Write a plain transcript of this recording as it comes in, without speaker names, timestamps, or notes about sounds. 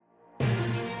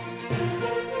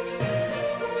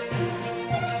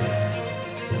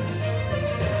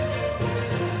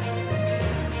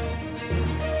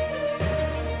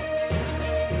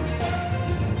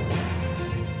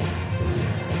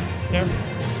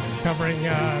covering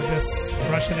this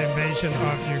Russian invasion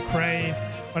of Ukraine.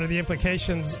 What are the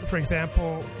implications, for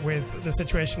example, with the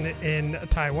situation in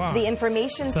Taiwan? The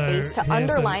information space to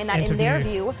underline that, in their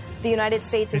view, the United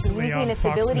States is losing its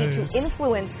ability to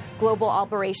influence global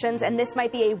operations, and this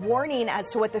might be a warning as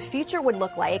to what the future would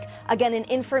look like. Again, an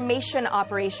information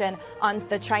operation on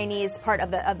the Chinese part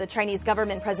of the Chinese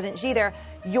government. President Xi there.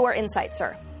 Your insight,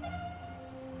 sir.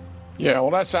 Yeah,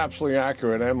 well, that's absolutely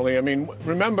accurate, Emily. I mean,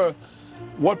 remember,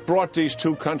 what brought these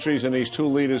two countries and these two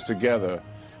leaders together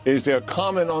is their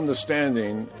common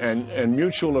understanding and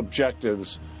mutual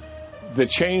objectives that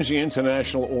change the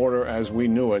international order as we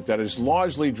knew it, that is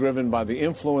largely driven by the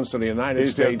influence of the United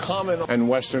States and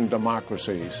Western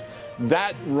democracies.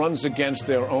 That runs against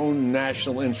their own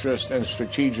national interest and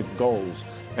strategic goals,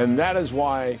 and that is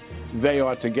why they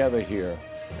are together here.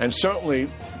 And certainly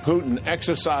Putin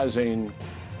exercising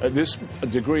this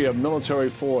degree of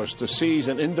military force to seize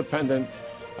an independent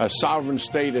sovereign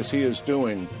state as he is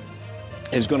doing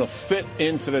is going to fit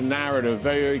into the narrative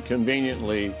very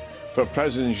conveniently for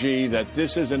President Xi that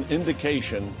this is an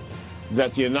indication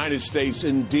that the United States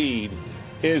indeed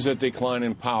is a decline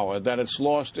in power, that it's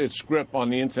lost its grip on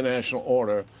the international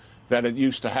order that it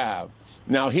used to have.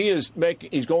 Now, he's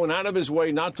going out of his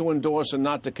way not to endorse and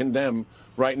not to condemn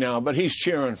right now, but he's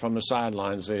cheering from the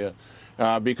sidelines there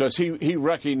because he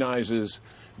recognizes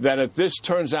that if this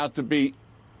turns out to be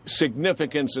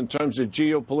significance in terms of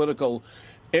geopolitical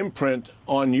imprint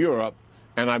on Europe,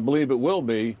 and I believe it will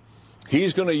be,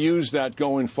 he's going to use that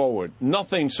going forward.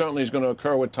 Nothing certainly is going to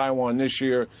occur with Taiwan this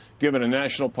year, given a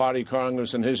National Party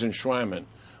Congress and his enshrinement.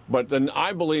 But then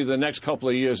I believe the next couple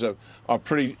of years are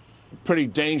pretty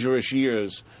dangerous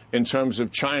years in terms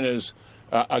of China's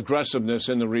aggressiveness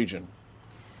in the region.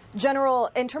 General,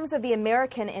 in terms of the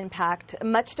American impact,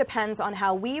 much depends on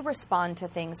how we respond to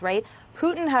things, right?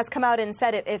 Putin has come out and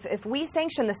said if we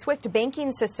sanction the SWIFT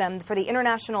banking system for the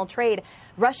international trade,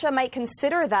 Russia might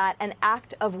consider that an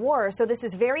act of war. So this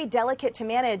is very delicate to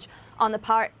manage on the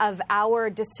part of our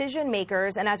decision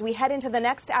makers. And as we head into the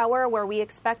next hour where we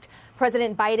expect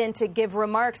President Biden to give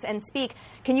remarks and speak,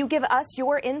 can you give us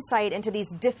your insight into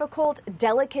these difficult,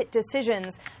 delicate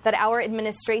decisions that our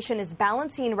administration is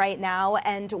balancing right now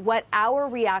and what our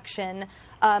reaction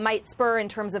might spur in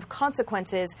terms of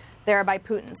consequences there by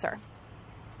Putin, sir?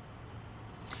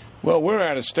 Well, we're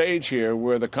at a stage here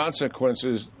where the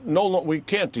consequences, we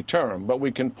can't deter him, but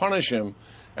we can punish him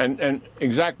and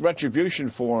exact retribution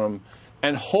for him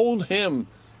and hold him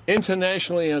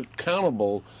internationally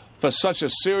accountable for such a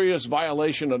serious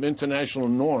violation of international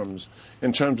norms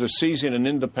in terms of seizing an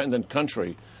independent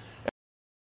country.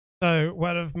 So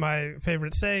one of my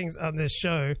favorite sayings on this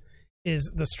show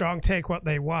is the strong take what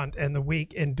they want and the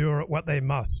weak endure what they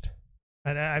must.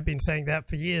 And I've been saying that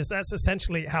for years. That's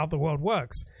essentially how the world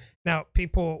works. Now,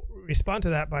 people respond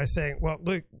to that by saying, well,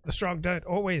 Luke, the strong don't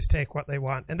always take what they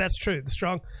want. And that's true. The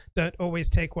strong don't always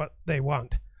take what they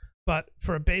want. But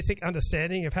for a basic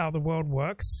understanding of how the world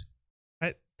works,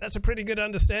 right, that's a pretty good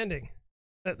understanding.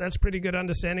 That's a pretty good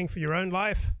understanding for your own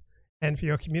life and for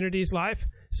your community's life.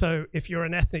 So if you're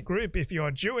an ethnic group, if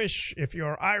you're Jewish, if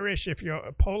you're Irish, if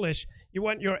you're Polish, you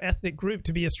want your ethnic group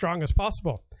to be as strong as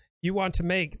possible. You want to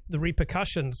make the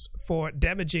repercussions for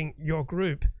damaging your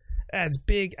group as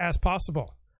big as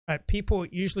possible. People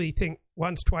usually think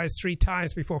once, twice, three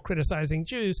times before criticizing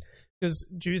Jews, because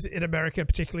Jews in America are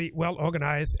particularly well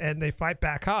organized and they fight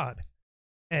back hard.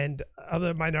 And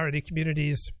other minority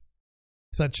communities,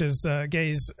 such as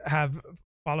gays, have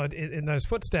followed in those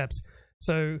footsteps.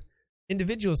 So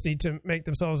individuals need to make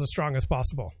themselves as strong as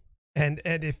possible. And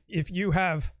if you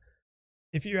have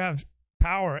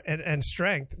power and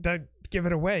strength, don't give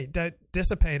it away. Don't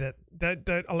dissipate it.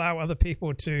 Don't allow other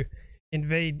people to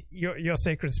invade your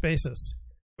sacred spaces.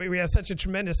 We have such a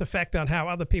tremendous effect on how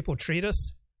other people treat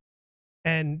us.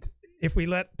 And if we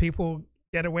let people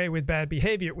get away with bad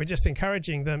behavior, we're just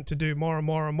encouraging them to do more and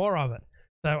more and more of it.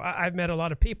 So I've met a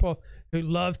lot of people who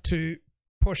love to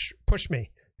push me,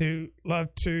 who love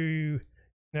to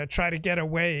try to get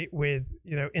away with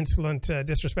insolent,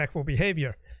 disrespectful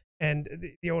behavior. And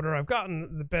the older I've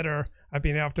gotten, the better I've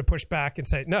been able to push back and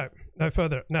say, no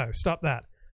further, no, stop that.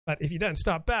 But if you don't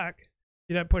stop back,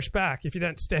 you don't push back, if you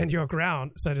don't stand your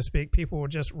ground, so to speak, people will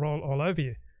just roll all over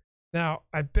you. Now,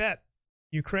 I bet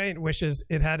Ukraine wishes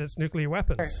it had its nuclear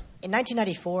weapons. In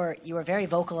 1994, you were very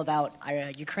vocal about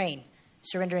Ukraine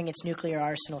surrendering its nuclear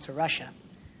arsenal to Russia.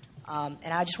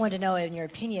 And I just wanted to know, in your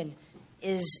opinion,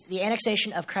 is the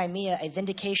annexation of Crimea a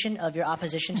vindication of your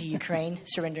opposition to Ukraine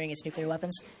surrendering its nuclear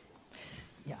weapons?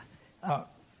 Yeah.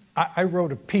 I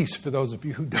wrote a piece, for those of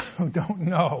you who don't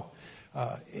know,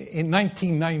 in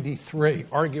 1993,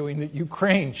 arguing that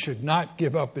Ukraine should not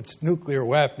give up its nuclear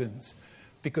weapons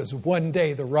because one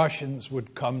day the Russians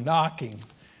would come knocking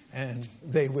and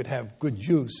they would have good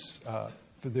use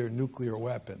for their nuclear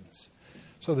weapons.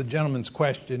 So the gentleman's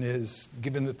question is,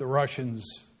 given that the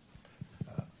Russians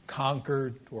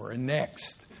conquered or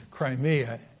annexed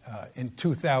Crimea in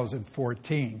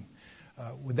 2014,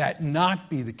 would that not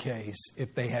be the case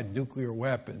if they had nuclear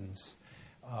weapons?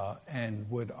 And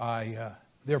would I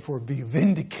therefore be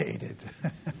vindicated?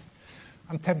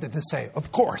 I'm tempted to say,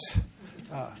 of course,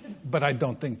 but I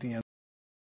don't think the answer.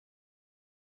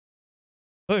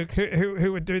 Luke,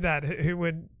 who would do that? Who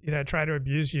would try to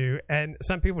abuse you? And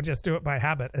some people just do it by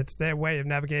habit. It's their way of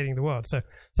navigating the world. So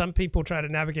some people try to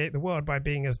navigate the world by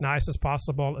being as nice as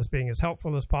possible, as being as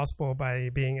helpful as possible, by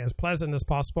being as pleasant as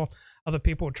possible. Other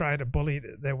people try to bully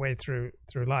their way through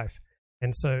life.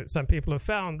 And so some people have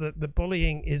found that the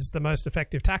bullying is the most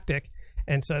effective tactic,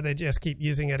 and so they just keep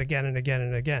using it again and again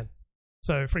and again.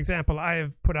 So, for example, I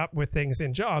have put up with things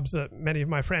in jobs that many of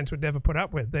my friends would never put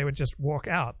up with. They would just walk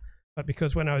out. But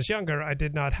because when I was younger, I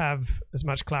did not have as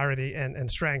much clarity and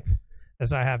strength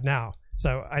as I have now.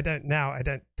 So I don't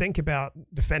think about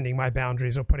defending my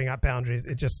boundaries or putting up boundaries.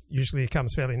 It just usually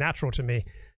comes fairly natural to me.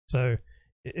 So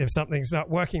if something's not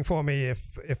working for me,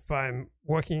 if I'm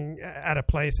working at a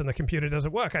place and the computer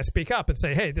doesn't work, I speak up and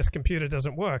say, hey, this computer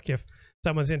doesn't work. If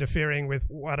someone's interfering with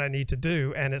what I need to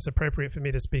do and it's appropriate for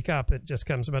me to speak up, it just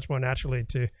comes much more naturally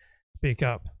to speak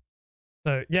up.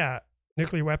 So yeah,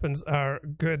 nuclear weapons are a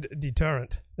good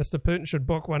deterrent. Mr. Putin should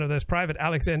book one of those private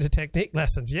Alexander Technique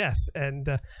lessons, yes, and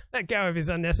let go of his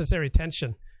unnecessary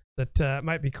tension that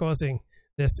might be causing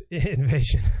this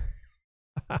invasion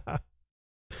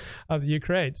of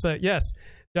Ukraine. So, yes,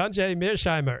 John J.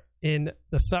 Mearsheimer, in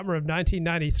the summer of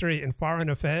 1993 in Foreign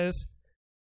Affairs,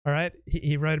 all right,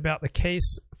 he wrote about the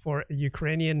case for a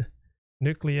Ukrainian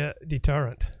nuclear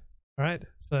deterrent. All right,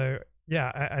 so,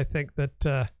 yeah, I think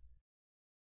that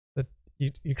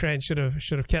Ukraine should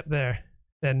have kept their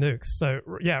nukes. So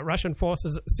yeah, Russian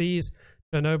forces seize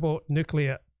Chernobyl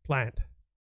nuclear plant.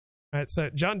 All right, so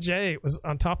John Jay was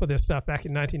on top of this stuff back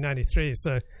in 1993.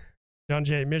 So John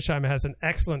J. Mearsheimer has an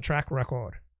excellent track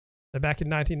record. So back in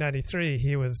 1993,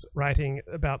 he was writing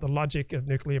about the logic of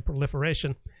nuclear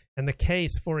proliferation and the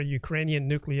case for a Ukrainian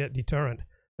nuclear deterrent.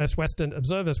 Most Western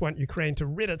observers want Ukraine to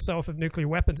rid itself of nuclear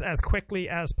weapons as quickly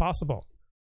as possible.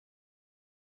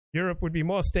 Europe would be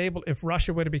more stable if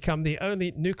Russia were to become the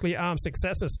only nuclear-armed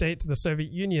successor state to the Soviet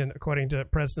Union, according to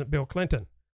President Bill Clinton.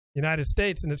 The United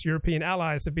States and its European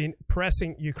allies have been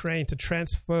pressing Ukraine to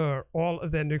transfer all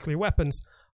of their nuclear weapons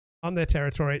on their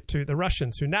territory to the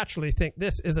Russians, who naturally think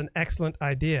this is an excellent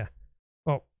idea.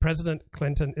 Well, President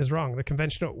Clinton is wrong. The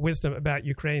conventional wisdom about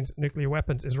Ukraine's nuclear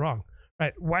weapons is wrong.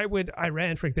 Right? Why would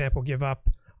Iran, for example, give up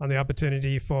on the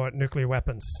opportunity for nuclear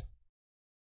weapons?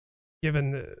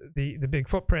 Given the big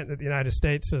footprint that the United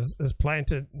States has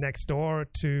planted next door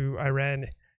to Iran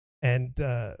and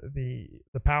the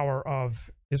power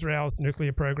of Israel's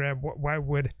nuclear program, why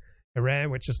would Iran,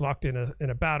 which is locked in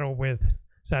a battle with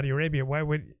Saudi Arabia, why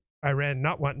would Iran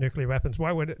not want nuclear weapons?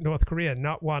 Why would North Korea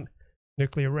not want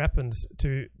nuclear weapons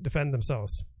to defend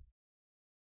themselves?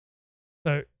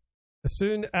 So as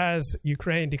soon as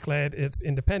Ukraine declared its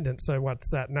independence, so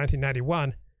what's that,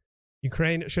 1991,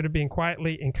 Ukraine should have been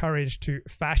quietly encouraged to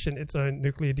fashion its own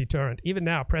nuclear deterrent. Even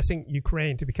now, pressing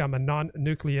Ukraine to become a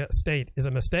non-nuclear state is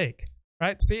a mistake.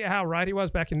 Right? See how right he was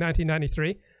back in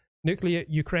 1993? Nuclear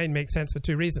Ukraine makes sense for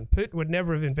two reasons. Putin would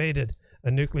never have invaded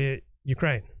a nuclear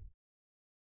Ukraine.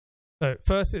 So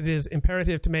first, it is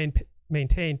imperative to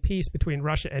maintain peace between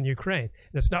Russia and Ukraine.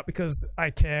 And it's not because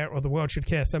I care or the world should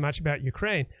care so much about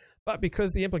Ukraine, but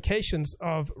because the implications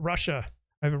of Russia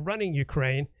overrunning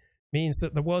Ukraine means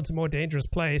that the world's a more dangerous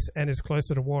place and is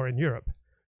closer to war in Europe.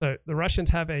 So the Russians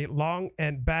have a long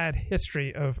and bad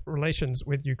history of relations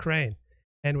with Ukraine.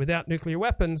 And without nuclear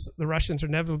weapons, the Russians are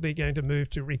inevitably going to move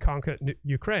to reconquer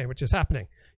Ukraine, which is happening.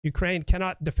 Ukraine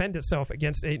cannot defend itself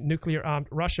against a nuclear-armed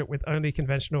Russia with only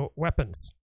conventional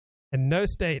weapons. And no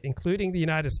state, including the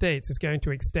United States, is going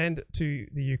to extend to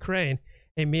the Ukraine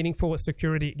a meaningful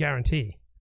security guarantee.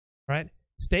 Right?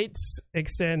 States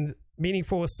extend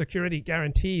meaningful security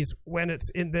guarantees when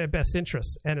it's in their best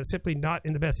interests, and it's simply not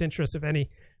in the best interest of any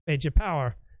major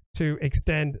power to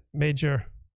extend major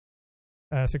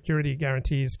security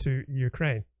guarantees to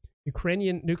Ukraine.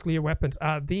 Ukrainian nuclear weapons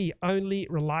are the only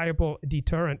reliable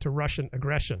deterrent to Russian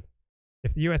aggression.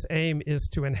 If the U.S. aim is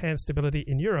to enhance stability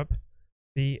in Europe,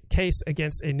 the case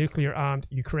against a nuclear-armed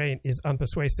Ukraine is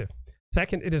unpersuasive.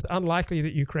 Second, it is unlikely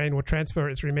that Ukraine will transfer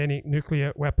its remaining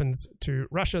nuclear weapons to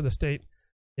Russia, the state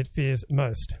it fears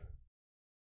most.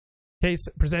 Case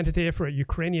presented here for a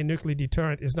Ukrainian nuclear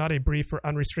deterrent is not a brief for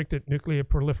unrestricted nuclear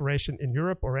proliferation in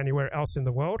Europe or anywhere else in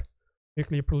the world.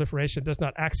 Nuclear proliferation does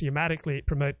not axiomatically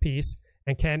promote peace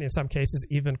and can, in some cases,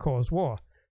 even cause war.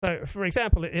 So, for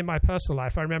example, in my personal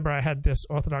life, I remember I had this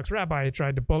Orthodox rabbi who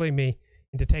tried to bully me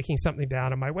into taking something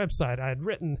down on my website. I had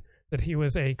written that he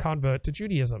was a convert to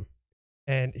Judaism,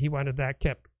 and he wanted that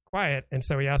kept quiet, and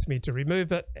so he asked me to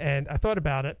remove it, and I thought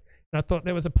about it, and I thought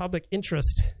there was a public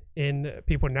interest in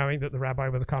people knowing that the rabbi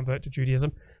was a convert to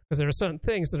Judaism, because there are certain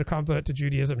things that a convert to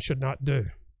Judaism should not do.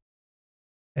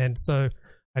 And so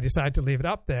I decided to leave it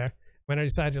up there. When I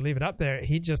decided to leave it up there,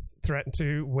 he just threatened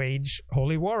to wage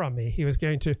holy war on me. He was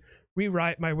going to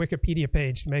rewrite my Wikipedia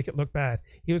page to make it look bad.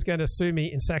 He was going to sue me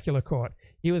in secular court.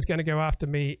 He was going to go after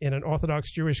me in an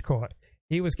Orthodox Jewish court.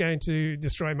 He was going to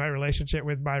destroy my relationship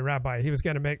with my rabbi. He was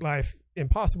going to make life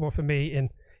impossible for me in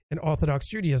Orthodox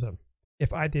Judaism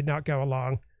if I did not go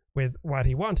along with what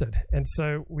he wanted. And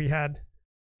so we had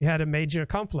a major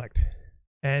conflict.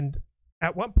 And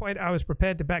at one point I was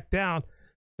prepared to back down,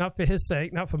 not for his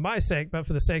sake, not for my sake, but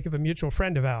for the sake of a mutual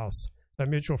friend of ours. A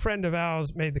mutual friend of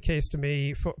ours made the case to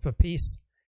me for peace.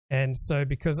 And so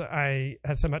because I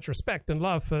had so much respect and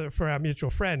love for our mutual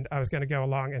friend, I was going to go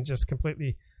along and just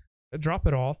completely drop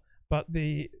it all. But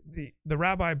the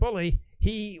rabbi bully,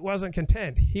 he wasn't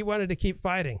content. He wanted to keep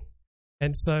fighting.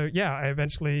 And so, yeah, I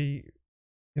eventually,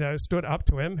 stood up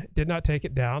to him, did not take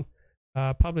it down,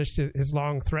 published his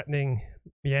long, threatening,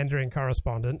 meandering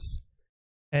correspondence.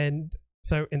 And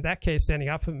so in that case, standing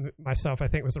up for myself, I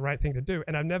think was the right thing to do.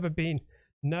 And I've never been,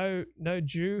 no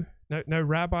Jew, no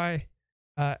rabbi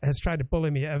has tried to bully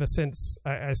me ever since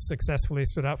I successfully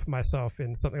stood up for myself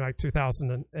in something like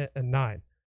 2009.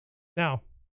 Now,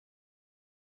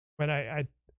 when I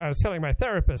was telling my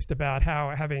therapist about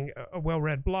how having a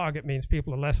well-read blog, it means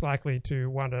people are less likely to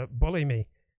want to bully me.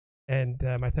 And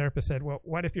my therapist said, well,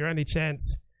 what if your only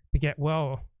chance to get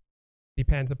well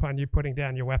depends upon you putting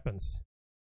down your weapons?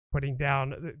 Putting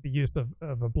down the use of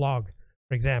a blog,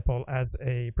 for example, as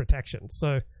a protection.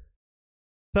 So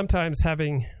sometimes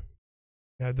having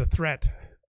the threat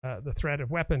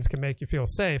of weapons can make you feel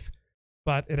safe,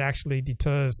 but it actually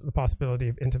deters the possibility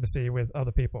of intimacy with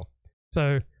other people.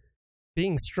 So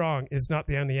being strong is not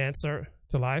the only answer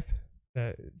to life.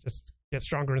 Just get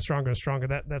stronger and stronger and stronger.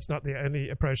 That's not the only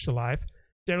approach to life.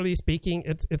 Generally speaking,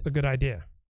 it's a good idea.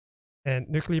 And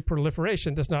nuclear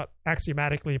proliferation does not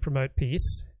axiomatically promote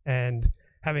peace. And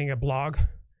having a blog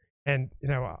and,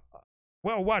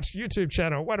 well-watched YouTube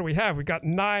channel, what do we have? We've got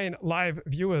 9 live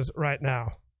viewers right now.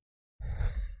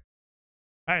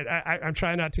 I'm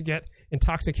trying not to get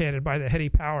intoxicated by the heady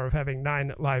power of having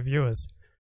 9 live viewers.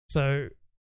 So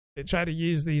try to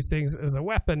use these things as a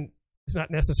weapon. It's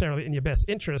not necessarily in your best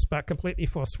interest, but completely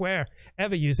forswear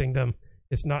ever using them.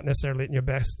 It's not necessarily in your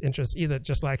best interest either,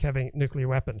 just like having nuclear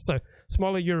weapons. So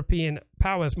smaller European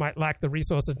powers might lack the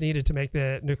resources needed to make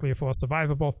their nuclear force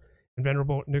survivable, and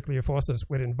vulnerable nuclear forces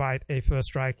would invite a first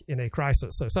strike in a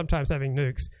crisis. So sometimes having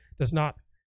nukes does not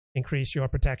increase your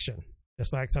protection,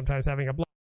 just like sometimes having a block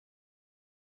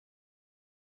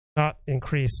not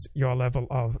increase your level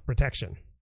of protection.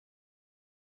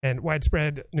 And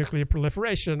widespread nuclear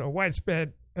proliferation or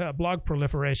widespread blog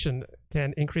proliferation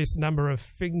can increase the number of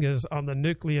fingers on the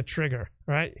nuclear trigger,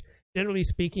 right? Generally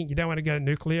speaking, you don't want to go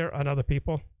nuclear on other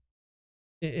people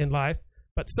in life,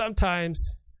 but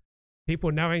sometimes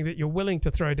people knowing that you're willing to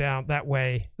throw down that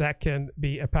way, that can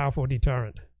be a powerful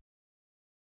deterrent.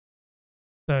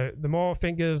 So the more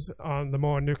fingers on the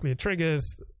more nuclear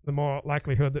triggers, the more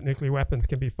likelihood that nuclear weapons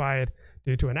can be fired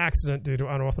due to an accident, due to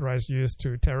unauthorized use,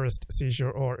 to terrorist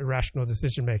seizure, or irrational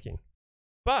decision-making.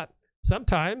 But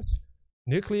sometimes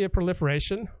nuclear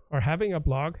proliferation or having a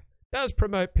blog does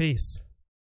promote peace,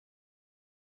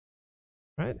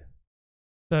 right?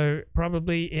 So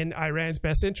probably in Iran's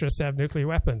best interest to have nuclear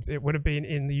weapons. It would have been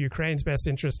in the Ukraine's best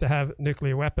interest to have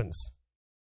nuclear weapons.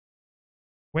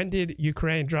 When did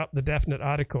Ukraine drop the definite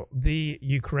article? The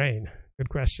Ukraine. Good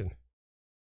question.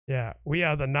 Yeah, we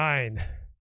are the 9.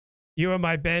 You are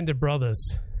my band of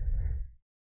brothers.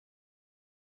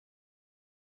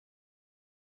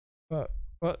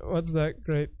 What's that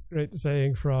great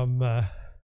saying from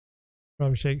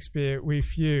Shakespeare? We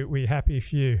few, we happy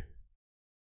few.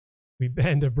 We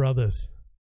band of brothers.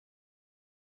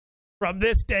 From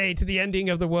this day to the ending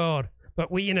of the world, but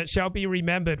we in it shall be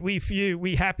remembered. We few,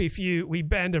 we happy few, we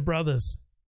band of brothers.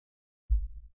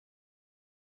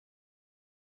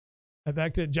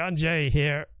 Back to John Jay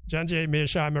here. John J.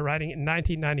 Mearsheimer writing in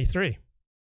 1993.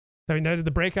 So he noted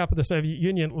the breakup of the Soviet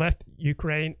Union left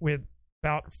Ukraine with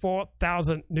about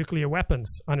 4,000 nuclear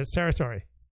weapons on its territory.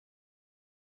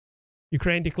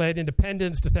 Ukraine declared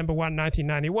independence December 1,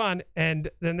 1991, and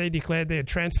then they declared they would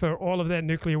transfer all of their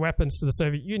nuclear weapons to the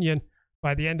Soviet Union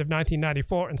by the end of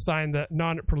 1994 and signed the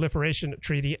Non-Proliferation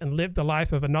Treaty and lived the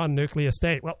life of a non-nuclear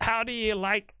state. Well, how do you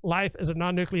like life as a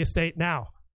non-nuclear state now?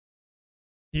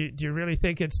 Do you really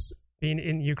think it's been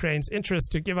in Ukraine's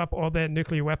interest to give up all their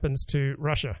nuclear weapons to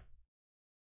Russia?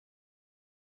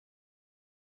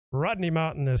 Rodney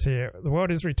Martin is here. The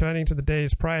world is returning to the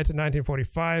days prior to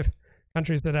 1945.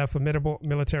 Countries that have formidable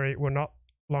military will not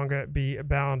longer be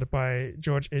bound by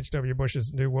George H.W.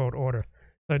 Bush's New World Order.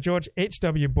 So George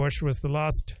H.W. Bush was the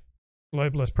last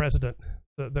globalist president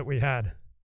that we had.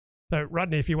 So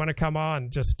Rodney, if you want to come on,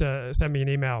 just send me an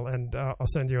email and I'll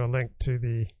send you a link to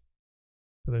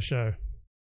the show.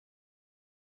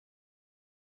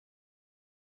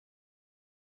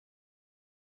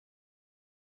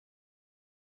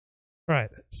 Right.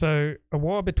 So a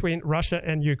war between Russia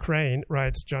and Ukraine,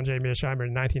 writes John J. Mearsheimer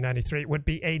in 1993, would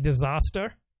be a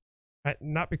disaster. Right?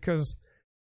 Not because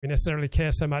we necessarily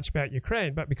care so much about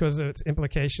Ukraine, but because of its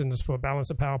implications for balance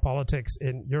of power politics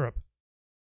in Europe.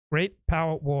 Great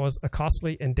power wars are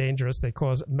costly and dangerous. They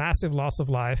cause massive loss of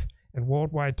life and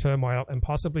worldwide turmoil and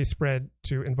possibly spread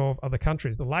to involve other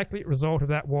countries. The likely result of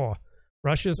that war,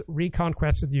 Russia's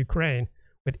reconquest of Ukraine,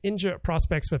 would injure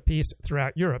prospects for peace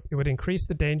throughout Europe. It would increase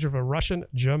the danger of a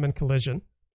Russian-German collision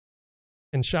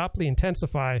and sharply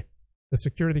intensify the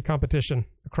security competition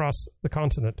across the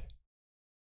continent.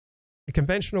 A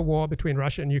conventional war between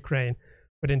Russia and Ukraine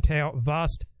would entail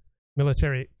vast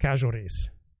military casualties.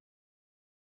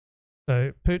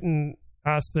 So Putin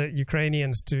asked the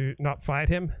Ukrainians to not fight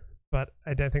him, but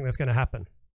I don't think that's going to happen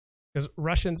because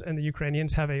Russians and the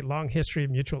Ukrainians have a long history of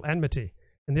mutual enmity.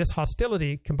 And this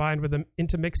hostility, combined with the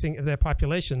intermixing of their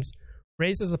populations,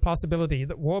 raises the possibility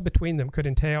that war between them could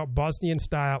entail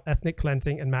Bosnian-style ethnic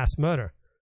cleansing and mass murder.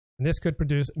 And this could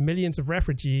produce millions of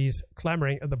refugees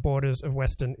clamoring at the borders of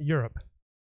Western Europe.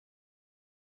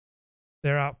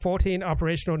 There are 14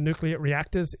 operational nuclear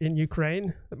reactors in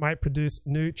Ukraine that might produce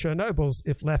new Chernobyls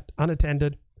if left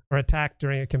unattended or attacked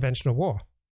during a conventional war.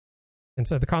 And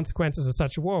so the consequences of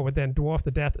such a war would then dwarf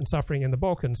the death and suffering in the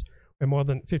Balkans, where more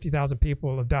than 50,000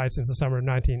 people have died since the summer of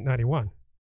 1991.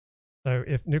 So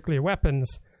if nuclear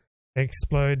weapons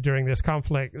explode during this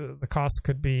conflict, the cost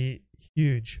could be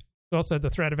huge. Also, the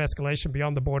threat of escalation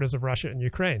beyond the borders of Russia and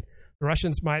Ukraine. The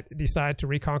Russians might decide to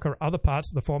reconquer other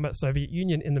parts of the former Soviet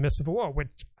Union in the midst of a war,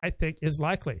 which I think is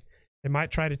likely. They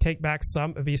might try to take back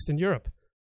some of Eastern Europe.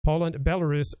 Poland and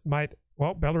Belarus might,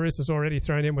 well, Belarus is already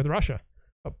thrown in with Russia.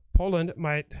 But Poland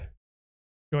might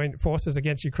join forces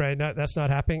against Ukraine. No, that's not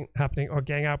happening, or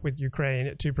gang up with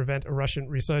Ukraine to prevent a Russian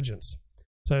resurgence.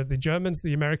 So the Germans,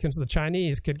 the Americans, the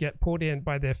Chinese could get pulled in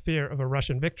by their fear of a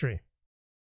Russian victory.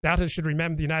 Doubters should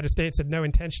remember the United States had no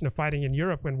intention of fighting in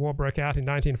Europe when war broke out in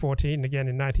 1914 and again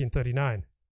in 1939.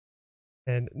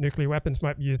 And nuclear weapons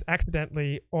might be used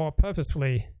accidentally or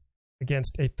purposefully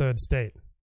against a third state.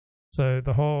 So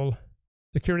the whole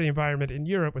security environment in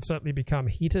Europe would certainly become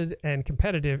heated and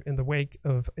competitive in the wake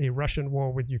of a Russian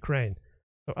war with Ukraine.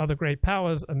 So other great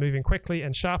powers are moving quickly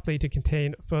and sharply to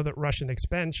contain further Russian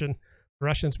expansion. The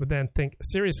Russians would then think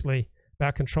seriously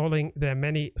about controlling their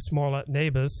many smaller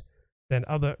neighbors. Then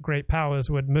other great powers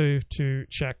would move to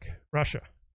check Russia.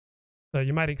 So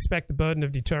you might expect the burden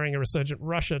of deterring a resurgent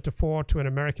Russia to fall to an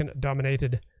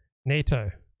American-dominated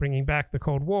NATO, bringing back the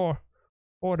Cold War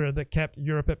order that kept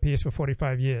Europe at peace for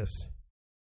 45 years.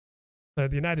 So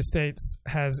the United States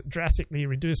has drastically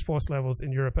reduced force levels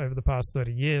in Europe over the past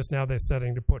 30 years. Now they're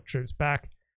starting to put troops back.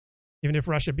 Even if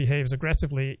Russia behaves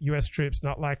aggressively, U.S. troops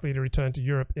not likely to return to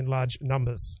Europe in large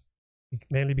numbers,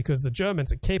 mainly because the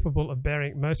Germans are capable of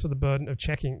bearing most of the burden of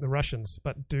checking the Russians.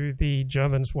 But do the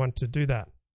Germans want to do that?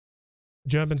 The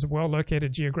Germans are well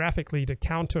located geographically to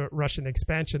counter Russian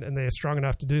expansion, and they are strong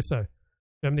enough to do so.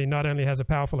 Germany not only has a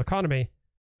powerful economy,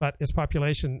 but its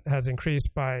population has increased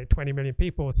by 20 million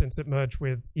people since it merged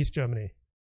with East Germany.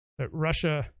 But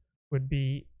Russia would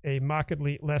be a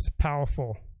markedly less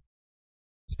powerful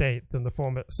state than the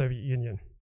former Soviet Union.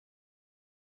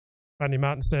 Rodney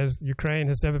Martin says, Ukraine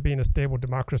has never been a stable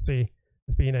democracy.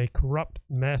 It's been a corrupt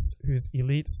mess whose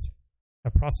elites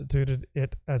have prostituted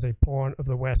it as a pawn of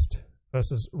the West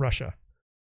versus Russia.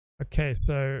 Okay,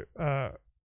 so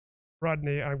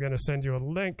Rodney, I'm going to send you a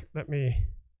link. Let me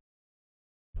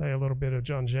play a little bit of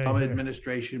John Jay. The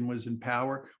administration was in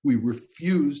power. We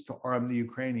refused to arm the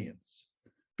Ukrainians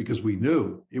because we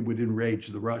knew it would enrage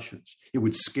the Russians. It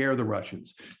would scare the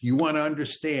Russians. You want to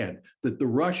understand that the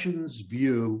Russians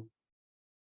view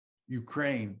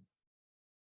Ukraine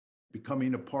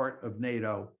becoming a part of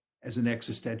NATO as an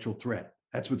existential threat.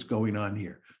 That's what's going on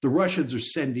here. The Russians are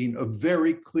sending a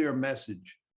very clear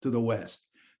message to the West.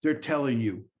 They're telling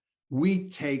you, we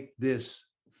take this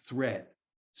threat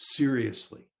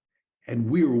seriously, and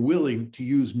we are willing to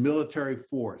use military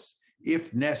force,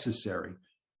 if necessary,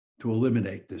 to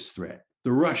eliminate this threat.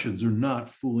 The Russians are not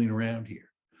fooling around here.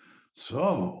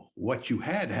 So what you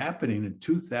had happening in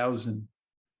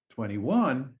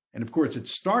 2021, and of course it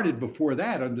started before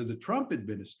that under the Trump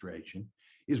administration,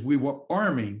 is we were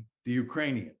arming the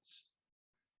Ukrainians.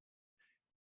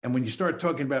 And when you start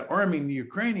talking about arming the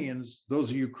Ukrainians,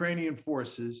 those are Ukrainian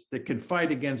forces that can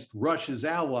fight against Russia's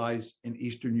allies in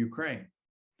eastern Ukraine.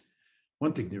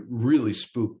 One thing that really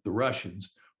spooked the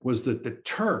Russians was that the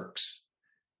Turks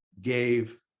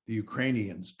gave the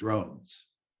Ukrainians drones.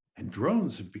 And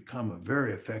drones have become a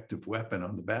very effective weapon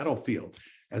on the battlefield,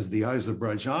 as the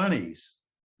Azerbaijanis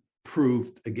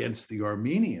proved against the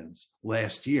Armenians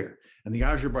last year. And the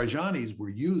Azerbaijanis were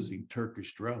using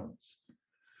Turkish drones.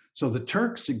 So the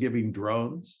Turks are giving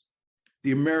drones.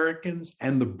 The Americans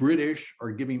and the British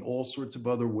are giving all sorts of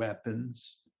other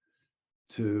weapons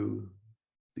to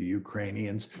the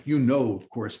Ukrainians. You know, of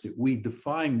course, that we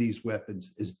define these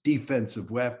weapons as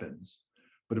defensive weapons.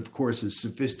 But of course, as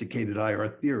sophisticated IR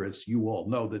theorists, you all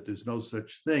know that there's no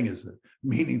such thing as a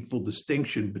meaningful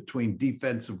distinction between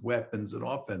defensive weapons and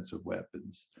offensive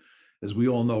weapons. As we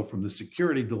all know from the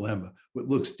security dilemma, what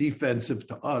looks defensive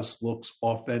to us looks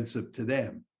offensive to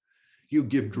them. You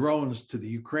give drones to the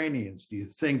Ukrainians. Do you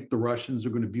think the Russians are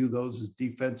going to view those as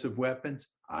defensive weapons?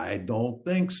 I don't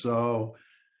think so.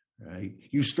 Right?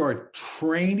 You start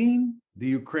training the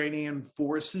Ukrainian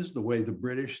forces the way the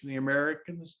British and the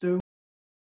Americans do.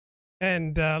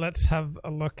 And let's have a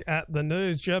look at the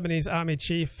news. Germany's army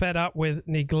chief fed up with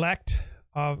neglect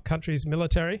of country's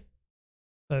military.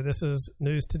 So this is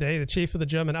news today. The chief of the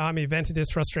German army vented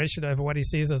his frustration over what he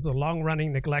sees as the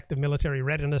long-running neglect of military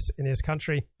readiness in his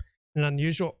country. An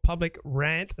unusual public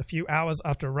rant a few hours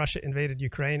after Russia invaded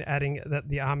Ukraine, adding that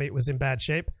the army was in bad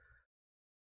shape.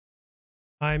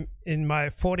 I'm in my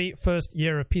 41st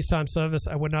year of peacetime service.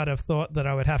 I would not have thought that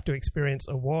I would have to experience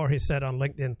a war, he said on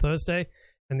LinkedIn Thursday.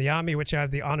 And the army, which I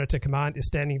have the honor to command, is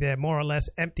standing there more or less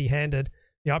empty-handed.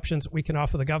 The options we can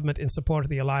offer the government in support of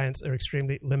the alliance are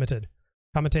extremely limited.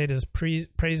 Commentators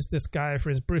praised this guy for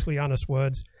his brutally honest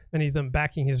words, many of them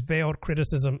backing his veiled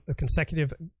criticism of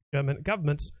consecutive German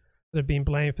governments that have been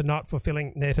blamed for not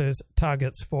fulfilling NATO's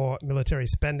targets for military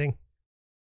spending.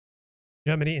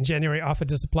 Germany in January offered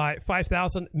to supply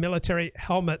 5,000 military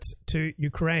helmets to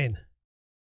Ukraine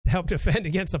to help defend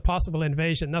against a possible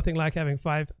invasion. Nothing like having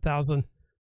 5,000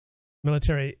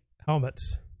 military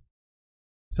helmets.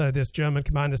 So this German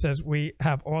commander says, we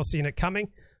have all seen it coming,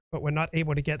 but we're not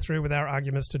able to get through with our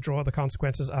arguments to draw the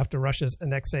consequences after Russia's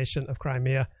annexation of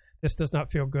Crimea. This does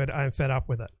not feel good. I am fed up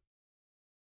with it.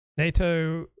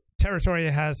 NATO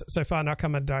territory has so far not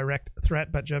come a direct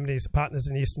threat, but Germany's partners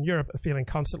in Eastern Europe are feeling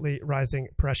constantly rising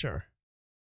pressure.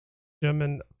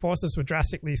 German forces were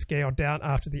drastically scaled down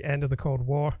after the end of the Cold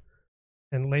War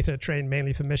and later trained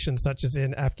mainly for missions such as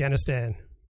in Afghanistan.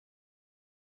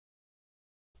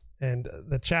 And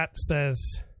the chat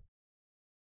says,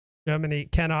 Germany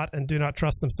cannot and do not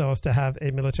trust themselves to have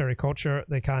a military culture.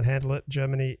 They can't handle it.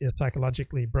 Germany is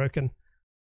psychologically broken.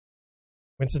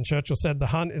 Winston Churchill said, the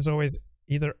Hun is always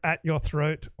either at your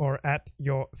throat or at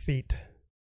your feet.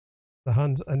 The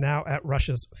Huns are now at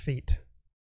Russia's feet.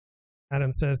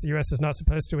 Adam says, the US is not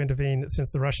supposed to intervene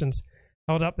since the Russians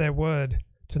held up their word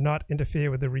to not interfere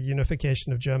with the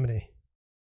reunification of Germany.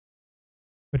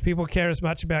 Would people care as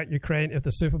much about Ukraine if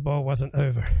the Super Bowl wasn't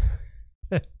over?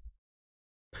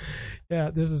 Yeah,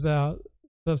 this is our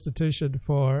substitution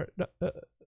for the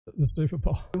Super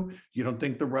Bowl. You don't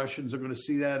think the Russians are going to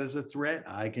see that as a threat?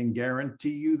 I can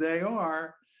guarantee you they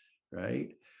are,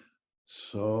 right?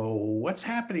 So what's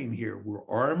happening here? We're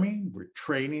arming, we're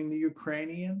training the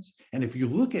Ukrainians. And if you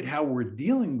look at how we're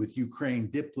dealing with Ukraine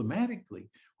diplomatically,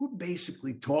 we're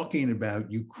basically talking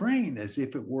about Ukraine as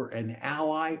if it were an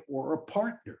ally or a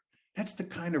partner. That's the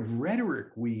kind of rhetoric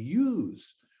we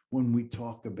use when we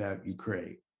talk about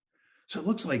Ukraine. So it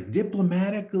looks like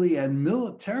diplomatically and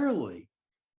militarily,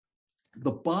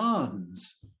 the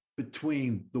bonds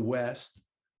between the West,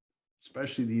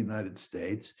 especially the United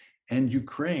States, and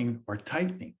Ukraine are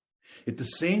tightening. At the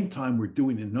same time, we're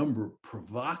doing a number of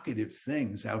provocative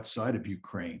things outside of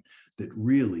Ukraine that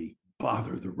really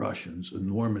bother the Russians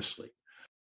enormously.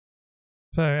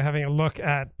 So having a look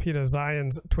at Peter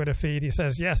Zion's Twitter feed, he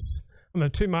says, yes, I'm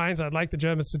of two minds. I'd like the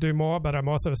Germans to do more, but I'm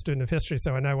also a student of history,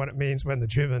 so I know what it means when the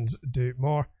Germans do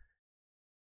more.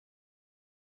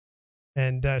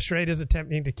 And Schrader's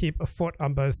attempting to keep a foot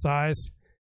on both sides.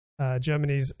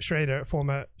 Germany's Schroeder,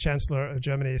 former Chancellor of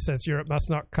Germany, says Europe must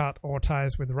not cut all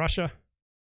ties with Russia.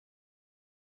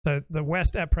 So the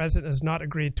West at present has not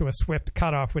agreed to a swift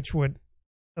cutoff, which would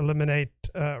eliminate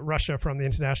Russia from the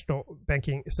international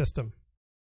banking system.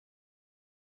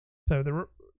 So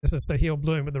this is Sahil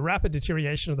Bloom. With the rapid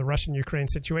deterioration of the Russian-Ukraine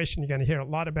situation, you're going to hear a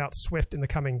lot about SWIFT in the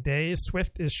coming days.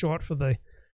 SWIFT is short for the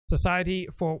Society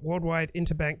for Worldwide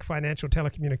Interbank Financial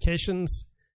Telecommunications.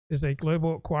 It is a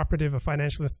global cooperative of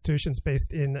financial institutions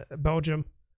based in Belgium.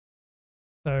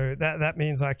 So that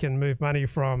means I can move money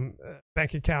from a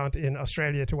bank account in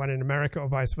Australia to one in America or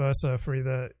vice versa for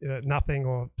either nothing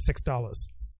or $6.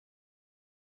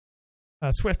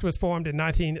 SWIFT was formed in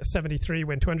 1973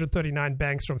 when 239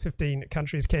 banks from 15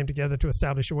 countries came together to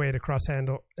establish a way to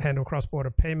handle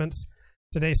cross-border payments.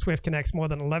 Today, SWIFT connects more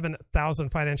than 11,000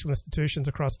 financial institutions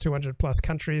across 200 plus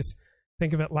countries.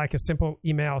 Think of it like a simple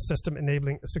email system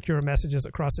enabling secure messages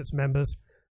across its members.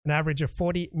 An average of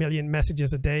 40 million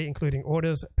messages a day, including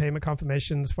orders, payment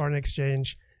confirmations, foreign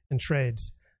exchange, and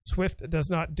trades. SWIFT does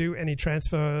not do any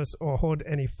transfers or hold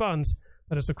any funds,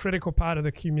 but it's a critical part of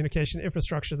the communication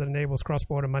infrastructure that enables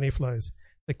cross-border money flows,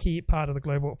 the key part of the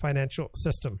global financial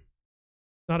system.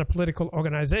 Not a political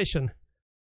organization,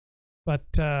 but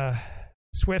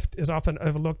SWIFT is often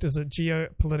overlooked as a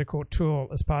geopolitical tool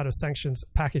as part of sanctions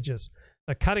packages.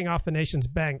 So cutting off a nation's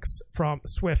banks from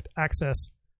SWIFT access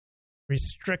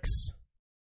restricts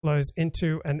flows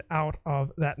into and out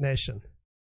of that nation.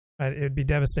 Right? It would be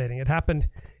devastating. It happened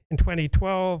in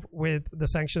 2012 with the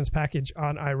sanctions package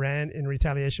on Iran in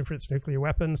retaliation for its nuclear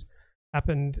weapons.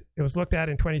 It was looked at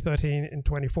in 2013 and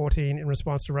 2014 in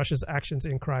response to Russia's actions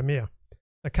in Crimea.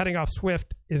 The cutting off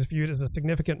SWIFT is viewed as a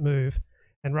significant move,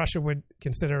 and Russia would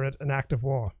consider it an act of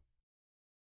war.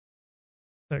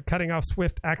 The cutting off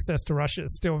SWIFT access to Russia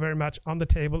is still very much on the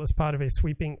table as part of a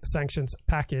sweeping sanctions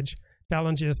package.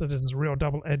 Challenge is that it is a real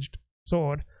double-edged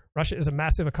sword. Russia is a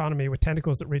massive economy with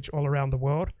tentacles that reach all around the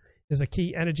world. It is a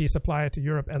key energy supplier to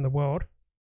Europe and the world.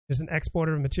 It is an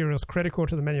exporter of materials critical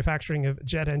to the manufacturing of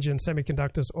jet engines,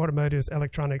 semiconductors, automotives,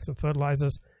 electronics, and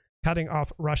fertilizers. Cutting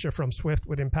off Russia from SWIFT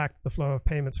would impact the flow of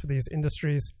payments for these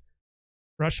industries.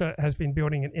 Russia has been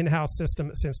building an in-house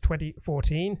system since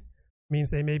 2014. It means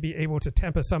they may be able to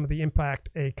temper some of the impact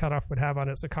a cutoff would have on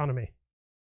its economy.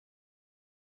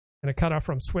 And a cutoff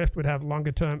from SWIFT would have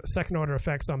longer-term second-order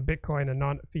effects on Bitcoin and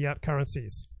non-fiat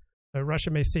currencies. So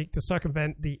Russia may seek to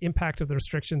circumvent the impact of the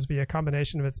restrictions via a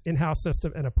combination of its in-house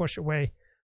system and a push away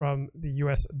from the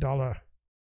US dollar.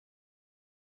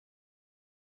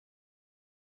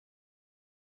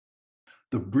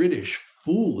 The British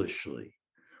foolishly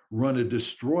run a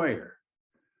destroyer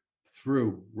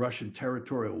through Russian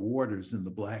territorial waters in the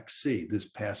Black Sea this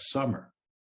past summer,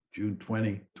 June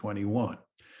 2021.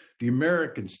 The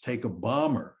Americans take a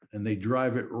bomber and they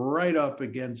drive it right up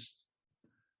against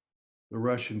the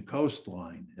Russian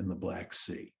coastline in the Black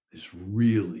Sea. This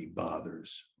really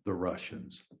bothers the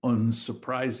Russians,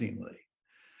 unsurprisingly.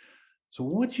 So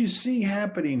what you see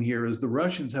happening here is the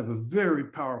Russians have a very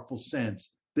powerful sense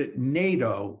that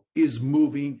NATO is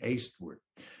moving eastward.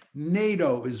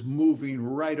 NATO is moving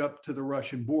right up to the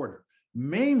Russian border,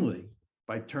 mainly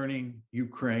by turning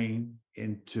Ukraine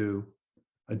into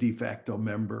a de facto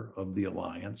member of the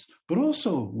alliance, but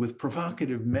also with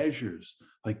provocative measures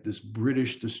like this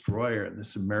British destroyer and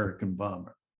this American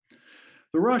bomber.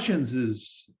 The Russians, as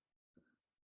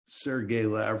Sergei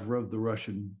Lavrov, the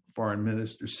Russian foreign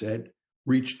minister, said,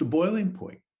 reached the boiling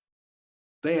point.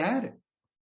 They had it.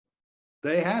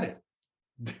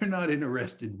 They're not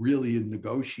interested really in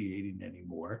negotiating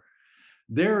anymore.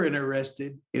 They're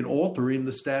interested in altering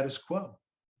the status quo.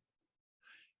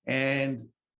 And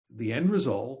the end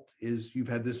result is you've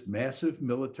had this massive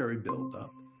military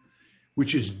buildup,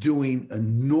 which is doing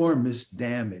enormous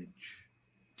damage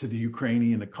to the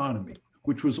Ukrainian economy,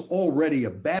 which was already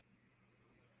a bad.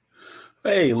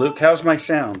 Hey, Luke, how's my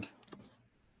sound?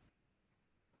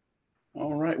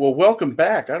 All right. Well, welcome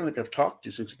back. I don't think I've talked to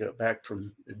you since I got back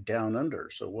from down under.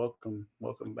 So welcome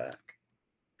back.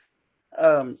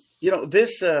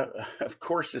 This, of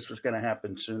course, this was going to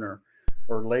happen sooner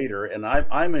or later. And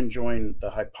I'm enjoying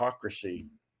the hypocrisy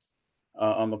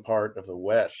on the part of the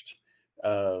West.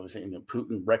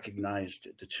 Putin recognized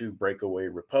the two breakaway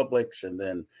republics and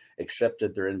then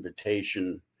accepted their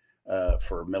invitation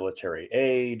for military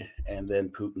aid. And then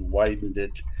Putin widened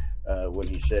it when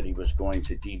he said he was going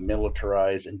to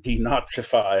demilitarize and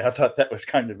denazify. I thought that was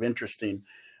kind of interesting.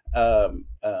 A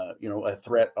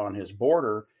threat on his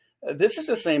border. This is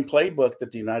the same playbook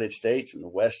that the United States and the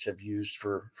West have used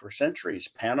for centuries.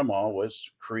 Panama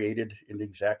was created in the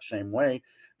exact same way.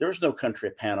 There was no country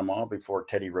of Panama before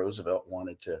Teddy Roosevelt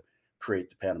wanted to create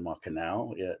the Panama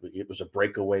Canal. It was a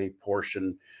breakaway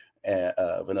portion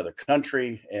of another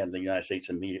country, and the United States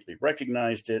immediately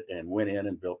recognized it and went in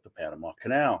and built the Panama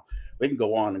Canal. We can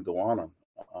go on and go on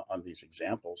these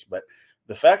examples, but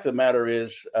the fact of the matter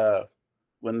is,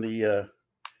 when the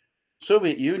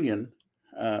Soviet Union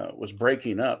was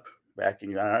breaking up back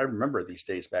in, I remember these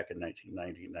days back in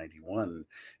 1990, 91,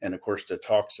 and of course the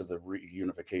talks of the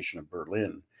reunification of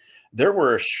Berlin, there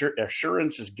were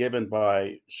assurances given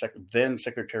by then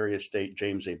Secretary of State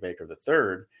James A. Baker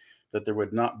III that there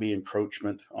would not be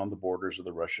encroachment on the borders of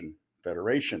the Russian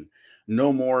Federation.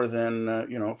 No more than,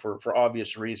 for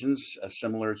obvious reasons,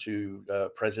 similar to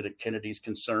President Kennedy's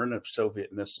concern of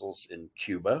Soviet missiles in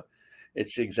Cuba.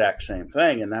 It's the exact same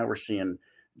thing. And now we're seeing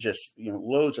just,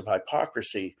 loads of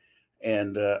hypocrisy.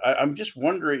 And I'm just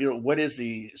wondering, what is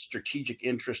the strategic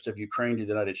interest of Ukraine to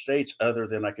the United States, other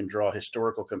than I can draw a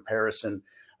historical comparison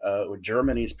with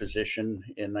Germany's position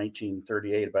in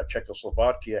 1938 about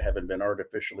Czechoslovakia having been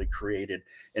artificially created.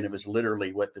 And it was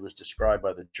literally what was described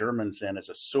by the Germans then as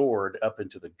a sword up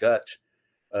into the gut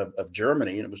of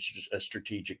Germany. And it was just a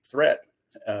strategic threat.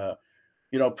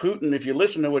 Putin, if you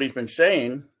listen to what he's been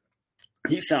saying,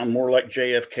 he sounds more like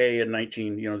JFK in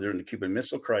during the Cuban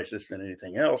Missile Crisis than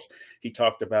anything else. He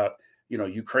talked about,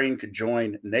 Ukraine could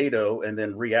join NATO and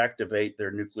then reactivate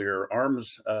their nuclear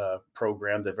arms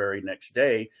program the very next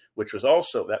day, which was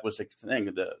that was the thing.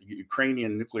 The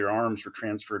Ukrainian nuclear arms were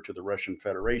transferred to the Russian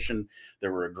Federation.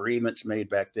 There were agreements made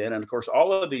back then. And of course,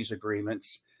 all of these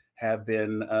agreements have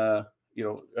been,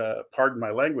 pardon my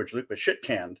language, Luke, but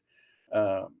shit-canned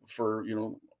for,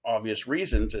 obvious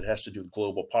reasons. It has to do with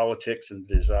global politics and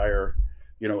desire,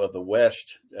 of the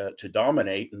West to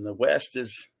dominate. And the West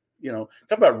is, talk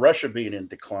about Russia being in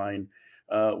decline.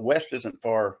 West isn't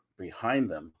far behind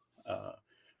them.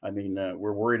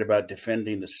 We're worried about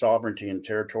defending the sovereignty and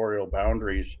territorial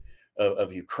boundaries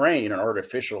of Ukraine, an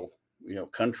artificial,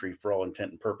 country for all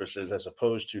intent and purposes, as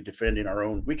opposed to defending our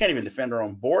own. We can't even defend our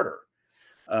own border.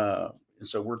 And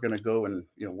so we're going to go and,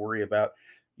 worry about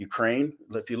Ukraine.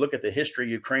 If you look at the history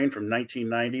of Ukraine from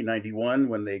 1990, 91,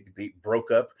 when they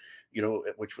broke up,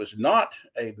 which was not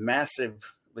a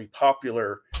massively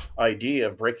popular idea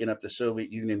of breaking up the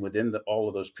Soviet Union within all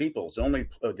of those peoples.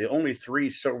 The only three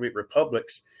Soviet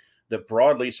republics that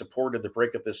broadly supported the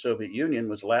breakup of the Soviet Union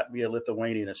was Latvia,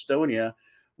 Lithuania, and Estonia,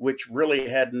 which really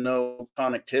had no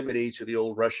connectivity to the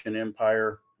old Russian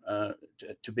Empire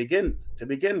to begin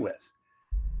with.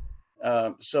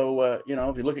 So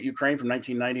if you look at Ukraine from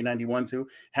 1990, 91 through,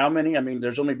 how many?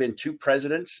 There's only been two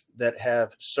presidents that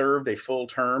have served a full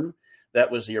term.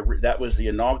 That was the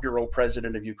inaugural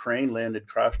president of Ukraine, Leonid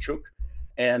Kravchuk,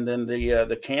 and then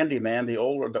the candy man, the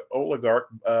oligarch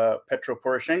Petro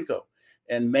Poroshenko,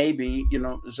 and maybe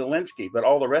Zelensky. But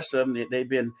all the rest of them,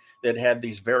 they'd had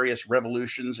these various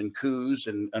revolutions and coups,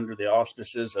 and under the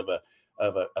auspices of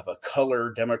a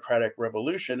color democratic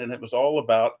revolution, and it was all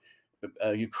about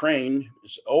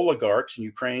Ukraine's oligarchs and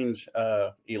Ukraine's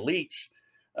elites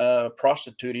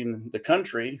prostituting the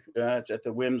country at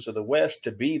the whims of the West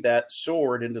to be that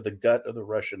sword into the gut of the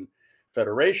Russian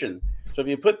Federation. So if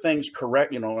you put things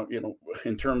correct,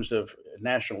 in terms of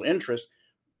national interest,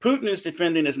 Putin is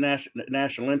defending his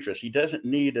national interest. He doesn't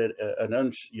need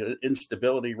an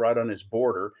instability right on his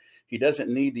border. He doesn't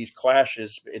need these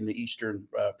clashes in the eastern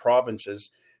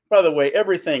provinces. By the way,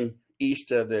 everything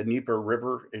east of the Dnieper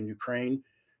River in Ukraine,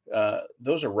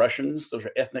 those are Russians. Those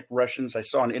are ethnic Russians. I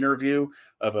saw an interview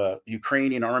of a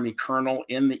Ukrainian army colonel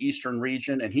in the eastern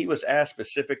region, and he was asked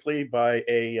specifically by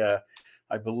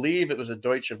I believe it was a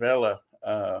Deutsche Welle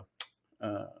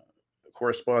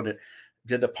correspondent,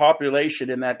 did the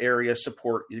population in that area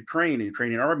support Ukraine, the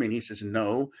Ukrainian army? And he says,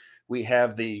 no, we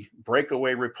have the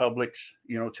breakaway republics,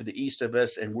 to the east of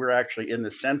us, and we're actually in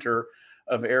the center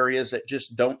of areas that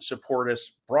just don't support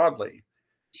us broadly.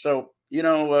 So,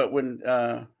 when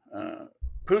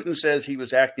Putin says he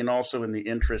was acting also in the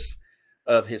interest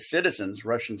of his citizens,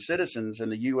 Russian citizens,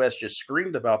 and the U.S. just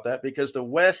screamed about that because the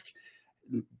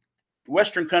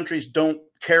Western countries don't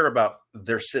care about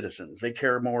their citizens. They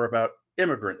care more about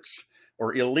immigrants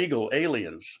or illegal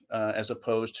aliens as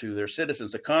opposed to their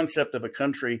citizens. The concept of a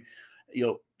country,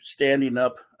 standing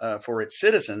up for its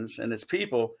citizens and its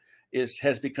people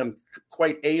has become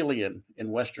quite alien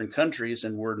in Western countries,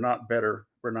 and we're not better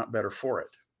for it.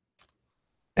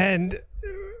 And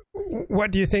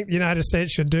what do you think the United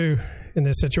States should do in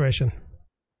this situation?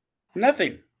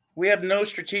 Nothing. We have no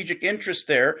strategic interest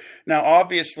there. Now,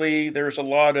 obviously, there's a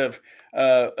lot of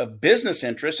business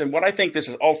interests, and what I think this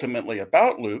is ultimately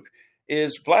about, Luke,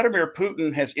 is Vladimir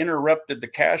Putin has interrupted the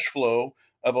cash flow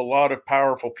of a lot of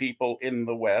powerful people in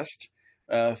the West.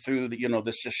 through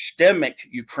the systemic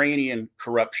Ukrainian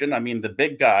corruption. I mean, the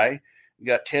big guy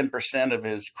got 10% of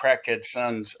his crackhead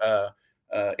son's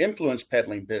influence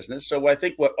peddling business. So I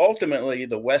think what ultimately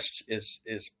the West is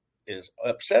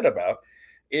upset about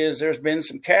is there's been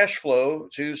some cash flow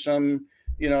to some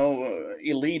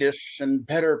elitists and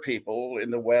better people in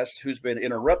the West who's been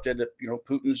interrupted. That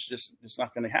Putin's just, it's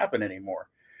not going to happen anymore.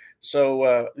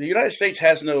 So the United States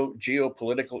has no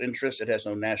geopolitical interest. It has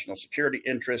no national security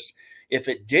interest. If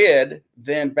it did,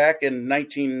 then back in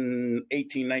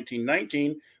 1918,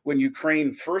 1919, when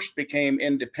Ukraine first became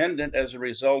independent as a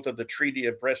result of the Treaty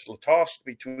of Brest-Litovsk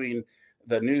between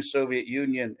the new Soviet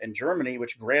Union and Germany,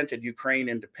 which granted Ukraine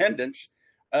independence,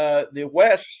 the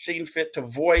West seen fit to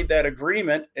void that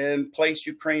agreement and place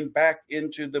Ukraine back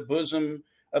into the bosom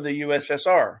of the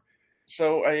USSR.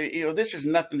 So, this has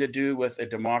nothing to do with a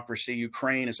democracy.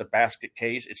 Ukraine is a basket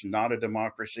case. It's not a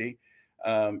democracy.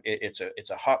 It's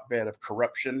a hotbed of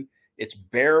corruption. It's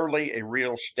barely a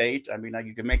real state. I mean,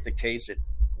 you can make the case that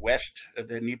west of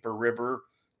the Dnieper River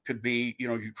could be,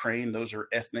 Ukraine. Those are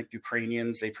ethnic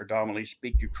Ukrainians. They predominantly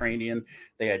speak Ukrainian.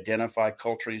 They identify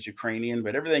culturally as Ukrainian.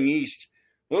 But everything east,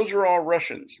 those are all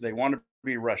Russians. They want to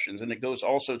be Russians. And it goes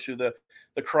also to the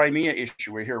Crimea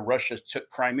issue. We hear Russia took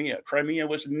Crimea. Crimea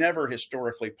was never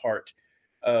historically part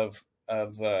of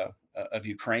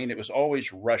Ukraine. It was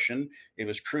always Russian. It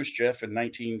was Khrushchev in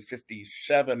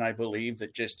 1957, I believe,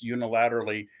 that just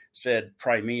unilaterally said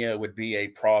Crimea would be a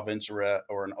province or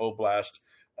an oblast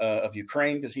of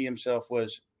Ukraine, because he himself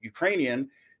was Ukrainian.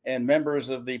 And members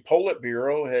of the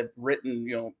Politburo had written,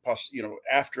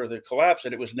 after the collapse,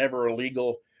 that it was never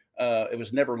illegal. It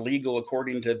was never legal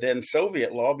according to then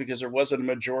Soviet law, because there wasn't a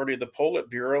majority of the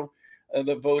Politburo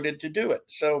that voted to do it.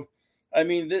 So, I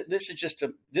mean, this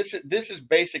is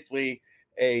basically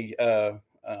a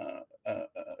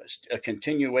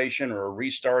continuation or a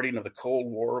restarting of the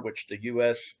Cold War, which the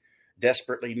U.S.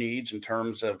 desperately needs in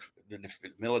terms of the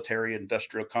military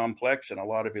industrial complex and a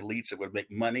lot of elites that would make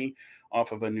money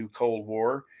off of a new Cold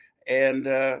War. And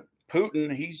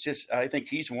Putin, I think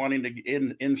he's wanting to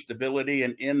end instability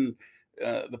and end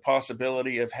the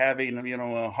possibility of having,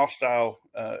 a hostile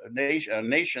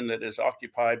nation that is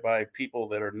occupied by people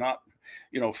that are not,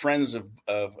 friends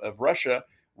of Russia,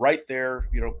 right there,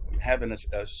 having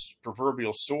a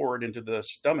proverbial sword into the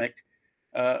stomach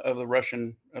of the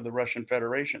Russian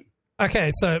Federation.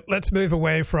 Okay, so let's move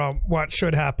away from what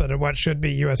should happen and what should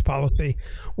be U.S. policy.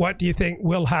 What do you think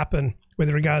will happen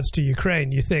with regards to Ukraine?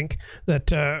 Do you think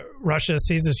that Russia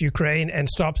seizes Ukraine and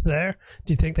stops there?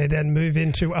 Do you think they then move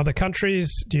into other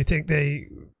countries? Do you think they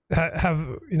have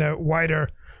wider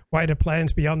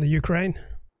plans beyond the Ukraine?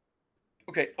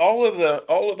 Okay, all of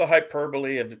the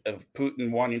hyperbole of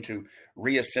Putin wanting to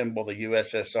reassemble the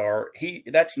USSR,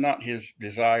 that's not his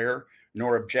desire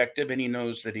nor objective, and he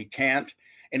knows that he can't.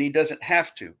 And he doesn't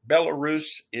have to. Belarus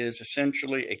is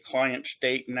essentially a client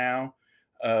state now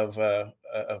of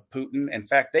Putin. In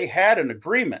fact, they had an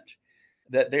agreement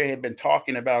that they had been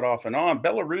talking about off and on.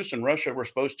 Belarus and Russia were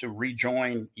supposed to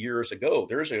rejoin years ago.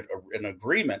 There's an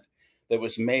agreement that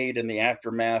was made in the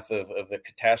aftermath of the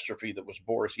catastrophe that was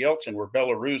Boris Yeltsin, where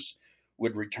Belarus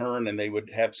would return and they would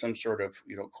have some sort of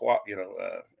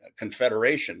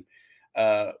confederation.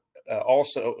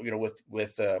 Also,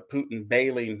 with Putin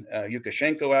bailing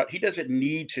Lukashenko out, he doesn't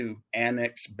need to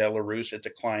annex Belarus. It's a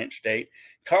client state.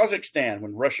 Kazakhstan,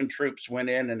 when Russian troops went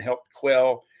in and helped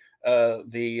quell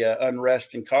the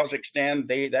unrest in Kazakhstan,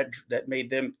 that made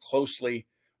them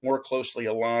more closely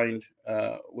aligned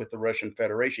with the Russian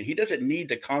Federation. He doesn't need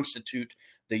to constitute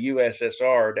the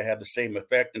USSR to have the same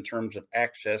effect in terms of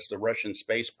access. The Russian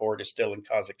spaceport is still in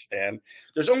Kazakhstan.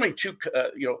 There's only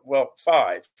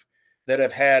five that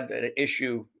have had an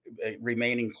issue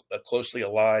remaining closely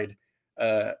allied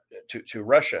to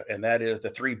Russia, and that is the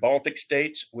three Baltic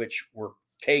states, which were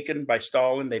taken by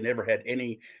Stalin. They never had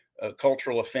any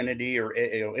cultural affinity or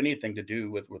anything to do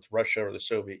with Russia or the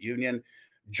Soviet Union.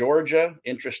 Georgia,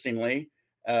 interestingly,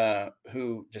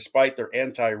 who, despite their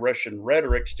anti-Russian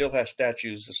rhetoric, still has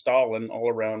statues of Stalin all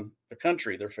around the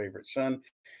country, their favorite son,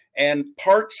 and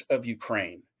parts of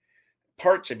Ukraine.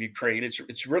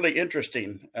 It's really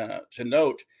interesting to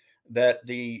note that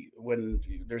when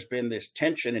there's been this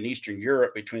tension in Eastern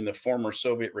Europe between the former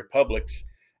Soviet republics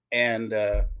and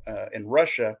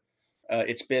Russia,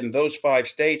 it's been those five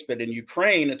states. But in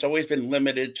Ukraine, it's always been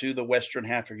limited to the western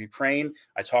half of Ukraine.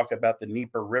 I talk about the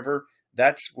Dnieper River.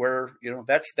 That's where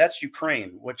that's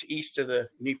Ukraine. What's east of the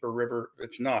Dnieper River,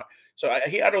 it's not. So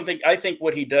I think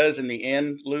what he does in the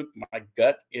end, Luke, my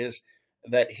gut is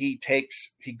that he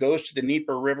goes to the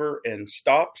Dnieper River and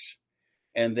stops,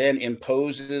 and then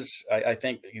imposes. I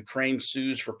think Ukraine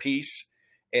sues for peace,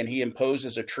 and he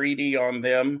imposes a treaty on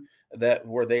them that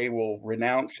where they will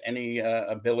renounce any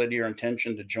ability or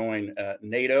intention to join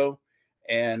NATO.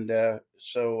 And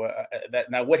that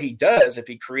now what he does, if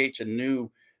he creates a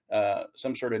new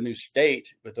some sort of new state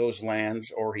with those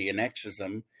lands, or he annexes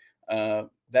them,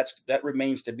 that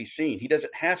remains to be seen. He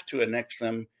doesn't have to annex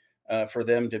them for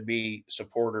them to be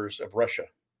supporters of Russia.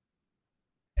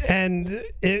 And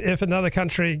if another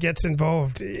country gets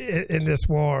involved in this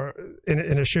war,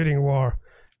 in a shooting war,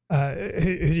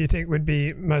 who do you think would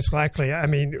be most likely? I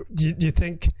mean, do you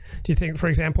think, for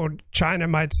example, China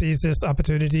might seize this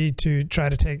opportunity to try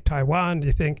to take Taiwan? Do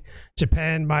you think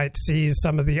Japan might seize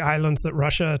some of the islands that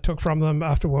Russia took from them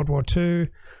after World War II?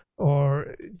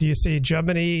 Or do you see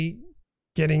Germany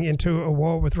getting into a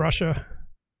war with Russia?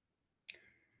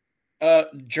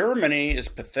 Germany is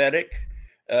pathetic.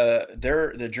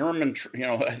 The German,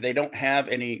 they don't have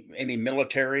any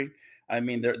military. I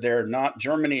mean, they're not.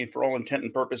 Germany, for all intent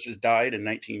and purposes, died in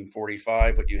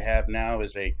 1945. What you have now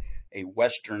is a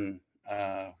Western,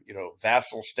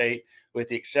 vassal state, with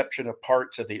the exception of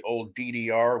parts of the old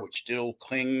DDR, which still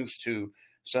clings to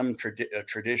some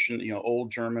tradition,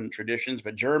 old German traditions.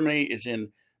 But Germany is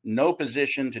in no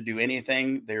position to do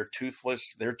anything. They're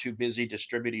toothless. They're too busy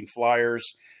distributing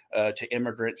flyers to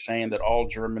immigrants saying that all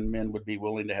German men would be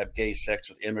willing to have gay sex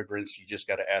with immigrants. You just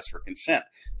got to ask for consent.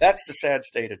 That's the sad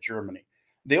state of Germany.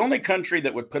 The only country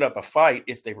that would put up a fight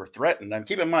if they were threatened, and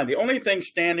keep in mind, the only thing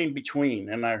standing between,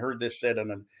 and I heard this said,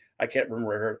 I can't remember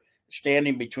where I heard,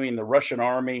 standing between the Russian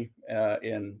army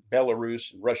in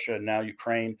Belarus, Russia, and now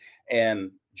Ukraine,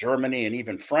 and Germany, and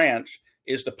even France,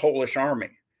 is the Polish army.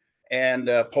 And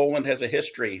Poland has a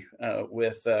history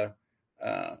with the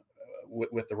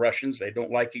Russians. They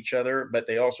don't like each other, but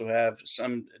they also have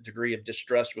some degree of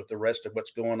distrust with the rest of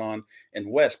what's going on in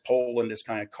West. Poland is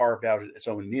kind of carved out its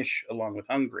own niche along with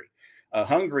Hungary.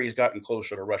 Hungary has gotten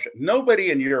closer to Russia.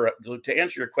 Nobody in Europe, to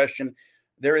answer your question,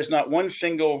 there is not one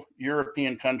single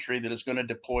European country that is going to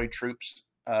deploy troops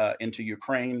into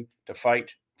Ukraine to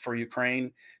fight for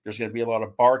Ukraine. There's going to be a lot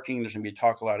of barking. There's going to be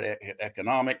a lot of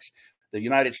economics. The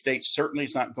United States certainly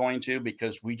is not going to,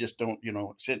 because we just don't,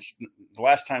 since the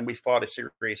last time we fought a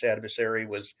serious adversary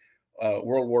was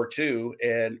World War II,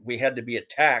 and we had to be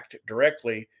attacked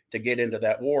directly to get into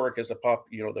that war because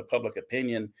the public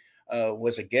opinion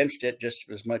was against it just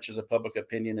as much as the public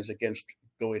opinion is against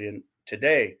going in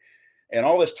today. And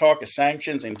all this talk of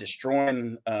sanctions and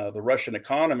destroying the Russian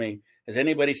economy, has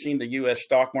anybody seen the U.S.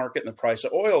 stock market and the price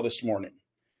of oil this morning?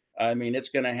 I mean, it's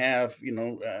going to have,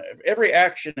 every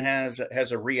action has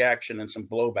a reaction and some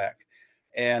blowback.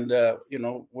 And,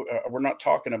 we're not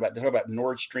talking about, they're talking about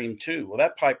Nord Stream 2. Well,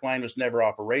 that pipeline was never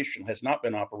operational, has not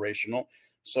been operational.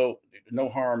 So no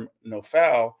harm, no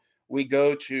foul. We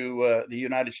go to the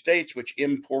United States, which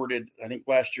imported, I think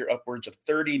last year, upwards of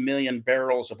 30 million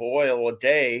barrels of oil a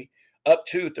day, up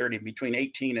to between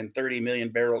 18 and 30 million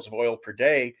barrels of oil per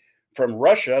day from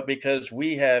Russia, because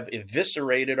we have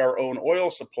eviscerated our own oil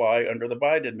supply under the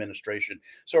Biden administration.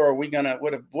 So are we going to,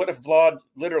 what if Vlad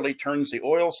literally turns the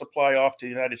oil supply off to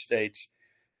the United States,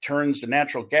 turns the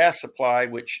natural gas supply,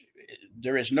 which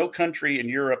there is no country in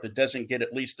Europe that doesn't get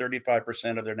at least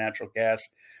 35% of their natural gas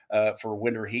for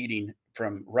winter heating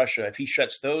from Russia. If he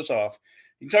shuts those off,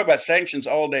 you can talk about sanctions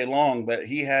all day long, but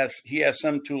he has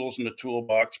some tools in the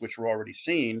toolbox, which we're already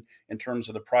seeing in terms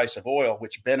of the price of oil,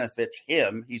 which benefits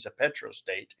him. He's a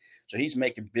petrostate, so he's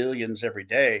making billions every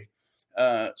day.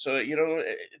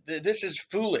 This is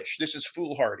foolish. This is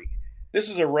foolhardy. This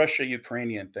is a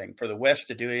Russia-Ukrainian thing for the West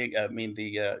to do. I mean,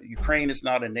 Ukraine is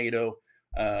not a NATO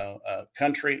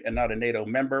country and not a NATO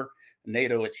member.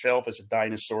 NATO itself is a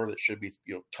dinosaur that should be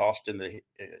tossed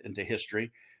into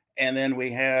history. And then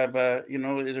we have,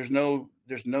 there's no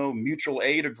mutual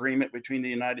aid agreement between the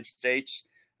United States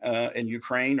and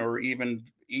Ukraine, or even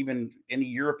any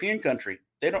European country.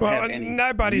 They don't have any.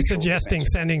 Nobody's suggesting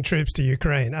sending troops to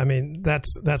Ukraine. I mean,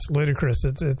 that's ludicrous.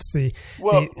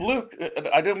 Luke,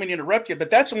 I don't mean to interrupt you,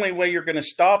 but that's the only way you're going to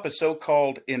stop a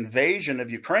so-called invasion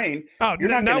of Ukraine. Oh,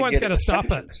 no one's going to stop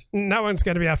it. No one's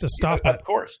going to be able to stop it. Of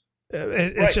course.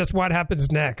 It's just what happens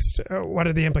next. What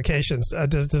are the implications?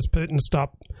 Does Putin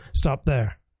stop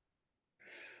there?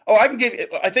 Oh,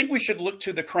 I think we should look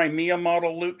to the Crimea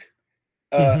model, Luke.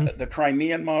 The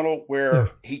Crimean model,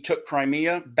 where he took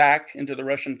Crimea back into the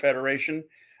Russian Federation,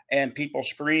 and people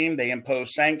screamed. They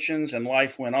imposed sanctions, and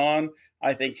life went on.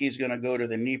 I think he's going to go to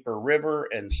the Dnieper River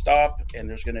and stop, and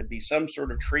there's going to be some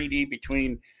sort of treaty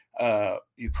between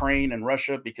Ukraine and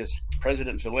Russia, because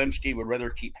President Zelensky would rather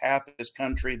keep half of his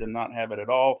country than not have it at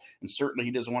all. And certainly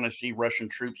he doesn't want to see Russian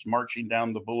troops marching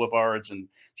down the boulevards and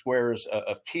squares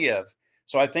of Kiev.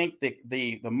 So I think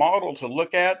the model to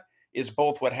look at is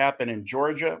both what happened in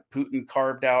Georgia. Putin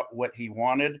carved out what he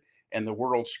wanted and the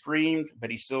world screamed,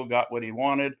 but he still got what he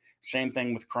wanted. Same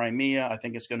thing with Crimea. I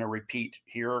think it's going to repeat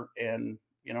here, and,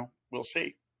 we'll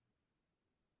see.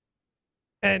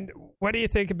 And what do you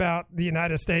think about the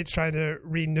United States trying to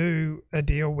renew a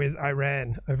deal with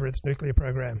Iran over its nuclear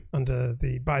program under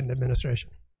the Biden administration?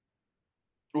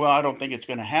 Well, I don't think it's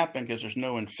going to happen because there's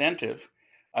no incentive.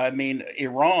 I mean,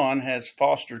 Iran has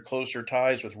fostered closer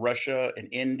ties with Russia and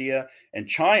India and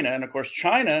China. And of course,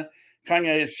 China kind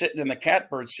of is sitting in the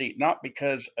catbird seat, not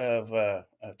because of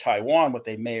Taiwan, what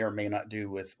they may or may not do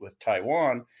with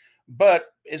Taiwan, but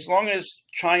as long as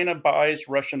China buys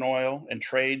Russian oil and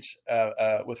trades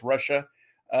with Russia,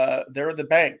 they're the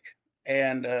bank.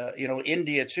 And,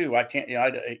 India too.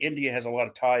 India has a lot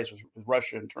of ties with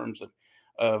Russia in terms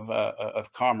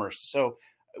of commerce. So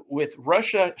with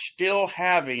Russia still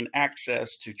having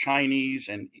access to Chinese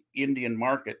and Indian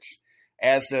markets,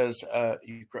 as does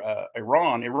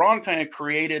Iran kind of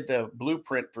created the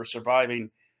blueprint for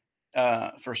surviving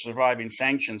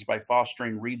sanctions by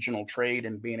fostering regional trade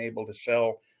and being able to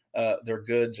sell their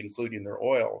goods, including their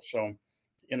oil. So,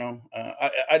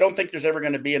 I don't think there's ever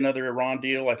going to be another Iran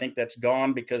deal. I think that's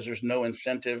gone because there's no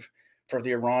incentive for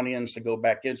the Iranians to go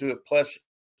back into it. Plus,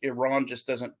 Iran just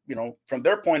doesn't, from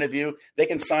their point of view, they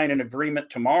can sign an agreement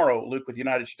tomorrow, Luke, with the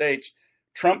United States.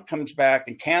 Trump comes back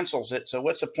and cancels it. So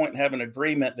what's the point in having an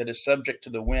agreement that is subject to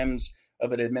the whims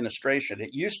of an administration?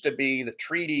 It used to be that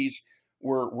treaties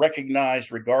were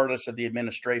recognized regardless of the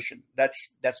administration.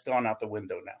 That's gone out the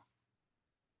window now.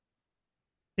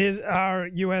 Is our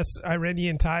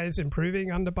U.S.-Iranian ties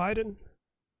improving under Biden?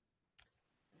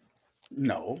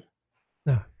 No.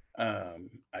 No.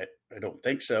 I don't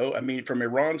think so. I mean, from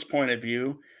Iran's point of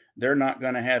view, they're not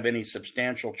going to have any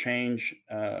substantial change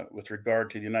with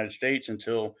regard to the United States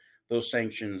until those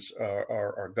sanctions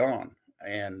are gone.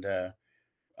 And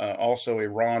also,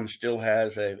 Iran still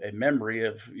has a memory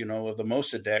of the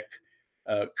Mossadegh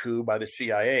coup by the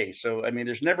CIA. So, I mean,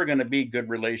 there's never going to be good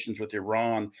relations with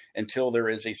Iran until there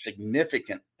is a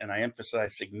significant, and I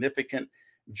emphasize significant,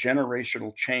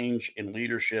 generational change in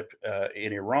leadership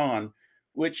in Iran,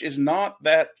 which is not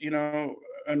that,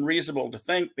 unreasonable to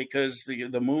think, because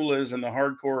the mullahs and the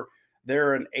hardcore,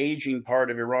 they're an aging part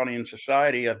of Iranian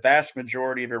society. A vast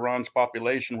majority of Iran's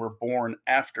population were born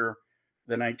after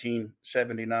the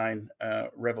 1979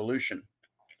 revolution.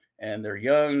 And they're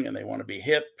young and they want to be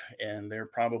hip, and they're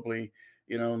probably,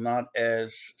 not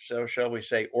as, so shall we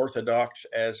say, orthodox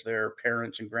as their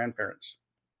parents and grandparents.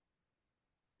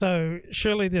 So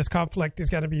surely this conflict is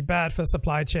going to be bad for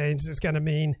supply chains. It's going to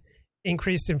mean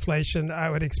increased inflation. I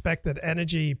would expect that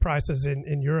energy prices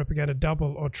in Europe are going to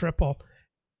double or triple.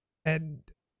 And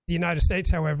the United States,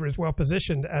 however, is well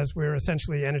positioned as we're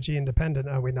essentially energy independent,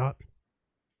 are we not?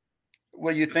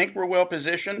 Well, you think we're well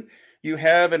positioned? You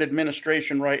have an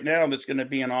administration right now that's going to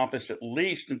be in office at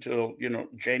least until,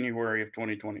 January of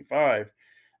 2025,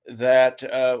 that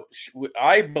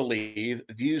I believe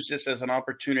views this as an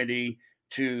opportunity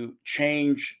to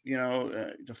change,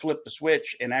 to flip the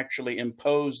switch and actually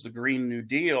impose the Green New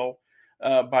Deal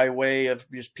by way of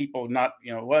just people not,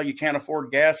 you can't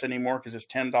afford gas anymore because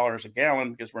it's $10 a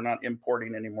gallon because we're not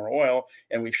importing any more oil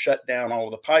and we've shut down all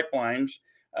of the pipelines.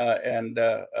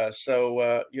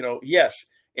 So, yes,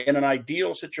 in an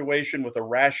ideal situation with a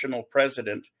rational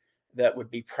president that would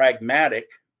be pragmatic,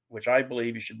 which I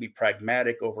believe you should be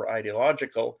pragmatic over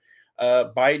ideological,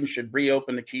 Biden should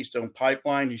reopen the Keystone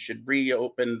Pipeline. He should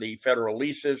reopen the federal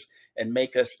leases and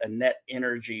make us a net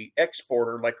energy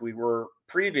exporter like we were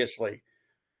previously.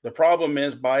 The problem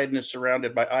is Biden is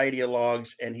surrounded by ideologues,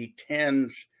 and he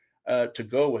tends to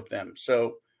go with them.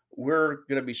 So we're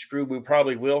going to be screwed. We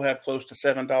probably will have close to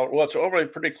 $7. Well, it's already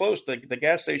pretty close. The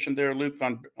gas station there, Luke,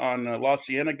 on La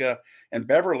Cienega and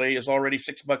Beverly is already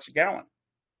 $6 a gallon.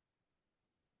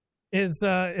 Is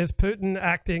Putin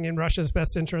acting in Russia's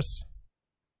best interests?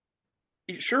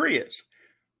 Sure he is.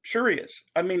 Sure he is.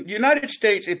 I mean, the United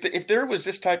States, if there was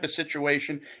this type of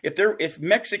situation, if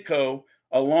Mexico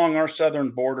along our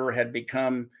southern border had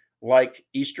become like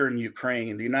eastern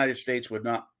Ukraine, the United States would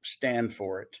not stand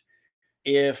for it.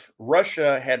 If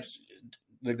Russia had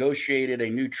negotiated a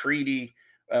new treaty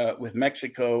with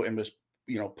Mexico and was,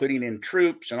 putting in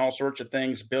troops and all sorts of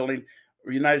things, building,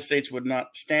 the United States would not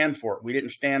stand for it. We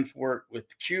didn't stand for it with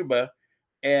Cuba,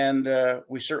 and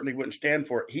we certainly wouldn't stand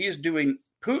for it.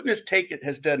 Putin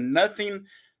has done nothing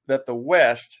that the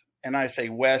West, and I say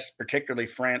West, particularly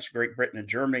France, Great Britain, and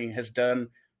Germany, has done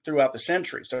throughout the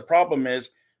centuries. So the problem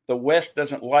is the West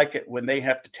doesn't like it when they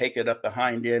have to take it up the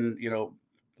hind end,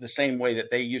 the same way that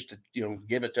they used to,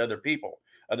 give it to other people,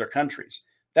 other countries.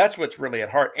 That's what's really at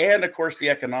heart. And of course, the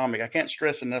economic, I can't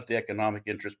stress enough the economic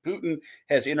interest. Putin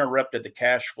has interrupted the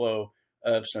cash flow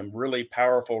of some really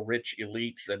powerful, rich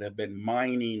elites that have been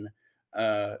mining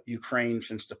Ukraine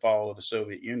since the fall of the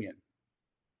Soviet Union.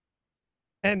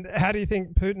 And how do you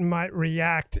think Putin might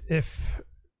react if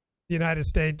the United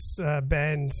States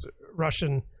bans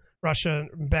Russian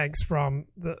banks from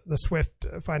the SWIFT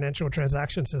financial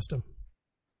transaction system?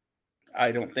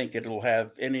 I don't think it'll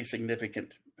have any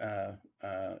significant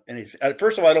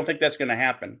first of all, I don't think that's going to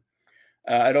happen.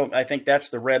 I think that's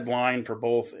the red line for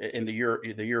both in the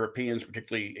Europeans,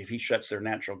 particularly if he shuts their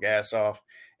natural gas off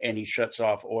and he shuts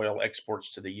off oil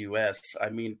exports to the U.S. I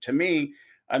mean, to me,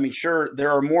 sure,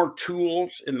 there are more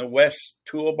tools in the West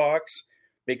toolbox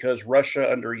because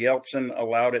Russia under Yeltsin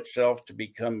allowed itself to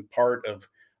become part of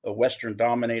a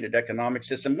Western-dominated economic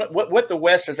system. What the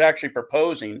West is actually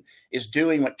proposing is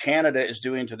doing what Canada is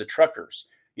doing to the truckers.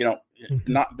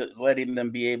 Not letting them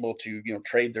be able to,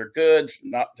 trade their goods,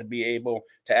 not to be able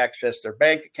to access their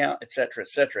bank account, et cetera, et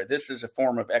cetera. This is a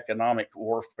form of economic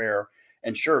warfare.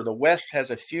 And sure, the West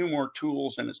has a few more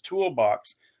tools in its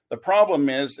toolbox. The problem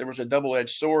is there was a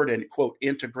double-edged sword in, quote,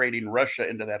 integrating Russia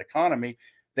into that economy.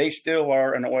 They still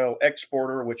are an oil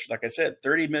exporter, which, like I said,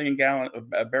 30 million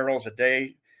barrels a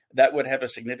day. That would have a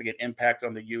significant impact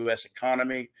on the U.S.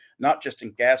 economy, not just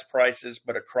in gas prices,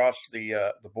 but across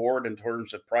the board in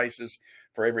terms of prices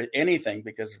for anything,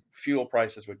 because fuel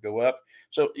prices would go up.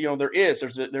 So,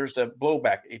 there's the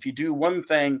blowback. If you do one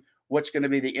thing, what's going to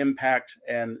be the impact?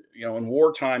 And, in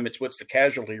wartime, it's what's the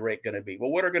casualty rate going to be?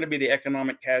 Well, what are going to be the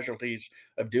economic casualties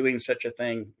of doing such a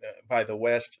thing by the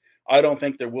West? I don't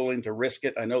think they're willing to risk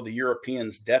it. I know the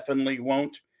Europeans definitely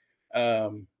won't. I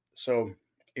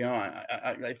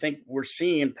think we're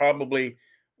seeing probably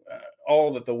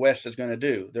all that the West is going to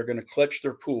do. They're going to clutch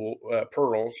their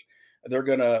pearls. They're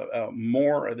going to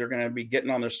They're going to be getting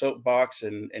on their soapbox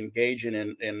and engaging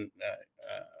in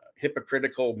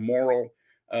hypocritical moral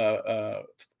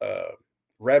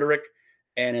rhetoric.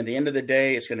 And at the end of the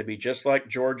day, it's going to be just like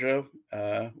Georgia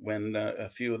when a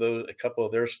couple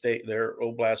of their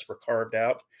oblasts were carved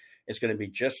out. It's going to be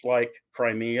just like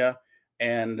Crimea.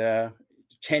 And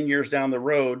 10 years down the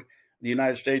road, the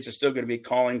United States is still going to be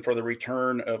calling for the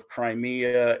return of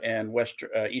Crimea and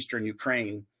eastern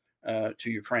Ukraine to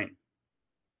Ukraine.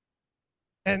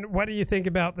 And what do you think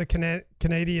about the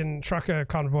Canadian trucker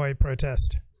convoy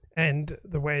protest and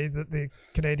the way that the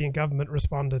Canadian government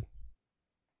responded?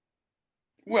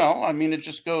 Well, it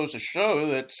just goes to show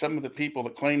that some of the people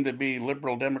that claim to be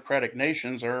liberal democratic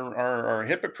nations are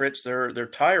hypocrites. They're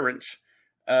tyrants.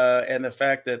 And the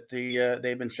fact that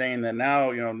they've been saying that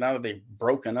now that they've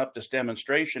broken up this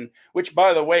demonstration, which,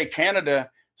 by the way,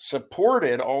 Canada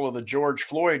supported all of the George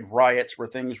Floyd riots where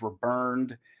things were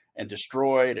burned and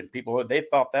destroyed and they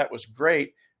thought that was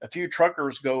great. A few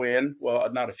truckers go in, well,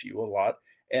 not a few, a lot,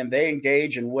 and they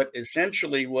engage in what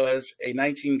essentially was a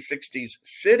 1960s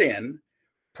sit-in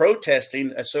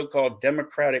protesting a so-called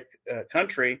democratic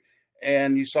country.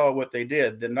 And you saw what they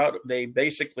did.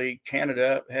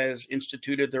 Canada has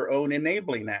instituted their own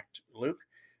enabling act, Luke.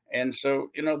 And so,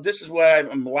 this is why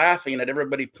I'm laughing at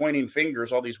everybody pointing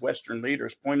fingers, all these Western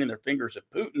leaders pointing their fingers at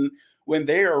Putin when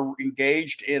they are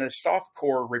engaged in a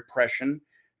softcore repression,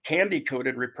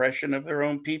 candy-coated repression of their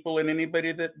own people and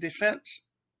anybody that dissents.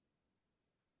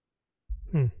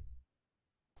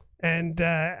 And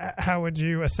how would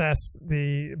you assess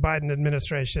the Biden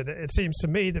administration? It seems to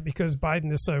me that because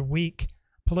Biden is so weak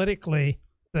politically,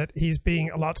 that he's being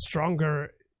a lot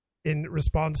stronger in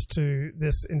response to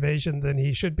this invasion than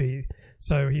he should be.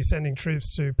 So he's sending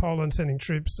troops to Poland, sending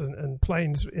troops and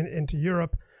planes into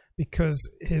Europe because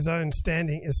his own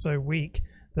standing is so weak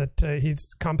that he's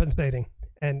compensating.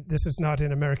 And this is not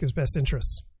in America's best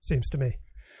interests, seems to me.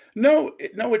 No,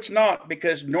 it's not,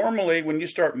 because normally when you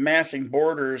start massing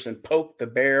borders and poke the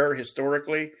bear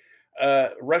historically,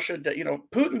 Russia,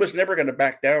 Putin was never going to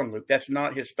back down, Luke. That's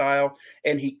not his style,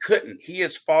 and he couldn't. He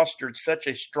has fostered such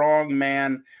a strong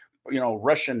man,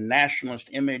 Russian nationalist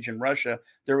image in Russia.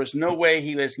 There was no way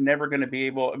he was never going to be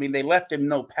able. They left him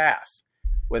no path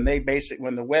when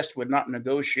the West would not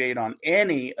negotiate on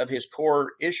any of his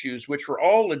core issues, which were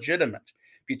all legitimate.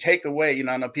 If you take away,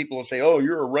 I know people will say, oh,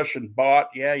 you're a Russian bot.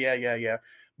 Yeah.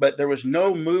 But there was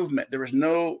no movement. There was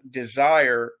no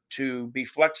desire to be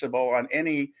flexible on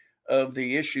any of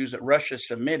the issues that Russia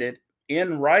submitted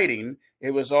in writing. It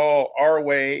was all our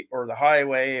way or the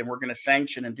highway, and we're going to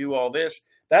sanction and do all this.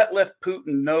 That left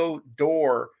Putin no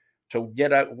door to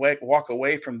walk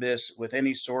away from this with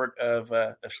any sort of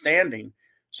standing.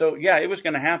 So, yeah, it was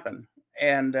going to happen.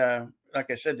 And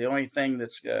like I said, the only thing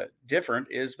that's different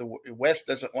is the West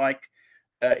doesn't like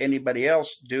anybody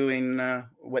else doing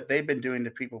what they've been doing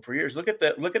to people for years. Look at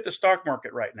the stock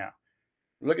market right now.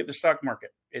 Look at the stock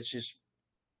market; it's just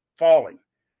falling.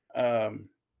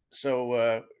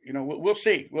 So we'll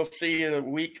see. We'll see in a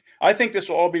week. I think this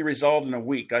will all be resolved in a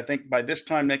week. I think by this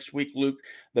time next week, Luke,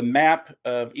 the map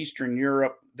of Eastern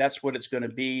Europe, that's what it's going to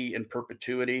be in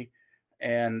perpetuity.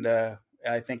 And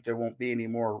I think there won't be any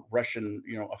more Russian,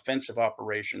 offensive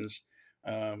operations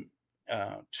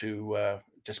to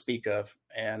speak of.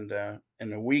 And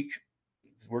in a week,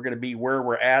 we're going to be where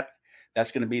we're at.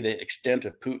 That's going to be the extent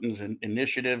of Putin's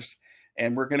initiatives,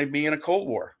 and we're going to be in a Cold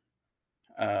War.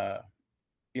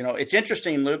 It's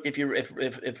interesting, Luke. If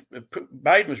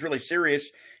Biden was really serious,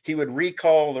 he would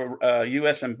recall the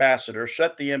U.S. ambassador,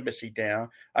 shut the embassy down.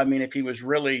 I mean, if he was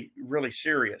really, really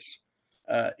serious,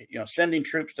 sending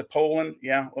troops to Poland,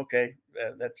 yeah, okay,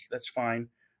 that's fine.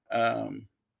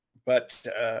 But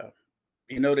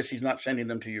you notice he's not sending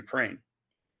them to Ukraine.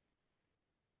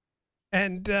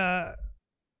 And the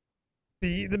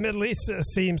Middle East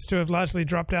seems to have largely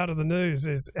dropped out of the news.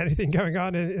 Is anything going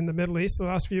on in the Middle East the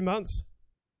last few months?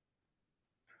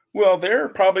 Well, they're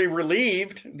probably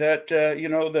relieved that,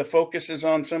 the focus is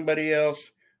on somebody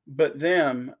else but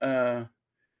them.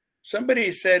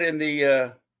 Somebody said in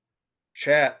the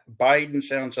chat, Biden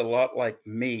sounds a lot like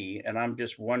me, and I'm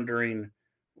just wondering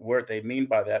what they mean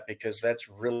by that, because that's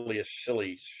really a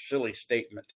silly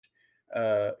statement.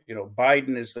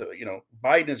 Biden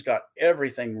has got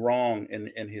everything wrong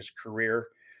in his career.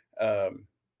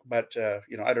 But I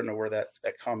don't know where that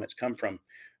comment's come from.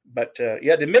 But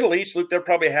the Middle East, Luke, they're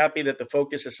probably happy that the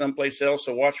focus is someplace else.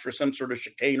 So watch for some sort of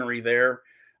chicanery there.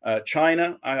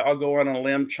 China, I'll go on a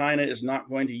limb. China is not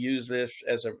going to use this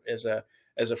as a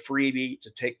freebie to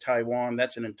take Taiwan.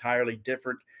 That's an entirely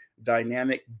different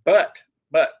dynamic. But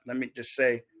let me just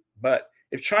say,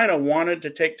 if China wanted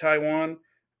to take Taiwan,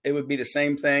 it would be the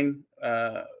same thing.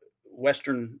 The West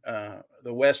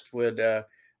would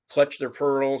clutch their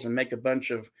pearls and make a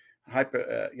bunch of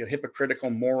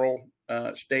hypocritical moral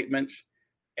statements,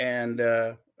 and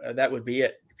that would be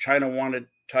it. If China wanted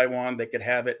Taiwan, they could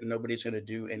have it, and nobody's going to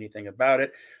do anything about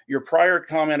it. Your prior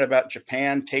comment about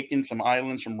Japan taking some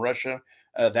islands from Russia,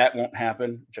 that won't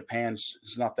happen. Japan's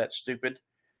is not that stupid,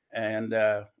 and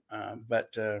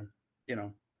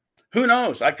who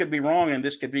knows? I could be wrong, and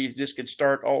this could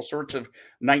start all sorts of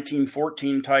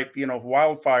 1914 type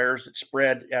wildfires that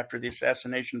spread after the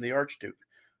assassination of the Archduke.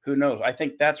 Who knows? I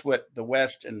think that's what the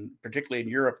West, and particularly in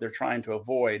Europe, they're trying to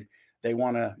avoid. They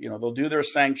want to, they'll do their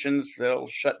sanctions. They'll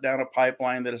shut down a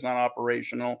pipeline that is not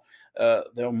operational.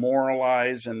 They'll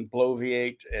moralize and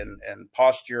bloviate and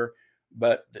posture,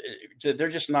 but they're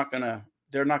just not going to.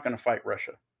 They're not going to fight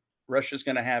Russia. Russia's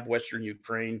going to have Western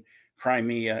Ukraine,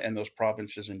 Crimea, and those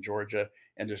provinces in Georgia,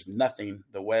 and there's nothing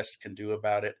the West can do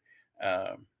about it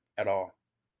at all.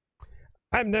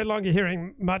 I'm no longer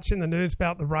hearing much in the news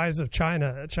about the rise of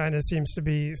China. China seems to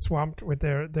be swamped with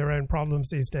their own problems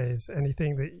these days.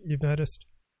 Anything that you've noticed?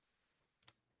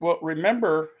 Well,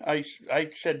 remember, I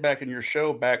said back in your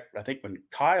show, I think when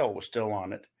Kyle was still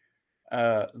on it,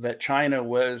 that China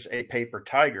was a paper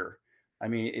tiger. I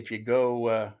mean, if you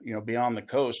go, beyond the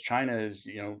coast, China is,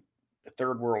 a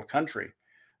third world country.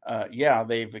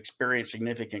 They've experienced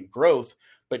significant growth,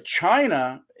 but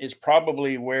China is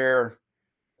probably where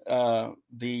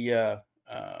the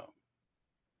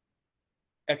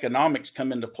economics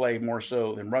come into play more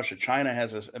so than Russia. China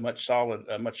has a much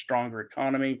stronger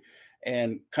economy,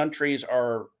 and countries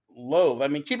are loath. I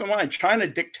mean, keep in mind, China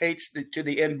dictates to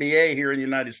the NBA here in the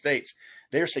United States.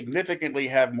 They significantly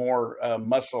have more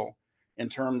muscle in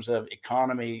terms of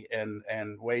economy and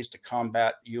ways to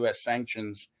combat U.S.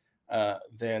 sanctions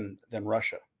than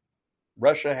Russia.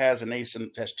 Russia has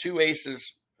has two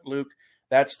aces, Luke.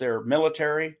 That's their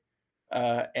military,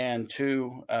 and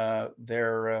two,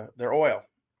 their oil.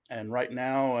 And right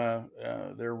now,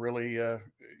 they're really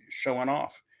showing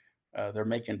off. They're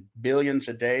making billions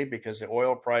a day because the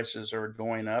oil prices are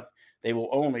going up. They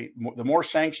will the more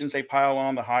sanctions they pile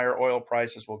on, the higher oil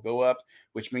prices will go up,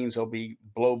 which means there'll be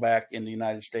blowback in the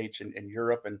United States and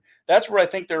Europe. And that's where I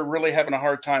think they're really having a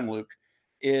hard time, Luke,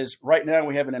 is right now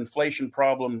we have an inflation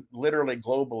problem literally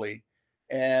globally.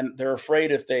 And they're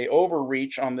afraid if they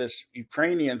overreach on this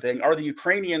Ukrainian thing, are the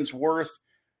Ukrainians worth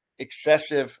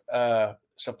excessive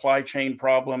supply chain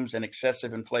problems and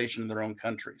excessive inflation in their own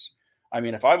countries? I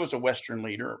mean, if I was a Western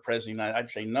leader or president, I'd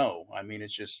say no. I mean,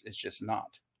 it's just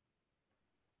not.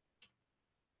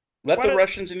 Let the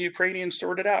Russians and Ukrainians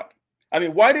sort it out. I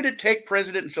mean, why did it take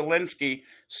President Zelensky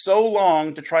so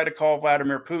long to try to call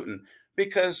Vladimir Putin?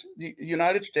 because the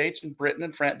United States and Britain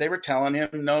and France, they were telling him,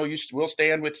 no, we'll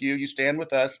stand with you. You stand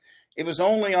with us. It was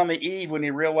only on the eve when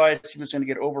he realized he was going to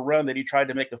get overrun that he tried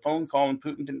to make a phone call and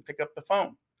Putin didn't pick up the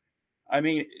phone. I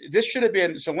mean,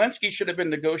 Zelensky should have been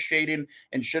negotiating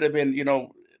and should have been,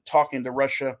 talking to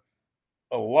Russia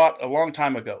a long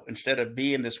time ago, instead of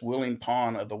being this willing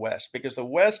pawn of the West, because the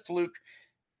West, Luke,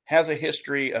 has a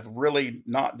history of really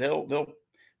not, they'll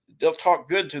talk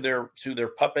good to their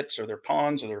puppets or their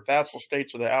pawns or their vassal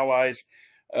states or their allies.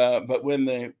 But when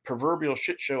the proverbial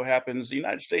shit show happens, the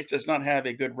United States does not have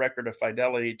a good record of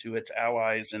fidelity to its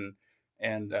allies and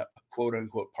quote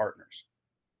unquote partners.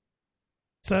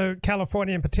 So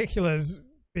California in particular has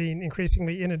been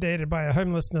increasingly inundated by a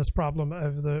homelessness problem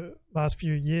over the last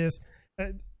few years.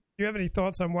 Do you have any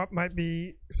thoughts on what might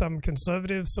be some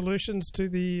conservative solutions to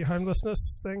the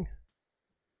homelessness thing?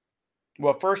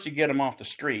 Well, first, you get them off the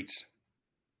streets.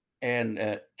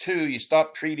 And 2, you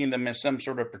stop treating them as some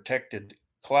sort of protected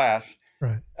class.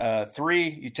 Right.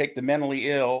 3, you take the mentally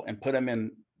ill and put them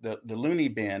in the loony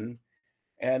bin.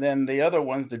 And then the other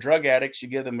ones, the drug addicts, you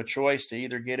give them a choice to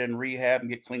either get in rehab and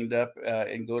get cleaned up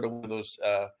and go to one of those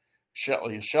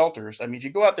shelters. I mean, if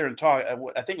you go out there and talk, I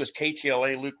think it was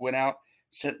KTLA, Luke, went out,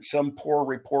 sent some poor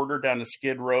reporter down to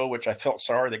Skid Row, which I felt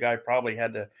sorry. The guy probably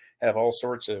had to have all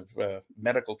sorts of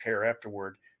medical care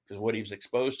afterward because of what he was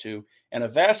exposed to. And a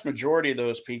vast majority of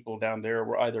those people down there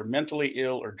were either mentally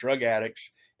ill or drug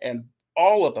addicts. And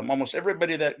all of them, almost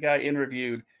everybody that guy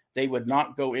interviewed, they would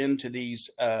not go into these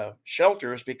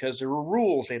shelters because there were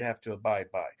rules they'd have to abide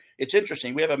by. It's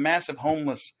interesting. We have a massive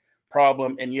homeless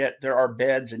problem, and yet there are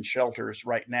beds and shelters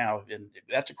right now. And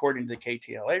that's according to the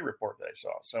KTLA report that I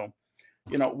saw. So,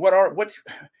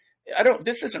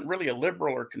 this isn't really a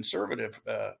liberal or conservative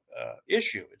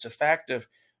issue. It's a fact of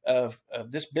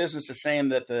this business is saying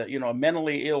that a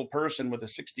mentally ill person with a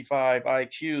 65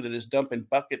 IQ that is dumping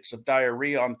buckets of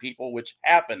diarrhea on people, which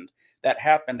happened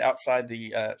outside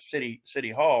the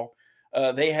city hall.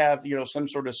 They have, some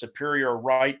sort of superior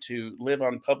right to live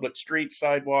on public streets,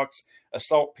 sidewalks,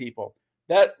 assault people.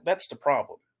 That's the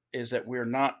problem, is that we're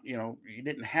not, you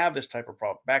didn't have this type of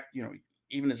problem back,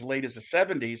 even as late as the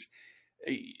 70s.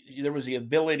 There was the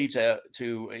ability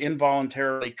to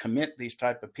involuntarily commit these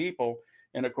type of people.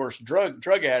 And of course,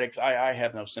 drug addicts, I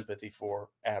have no sympathy for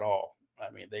at all. I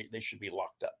mean, they should be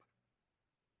locked up.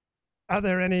 Are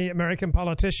there any American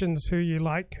politicians who you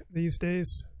like these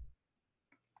days?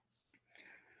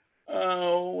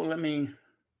 Oh, let me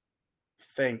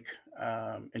think.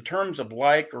 In terms of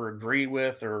like or agree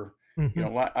with, or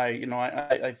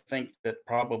I think that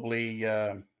probably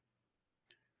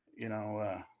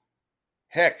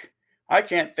heck, I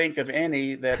can't think of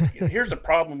any that. Here's the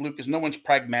problem, Luke, is no one's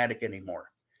pragmatic anymore.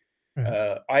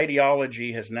 Right.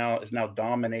 Ideology is now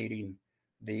dominating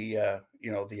the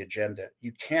agenda.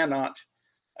 You cannot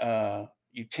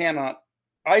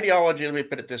ideology. Let me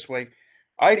put it this way: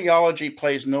 ideology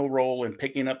plays no role in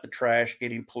picking up the trash,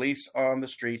 getting police on the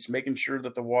streets, making sure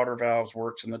that the water valves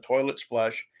works and the toilets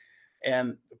flush.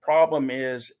 And the problem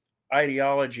is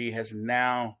ideology has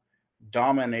now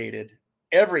dominated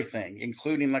everything,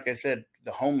 including, like I said,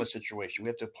 the homeless situation. We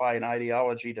have to apply an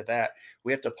ideology to that.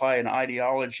 We have to apply an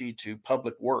ideology to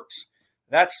public works.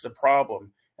 That's the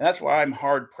problem. And that's why I'm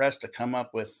hard pressed to come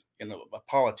up with, a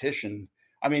politician.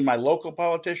 I mean, my local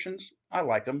politicians, I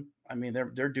like them. I mean,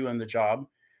 they're doing the job.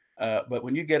 But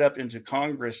when you get up into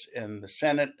Congress and the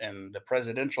Senate and the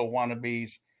presidential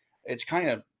wannabes, it's kind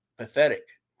of pathetic.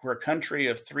 We're a country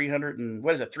of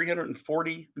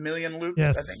 340 million, Luke,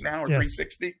 yes. I think now, or yes.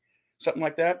 360, something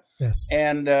like that. Yes.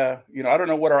 And, I don't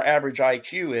know what our average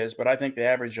IQ is, but I think the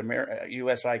average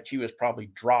U.S. IQ has probably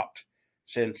dropped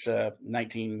since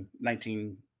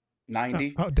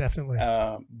 1990. Oh, definitely.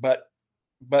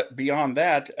 But beyond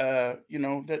that,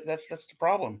 that's the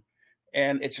problem.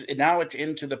 And it's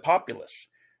into the populace.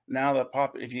 Now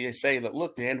if you say that,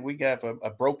 look, man, we have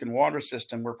a broken water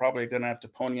system, we're probably going to have to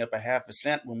pony up a half a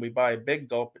cent when we buy a big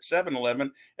gulp at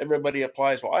 7-Eleven. Everybody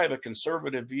applies, well, I have a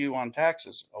conservative view on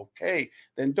taxes. Okay,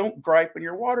 then don't gripe when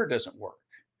your water doesn't work.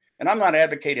 And I'm not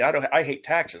advocating, I hate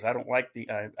taxes. I don't like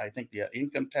I think the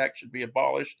income tax should be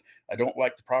abolished. I don't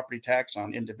like the property tax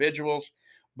on individuals.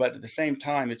 But at the same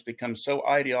time, it's become so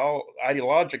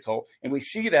ideological. And we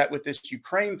see that with this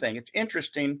Ukraine thing. It's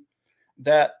interesting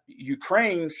that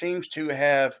Ukraine seems to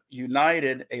have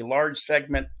united a large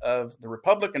segment of the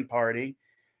Republican Party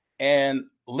and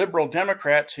liberal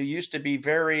Democrats who used to be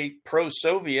very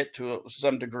pro-Soviet to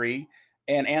some degree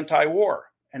and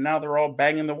anti-war. And now they're all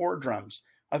banging the war drums.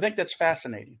 I think that's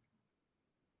fascinating.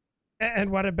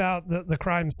 And what about the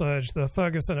crime surge, the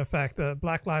Ferguson effect, the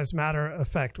Black Lives Matter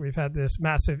effect? We've had this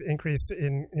massive increase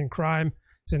in crime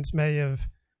since May of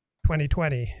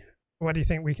 2020. What do you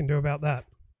think we can do about that?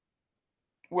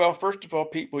 Well, first of all,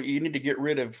 people, you need to get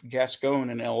rid of Gascon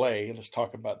in L.A. Let's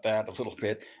talk about that a little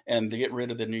bit. And to get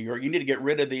rid of the New York, you need to get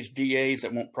rid of these DAs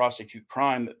that won't prosecute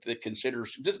crime, that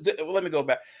considers. Let me go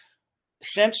back.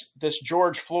 Since this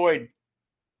George Floyd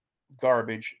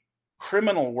garbage,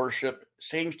 criminal worship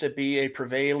seems to be a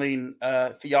prevailing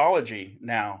theology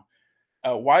now.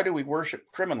 Why do we worship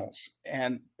criminals?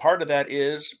 And part of that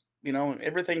is,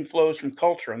 everything flows from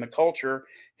culture, and the culture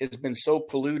has been so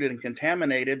polluted and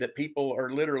contaminated that people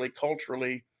are literally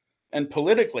culturally and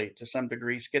politically, to some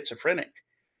degree, schizophrenic.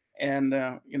 And,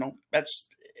 that's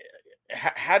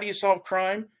how do you solve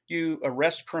crime? You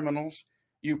arrest criminals,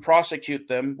 you prosecute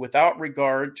them without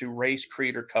regard to race,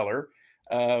 creed, or color.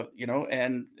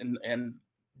 And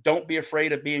don't be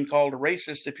afraid of being called a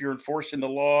racist if you're enforcing the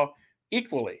law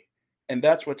equally. And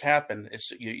that's what's happened.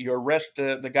 It's you arrest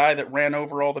the guy that ran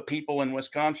over all the people in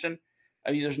Wisconsin.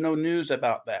 I mean, there's no news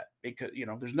about that because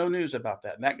there's no news about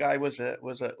that. And that guy was an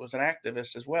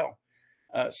activist as well.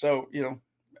 So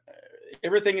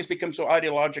everything has become so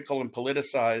ideological and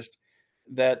politicized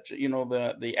that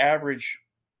the average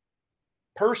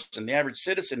person, the average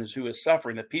citizen, is who is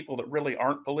suffering. The people that really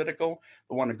aren't political,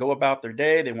 they want to go about their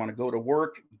day, they want to go to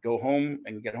work, go home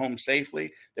and get home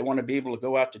safely. They want to be able to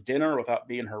go out to dinner without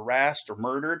being harassed or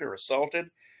murdered or assaulted.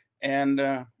 And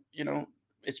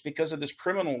it's because of this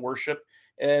criminal worship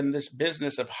and this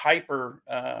business of hyper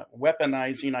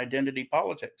weaponizing identity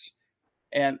politics.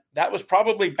 And that was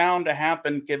probably bound to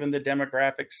happen given the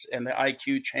demographics and the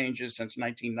IQ changes since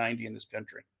 1990 in this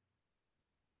country.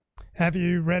 Have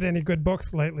you read any good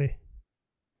books lately?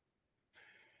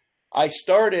 I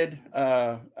started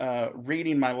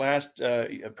reading my last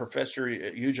Professor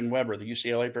Eugen Weber, the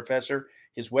UCLA professor,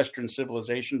 his Western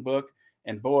Civilization book.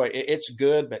 And boy, it's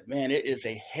good, but man, it is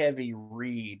a heavy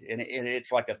read, and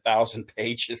it's like 1,000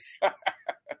 pages.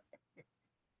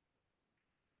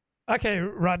 Okay,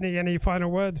 Rodney, any final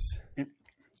words?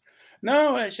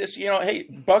 No, it's just, hey,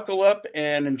 buckle up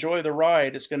and enjoy the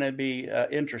ride. It's going to be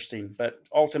interesting, but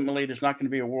ultimately there's not going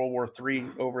to be a World War III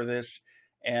over this,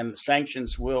 and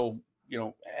sanctions will,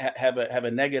 have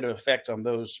a negative effect on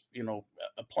those,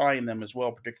 applying them as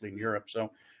well, particularly in Europe.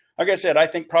 So, like I said, I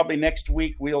think probably next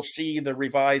week we'll see the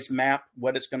revised map,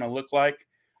 what it's going to look like.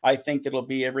 I think it'll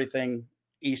be everything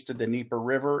east of the Dnieper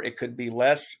River. It could be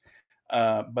less.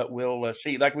 But we'll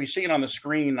see. Like we've seen on the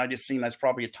screen, I just seen that's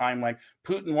probably a timeline.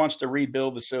 Putin wants to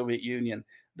rebuild the Soviet Union.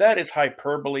 That is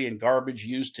hyperbole and garbage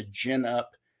used to gin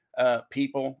up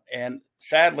people. And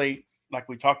sadly, like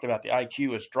we talked about, the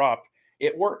IQ has dropped.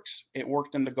 It works. It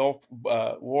worked in the Gulf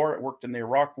War. It worked in the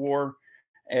Iraq War.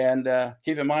 And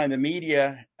keep in mind, the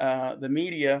media,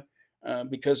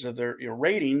 because of their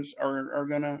ratings, are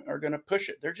gonna push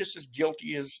it. They're just as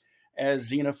guilty as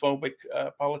xenophobic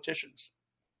politicians.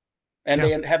 And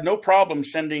they have no problem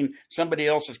sending somebody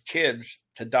else's kids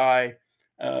to die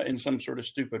in some sort of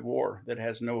stupid war that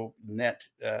has no net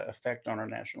effect on our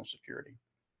national security.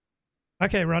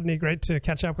 Okay, Rodney, great to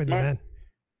catch up with you, man.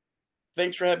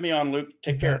 Thanks for having me on, Luke.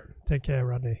 Take care. Take care,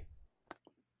 Rodney.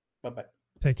 Bye-bye.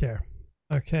 Take care.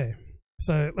 Okay,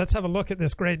 so let's have a look at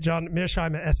this great John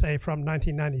Mearsheimer essay from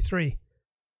 1993. It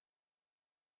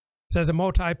says a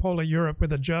multipolar Europe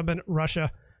with a German-Russia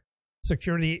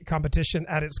security competition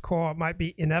at its core might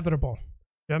be inevitable.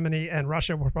 Germany and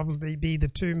Russia will probably be the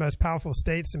two most powerful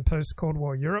states in post-Cold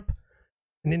War Europe.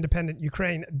 An independent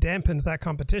Ukraine dampens that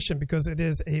competition because it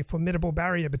is a formidable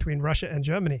barrier between Russia and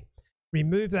Germany.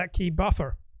 Remove that key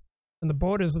buffer, and the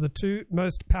borders of the two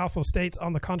most powerful states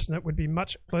on the continent would be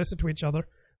much closer to each other,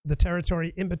 the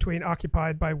territory in between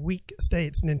occupied by weak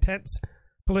states. An intense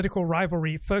political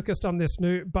rivalry focused on this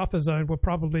new buffer zone will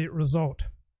probably result.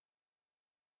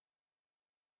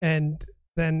 And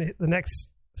then the next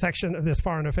section of this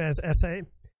foreign affairs essay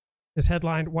is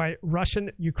headlined, Why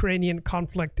Russian-Ukrainian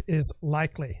Conflict is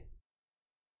Likely.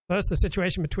 First, the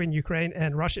situation between Ukraine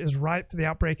and Russia is ripe for the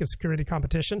outbreak of security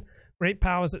competition. Great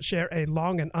powers that share a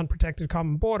long and unprotected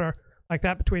common border, like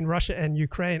that between Russia and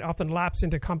Ukraine, often lapse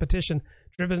into competition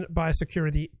driven by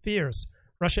security fears.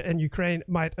 Russia and Ukraine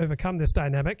might overcome this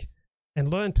dynamic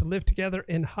and learn to live together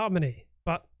in harmony,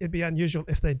 but it'd be unusual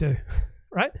if they do,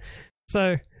 right?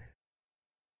 So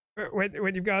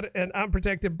when you've got an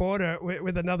unprotected border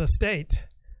with another state,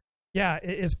 yeah,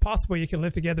 it's possible you can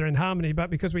live together in harmony, but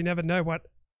because we never know what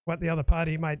the other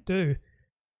party might do,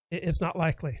 it's not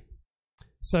likely.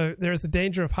 So there is the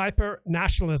danger of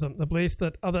hyper-nationalism, the belief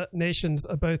that other nations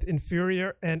are both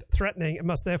inferior and threatening and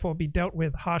must therefore be dealt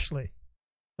with harshly.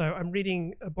 So I'm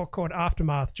reading a book called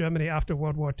Aftermath, Germany After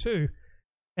World War II,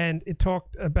 and it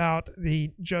talked about the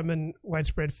German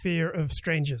widespread fear of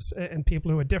strangers and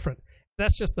people who are different.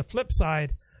 That's just the flip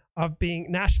side of being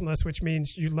nationalist, which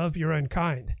means you love your own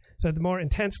kind. So the more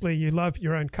intensely you love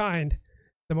your own kind,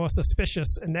 the more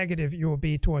suspicious and negative you will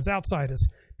be towards outsiders.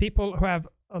 People who have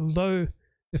a low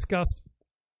disgust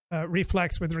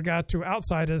reflex with regard to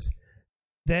outsiders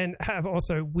then have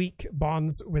also weak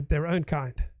bonds with their own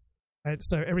kind. Right?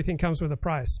 So everything comes with a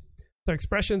price. So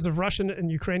expressions of Russian and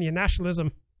Ukrainian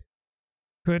nationalism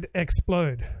could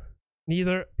explode.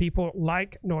 Neither people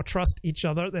like nor trust each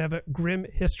other. They have a grim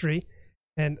history,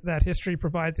 and that history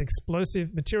provides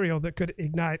explosive material that could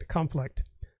ignite conflict.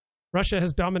 Russia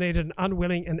has dominated an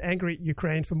unwilling and angry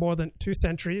Ukraine for more than 2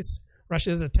 centuries.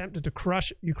 Russia has attempted to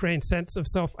crush Ukraine's sense of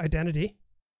self-identity.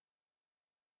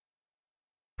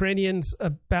 Ukrainians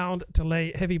are bound to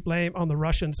lay heavy blame on the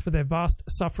Russians for their vast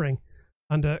suffering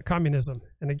under communism.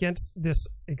 And against this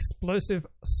explosive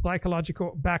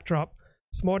psychological backdrop,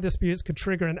 small disputes could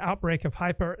trigger an outbreak of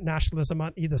hyper-nationalism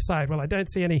on either side. Well, I don't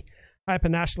see any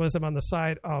hyper-nationalism on the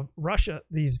side of Russia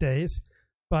these days,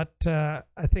 but I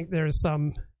think there is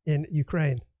some in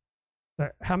Ukraine. So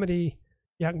how many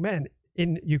young men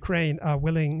in Ukraine are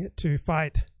willing to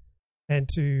fight and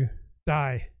to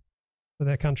die for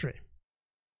their country?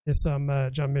 Here's some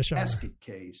John Mish. Basket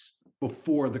case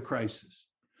before the crisis.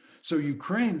 So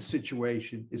Ukraine's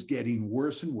situation is getting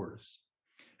worse and worse.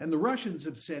 And the Russians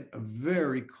have sent a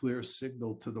very clear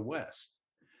signal to the West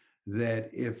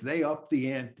that if they up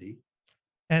the ante.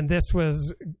 And this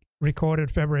was recorded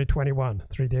February 21,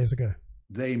 3 days ago.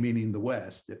 They meaning the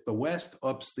West. If the West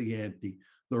ups the ante,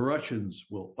 the Russians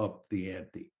will up the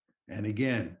ante. And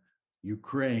again,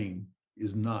 Ukraine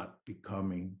is not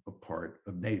becoming a part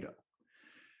of NATO.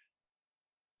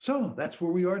 So that's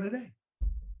where we are today.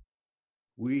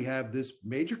 We have this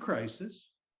major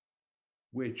crisis,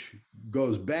 which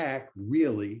goes back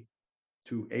really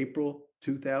to April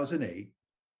 2008.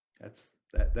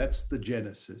 That's the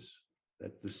genesis,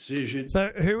 that decision.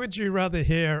 So who would you rather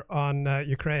hear on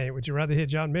Ukraine? Would you rather hear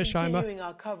John Mishheimer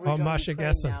or Masha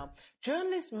Gessen?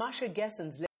 Journalist Masha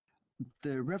Gessen's...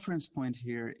 The reference point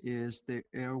here is the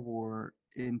air war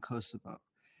in Kosovo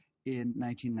in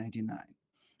 1999.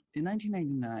 In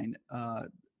 1999,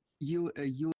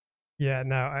 Yeah,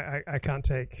 no, I can't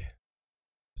take...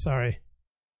 Sorry.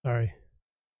 Right,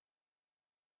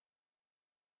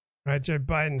 Joe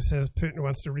Biden says Putin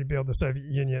wants to rebuild the Soviet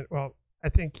Union. Well, I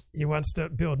think he wants to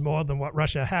build more than what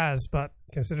Russia has, but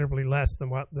considerably less than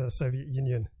what the Soviet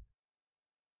Union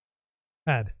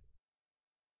had.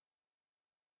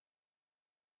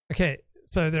 Okay,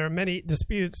 so there are many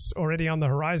disputes already on the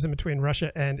horizon between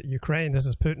Russia and Ukraine. This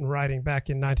is Putin writing back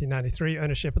in 1993.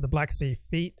 Ownership of the Black Sea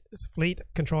Fleet,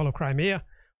 control of Crimea,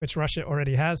 which Russia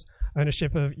already has,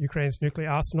 ownership of Ukraine's nuclear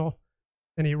arsenal.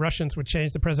 Any Russians would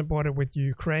change the present border with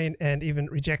Ukraine and even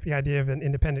reject the idea of an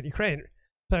independent Ukraine.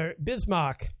 So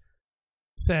Bismarck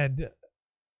said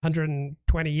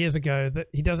 120 years ago that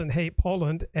he doesn't hate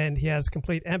Poland and he has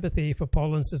complete empathy for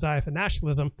Poland's desire for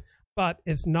nationalism, but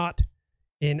it's not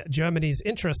in Germany's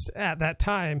interest at that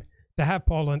time to have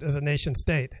Poland as a nation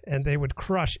state, and they would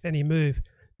crush any move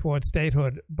towards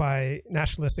statehood by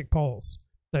nationalistic Poles.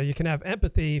 So you can have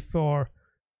empathy for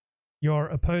your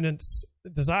opponent's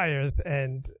desires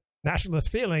and nationalist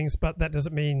feelings, but that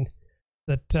doesn't mean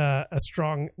that a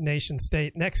strong nation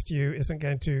state next to you isn't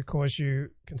going to cause you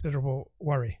considerable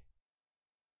worry.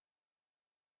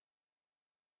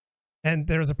 And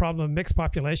there is a problem of mixed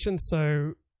population.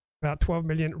 So about 12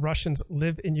 million Russians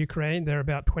live in Ukraine. They're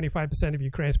about 25% of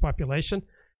Ukraine's population,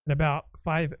 and about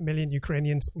 5 million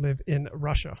Ukrainians live in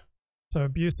Russia. So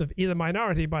abuse of either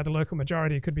minority by the local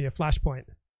majority could be a flashpoint.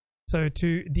 So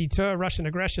to deter Russian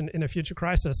aggression in a future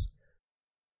crisis,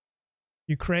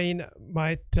 Ukraine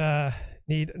might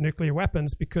need nuclear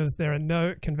weapons because there are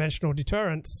no conventional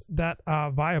deterrents that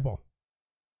are viable.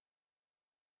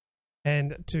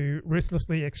 And to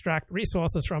ruthlessly extract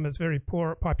resources from its very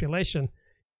poor population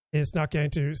is not going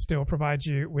to still provide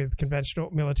you with conventional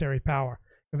military power.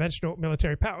 Conventional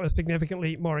military power is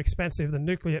significantly more expensive than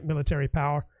nuclear military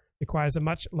power, requires a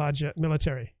much larger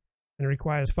military, and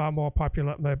requires far more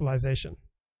popular mobilization.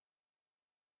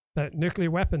 So nuclear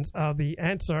weapons are the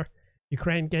answer.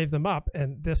 Ukraine gave them up,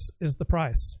 and this is the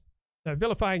price. So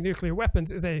vilifying nuclear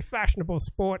weapons is a fashionable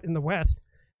sport in the West.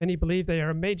 Many believe they are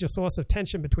a major source of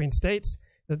tension between states,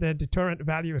 that their deterrent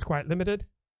value is quite limited.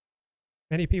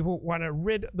 Many people want to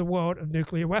rid the world of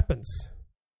nuclear weapons.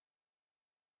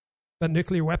 But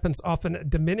nuclear weapons often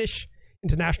diminish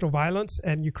international violence,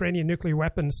 and Ukrainian nuclear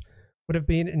weapons would have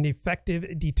been an effective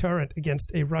deterrent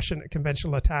against a Russian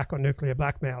conventional attack or nuclear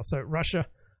blackmail. So Russia,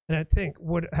 I don't think,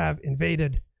 would have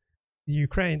invaded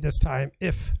Ukraine this time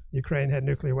if Ukraine had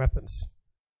nuclear weapons.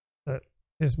 That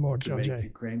is more to John make Jay.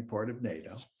 Ukraine part of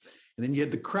NATO. And then you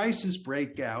had the crisis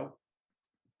break out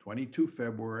 22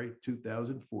 February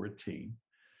 2014.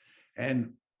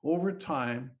 And over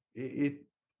time, it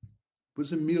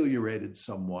was ameliorated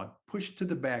somewhat, pushed to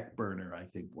the back burner, I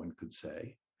think one could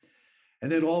say.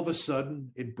 And then all of a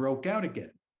sudden, it broke out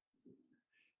again.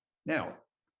 Now,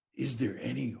 is there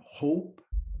any hope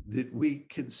that we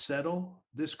can settle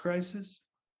this crisis?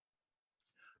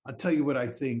 I'll tell you what I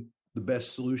think the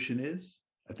best solution is.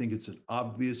 I think it's an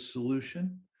obvious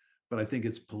solution, but I think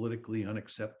it's politically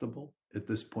unacceptable at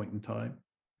this point in time.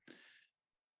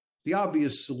 The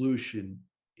obvious solution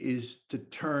is to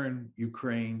turn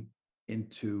Ukraine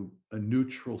into a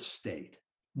neutral state,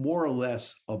 more or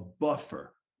less a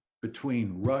buffer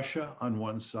between Russia on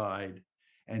one side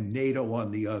and NATO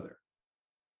on the other.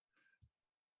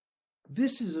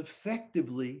 This is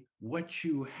effectively what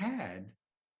you had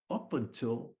up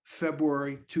until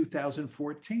February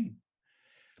 2014.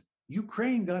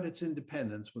 Ukraine got its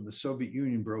independence when the Soviet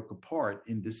Union broke apart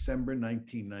in December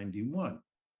 1991.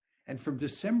 And from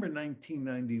December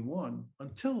 1991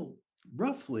 until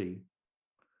roughly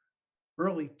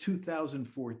early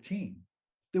 2014,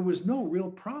 there was no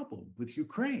real problem with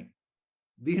Ukraine.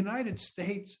 The United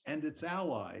States and its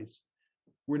allies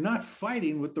were not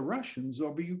fighting with the Russians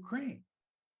over Ukraine.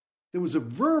 There was a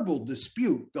verbal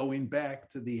dispute going back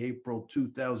to the April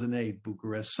 2008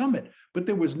 Bucharest summit, but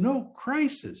there was no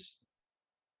crisis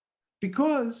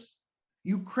because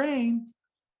Ukraine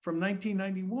from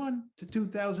 1991 to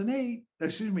 2008,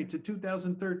 to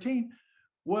 2013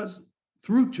 was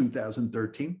through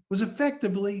 2013 was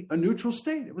effectively a neutral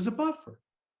state. It was a buffer.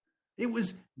 It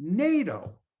was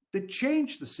NATO that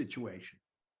changed the situation.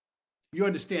 You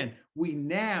understand, we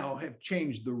now have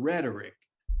changed the rhetoric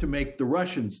to make the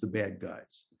Russians the bad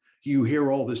guys. You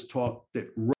hear all this talk that...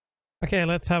 Okay,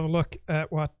 let's have a look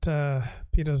at what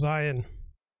Peter Zeihan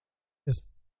is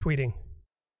tweeting.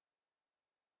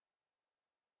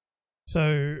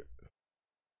 So,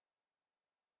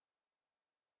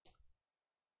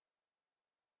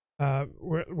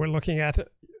 we're looking at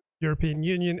European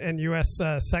Union and U.S.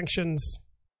 Sanctions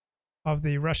of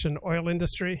the Russian oil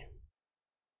industry,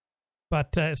 but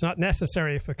it's not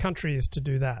necessary for countries to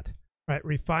do that, right?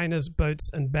 Refiners, boats,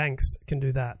 and banks can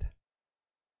do that.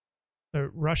 So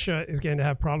Russia is going to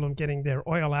have a problem getting their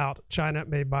oil out. China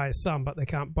may buy some, but they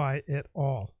can't buy it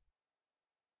all.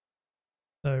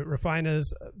 So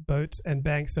refiners, boats, and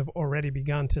banks have already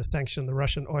begun to sanction the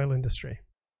Russian oil industry.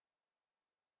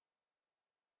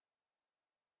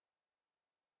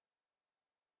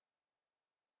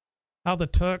 How the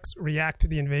Turks react to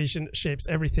the invasion shapes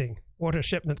everything. Water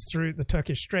shipments through the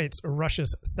Turkish Straits are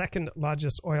Russia's second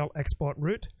largest oil export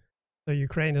route. So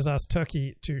Ukraine has asked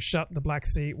Turkey to shut the Black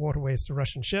Sea waterways to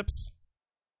Russian ships.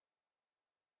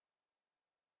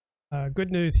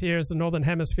 Good news here is the Northern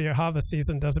Hemisphere harvest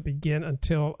season doesn't begin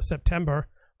until September.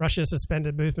 Russia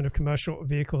suspended movement of commercial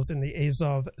vehicles in the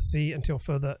Azov Sea until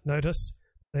further notice.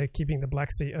 They're keeping the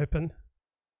Black Sea open.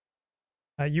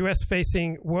 U.S.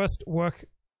 facing worst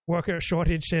worker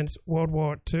shortage since World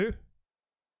War II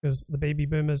because the baby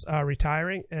boomers are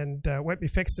retiring and won't be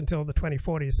fixed until the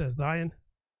 2040s, says Zeihan.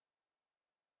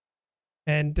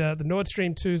 And the Nord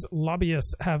Stream 2's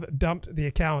lobbyists have dumped the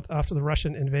account after the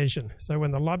Russian invasion. So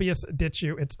when the lobbyists ditch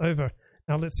you, it's over.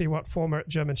 Now let's see what former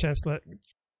German Chancellor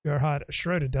Gerhard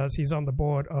Schroeder does. He's on the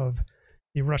board of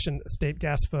the Russian state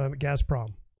gas firm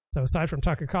Gazprom. So aside from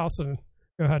Tucker Carlson,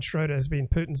 Gerhard Schroeder has been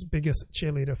Putin's biggest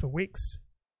cheerleader for weeks.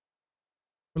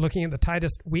 We're looking at the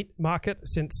tightest wheat market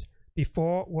since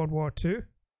before World War II,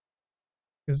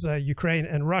 because Ukraine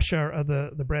and Russia are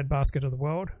the breadbasket of the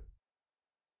world.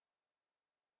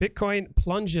 Bitcoin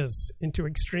plunges into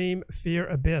extreme fear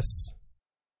abyss.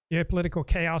 Geopolitical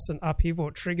chaos and upheaval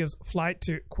triggers flight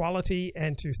to quality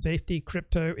and to safety.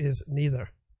 Crypto is neither.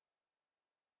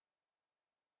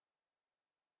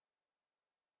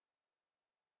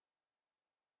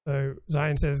 So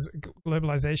Zeihan says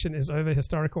globalization is over.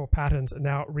 Historical patterns are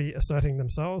now reasserting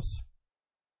themselves.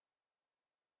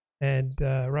 And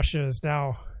Russia is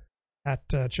now at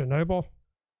Chernobyl.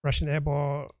 Russian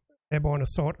airborne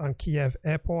assault on Kiev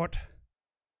airport.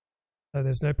 So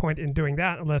there's no point in doing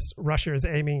that unless Russia is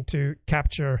aiming to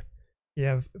capture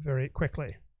Kiev very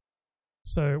quickly.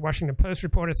 So Washington Post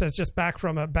reporter says just back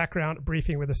from a background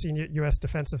briefing with a senior U.S.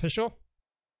 defense official.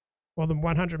 More than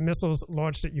 100 missiles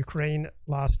launched at Ukraine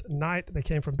last night. They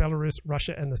came from Belarus,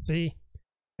 Russia, and the sea.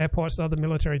 Airports and other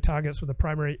military targets were the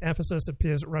primary emphasis. It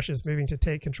appears Russia is moving to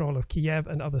take control of Kiev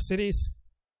and other cities.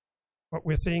 What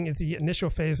we're seeing is the initial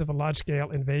phase of a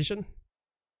large-scale invasion.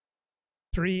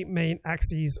 3 main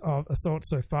axes of assault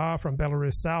so far, from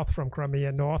Belarus south, from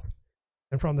Crimea north,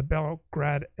 and from the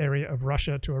Belgrade area of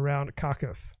Russia to around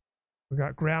Kharkiv. We've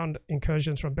got ground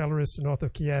incursions from Belarus to north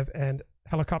of Kiev and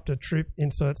helicopter troop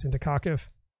inserts into Kharkiv.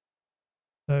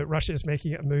 So Russia is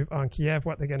making a move on Kiev.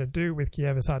 What they're going to do with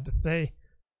Kiev is hard to say.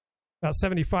 About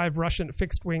 75 Russian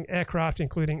fixed-wing aircraft,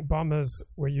 including bombers,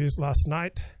 were used last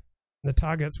night. And the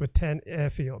targets were 10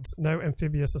 airfields. No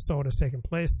amphibious assault has taken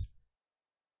place.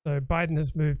 So Biden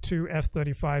has moved 2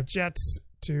 F-35 jets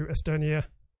to Estonia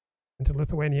and to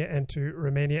Lithuania and to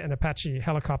Romania, and Apache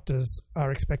helicopters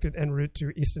are expected en route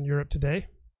to Eastern Europe today.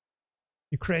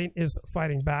 Ukraine is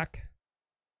fighting back.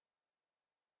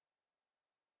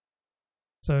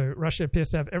 So Russia appears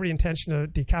to have every intention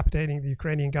of decapitating the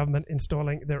Ukrainian government,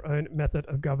 installing their own method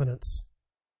of governance.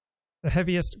 The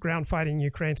heaviest ground fighting in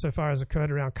Ukraine so far has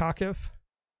occurred around Kharkiv.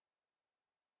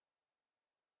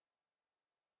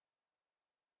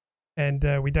 And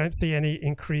we don't see any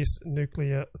increased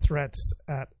nuclear threats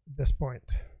at this point.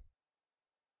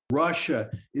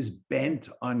 Russia is bent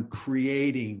on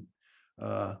creating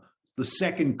the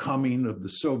second coming of the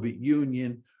Soviet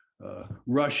Union.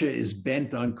 Russia is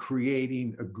bent on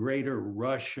creating a greater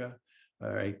Russia.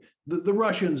 All right. The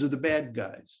Russians are the bad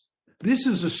guys. This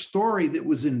is a story that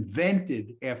was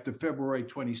invented after February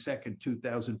 22nd,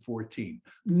 2014.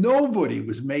 Nobody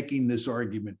was making this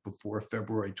argument before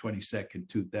February 22nd,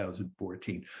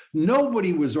 2014.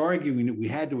 Nobody was arguing that we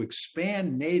had to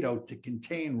expand NATO to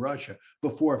contain Russia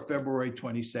before February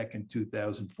 22nd,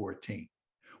 2014.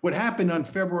 What happened on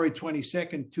February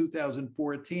 22nd,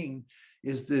 2014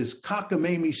 is this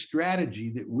cockamamie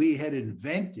strategy that we had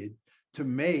invented to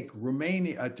make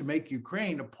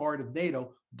Ukraine a part of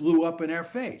NATO blew up in our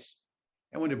face.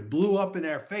 And when it blew up in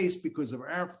our face because of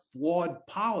our flawed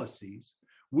policies,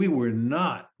 we were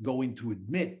not going to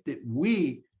admit that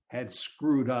we had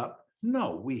screwed up.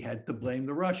 No, we had to blame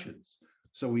the Russians.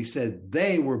 So we said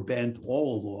they were bent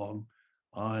all along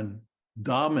on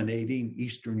dominating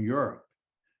Eastern Europe.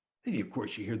 And of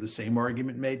course, you hear the same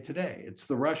argument made today. It's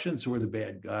the Russians who are the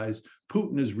bad guys.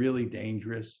 Putin is really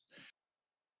dangerous.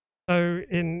 So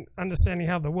in understanding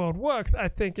how the world works, I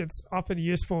think it's often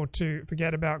useful to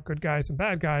forget about good guys and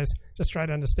bad guys, just try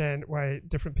to understand why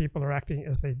different people are acting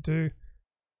as they do.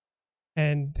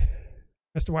 And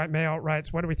Mr. White Male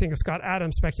writes, what do we think of Scott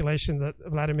Adams' speculation that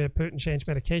Vladimir Putin changed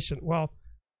medication? Well,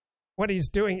 what he's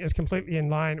doing is completely in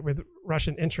line with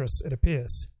Russian interests, it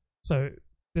appears. So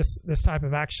this type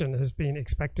of action has been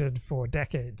expected for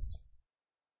decades.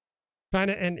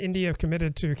 China and India have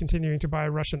committed to continuing to buy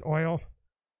Russian oil.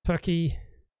 Turkey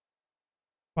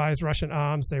buys Russian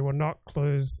arms. They will not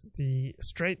close the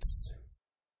straits.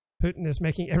 Putin is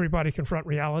making everybody confront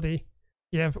reality.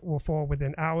 Kiev will fall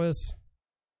within hours.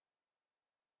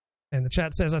 And the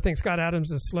chat says, I think Scott Adams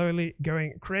is slowly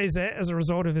going crazy as a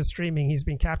result of his streaming. He's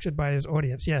been captured by his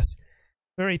audience. Yes,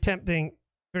 very tempting,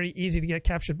 very easy to get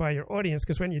captured by your audience,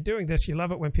 because when you're doing this, you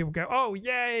love it when people go, oh,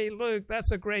 yay, Luke,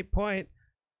 that's a great point.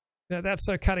 That's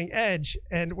so cutting edge.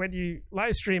 And when you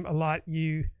live stream a lot,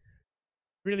 you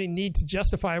really need to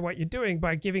justify what you're doing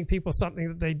by giving people something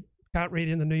that they can't read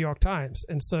in the New York Times.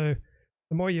 And so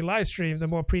the more you live stream, the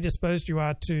more predisposed you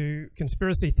are to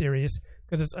conspiracy theories,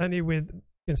 because it's only with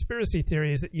conspiracy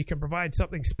theories that you can provide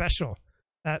something special,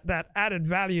 that added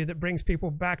value that brings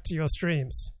people back to your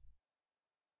streams.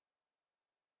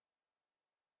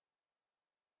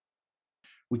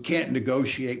 We can't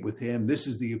negotiate with him. This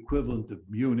is the equivalent of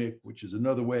Munich, which is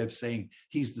another way of saying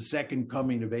he's the second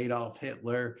coming of Adolf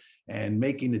Hitler, and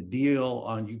making a deal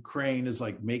on Ukraine is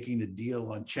like making a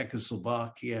deal on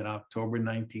Czechoslovakia in October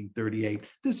 1938.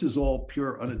 This is all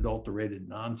pure unadulterated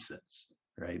nonsense,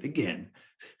 right? Again,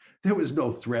 there was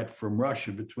no threat from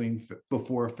Russia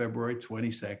before February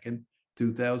 22nd,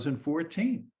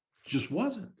 2014. It just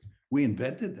wasn't. We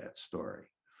invented that story.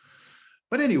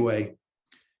 But anyway,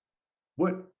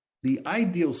 what the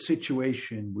ideal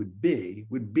situation would be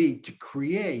to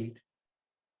create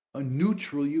a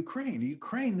neutral Ukraine, a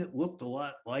Ukraine that looked a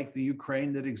lot like the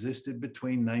Ukraine that existed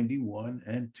between 91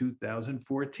 and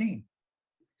 2014.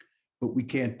 But we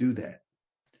can't do that.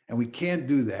 And we can't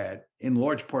do that in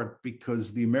large part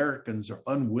because the Americans are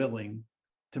unwilling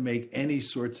to make any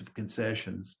sorts of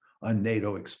concessions on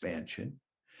NATO expansion.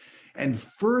 And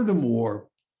furthermore,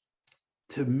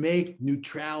 to make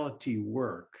neutrality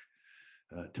work,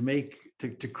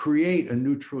 to create a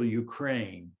neutral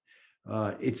Ukraine,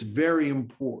 it's very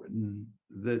important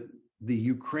that the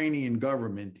Ukrainian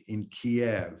government in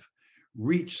Kiev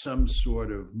reach some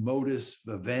sort of modus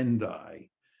vivendi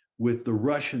with the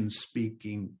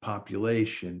Russian-speaking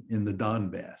population in the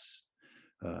Donbass.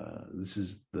 This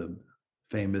is the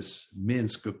famous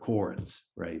Minsk Accords,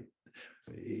 right?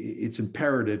 It's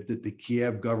imperative that the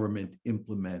Kiev government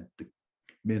implement the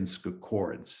Minsk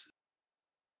Accords.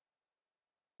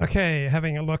 Okay,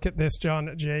 having a look at this John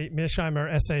J.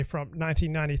 Mearsheimer essay from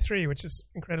 1993, which is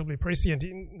incredibly prescient.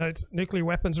 He notes nuclear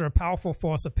weapons are a powerful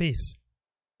force of peace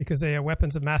because they are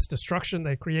weapons of mass destruction.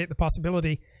 They create the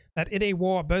possibility that in a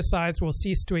war, both sides will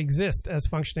cease to exist as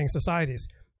functioning societies.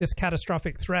 This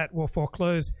catastrophic threat will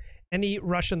foreclose any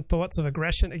Russian thoughts of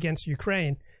aggression against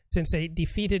Ukraine, since a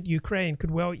defeated Ukraine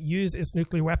could well use its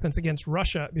nuclear weapons against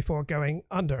Russia before going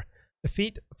under.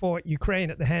 Defeat for Ukraine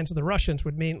at the hands of the Russians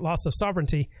would mean loss of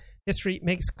sovereignty. History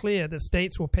makes clear that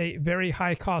states will pay very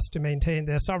high costs to maintain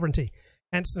their sovereignty.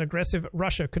 Hence, an aggressive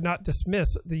Russia could not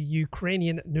dismiss the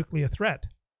Ukrainian nuclear threat.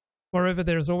 Moreover,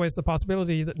 there is always the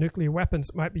possibility that nuclear weapons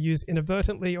might be used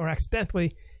inadvertently or accidentally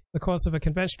in the course of a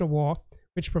conventional war,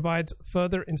 which provides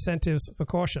further incentives for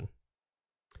caution.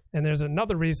 And there's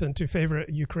another reason to favor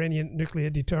a Ukrainian nuclear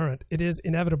deterrent. It is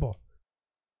inevitable,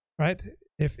 right?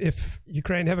 If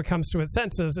Ukraine ever comes to its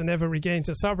senses and ever regains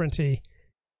its sovereignty,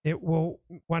 it will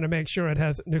want to make sure it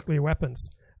has nuclear weapons.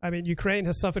 I mean, Ukraine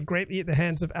has suffered greatly at the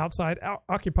hands of outside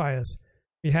occupiers.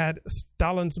 We had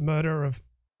Stalin's murder of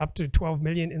up to 12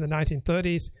 million in the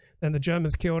 1930s. Then the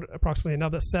Germans killed approximately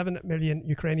another 7 million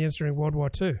Ukrainians during World War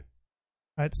II.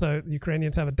 Right? So the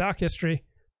Ukrainians have a dark history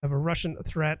of a Russian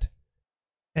threat,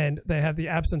 and they have the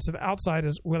absence of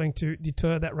outsiders willing to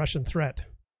deter that Russian threat.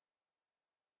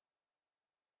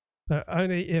 So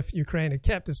only if Ukraine had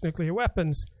kept its nuclear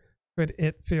weapons could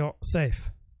it feel safe.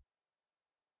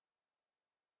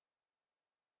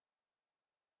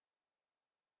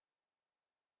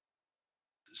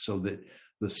 So that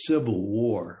the civil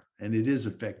war, and it is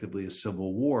effectively a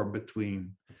civil war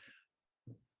between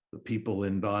the people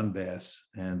in Donbass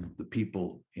and the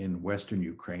people in Western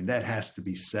Ukraine, that has to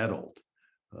be settled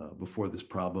before this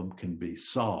problem can be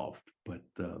solved. But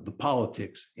the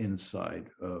politics inside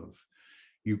of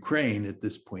Ukraine at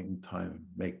this point in time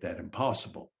make that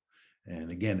impossible.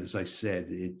 And again, as I said,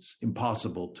 it's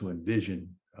impossible to envision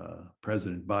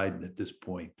President Biden at this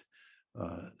point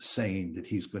saying that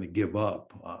he's going to give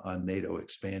up on NATO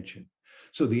expansion.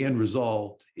 So the end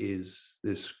result is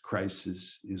this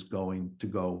crisis is going to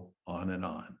go on and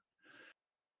on.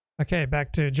 Okay,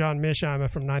 back to John Mearsheimer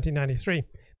from 1993.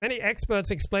 Many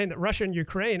experts explain that Russia and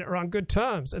Ukraine are on good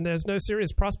terms and there's no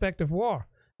serious prospect of war.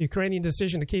 The Ukrainian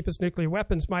decision to keep its nuclear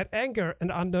weapons might anger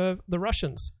and unnerve the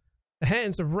Russians. The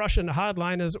hands of Russian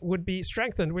hardliners would be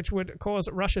strengthened, which would cause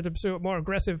Russia to pursue a more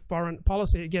aggressive foreign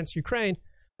policy against Ukraine,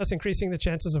 thus increasing the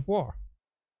chances of war.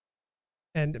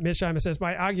 And Mearsheimer says,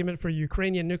 my argument for a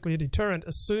Ukrainian nuclear deterrent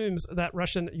assumes that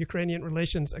Russian-Ukrainian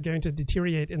relations are going to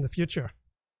deteriorate in the future.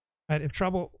 Right? If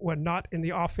trouble were not in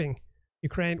the offing,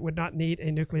 Ukraine would not need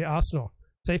a nuclear arsenal.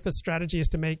 Safest strategy is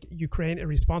to make Ukraine a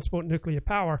responsible nuclear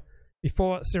power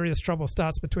before serious trouble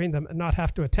starts between them and not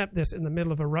have to attempt this in the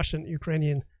middle of a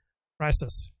Russian-Ukrainian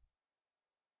crisis.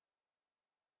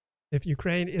 If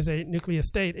Ukraine is a nuclear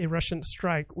state, a Russian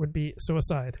strike would be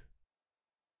suicide.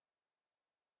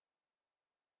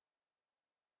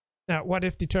 Now, what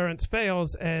if deterrence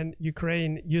fails and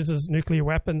Ukraine uses nuclear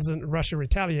weapons and Russia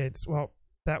retaliates? Well,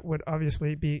 that would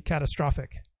obviously be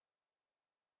catastrophic.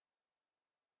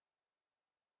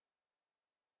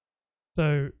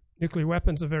 So nuclear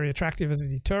weapons are very attractive as a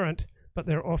deterrent, but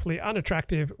they're awfully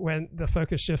unattractive when the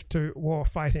focus shifts to war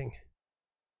fighting.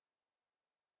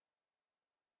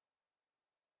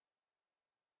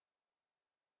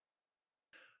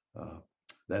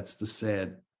 That's the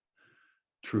sad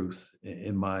truth,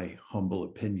 in my humble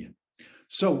opinion.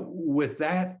 So with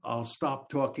that, I'll stop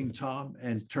talking, Tom,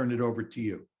 and turn it over to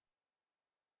you.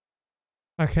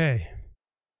 Okay.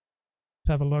 Let's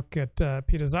have a look at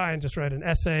Peter Zeihan just wrote an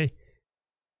essay.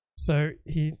 So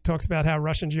he talks about how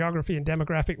Russian geography and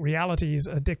demographic realities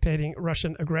are dictating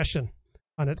Russian aggression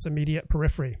on its immediate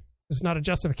periphery. It's not a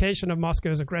justification of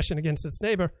Moscow's aggression against its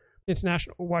neighbor.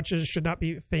 International watchers should not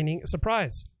be feigning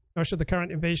surprise, nor should the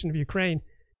current invasion of Ukraine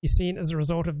be seen as a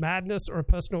result of madness or a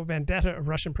personal vendetta of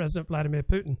Russian President Vladimir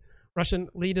Putin. Russian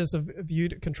leaders have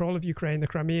viewed control of Ukraine, the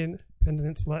Crimean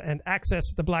Peninsula, and access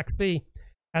to the Black Sea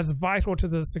as vital to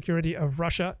the security of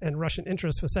Russia and Russian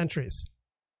interests for centuries.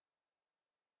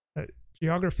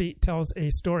 Geography tells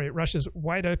a story. Russia's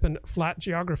wide-open, flat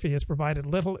geography has provided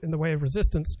little in the way of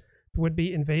resistance to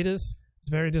would-be invaders, as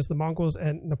varied as the Mongols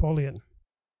and Napoleon.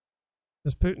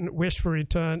 Does Putin wish for a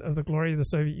return of the glory of the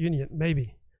Soviet Union?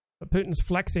 Maybe. But Putin's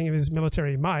flexing of his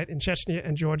military might in Chechnya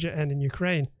and Georgia and in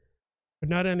Ukraine would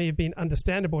not only have been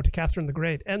understandable to Catherine the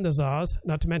Great and the Tsars,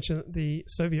 not to mention the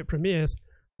Soviet premiers,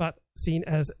 but seen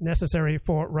as necessary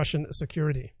for Russian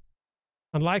security.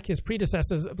 Unlike his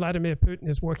predecessors, Vladimir Putin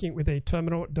is working with a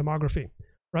terminal demography.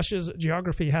 Russia's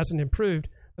geography hasn't improved,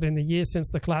 but in the years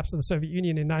since the collapse of the Soviet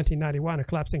Union in 1991, a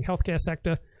collapsing healthcare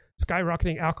sector,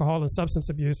 skyrocketing alcohol and substance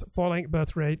abuse, falling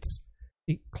birth rates,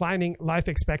 declining life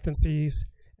expectancies,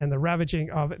 and the ravaging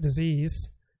of disease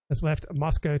has left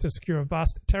Moscow to secure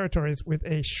vast territories with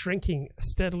a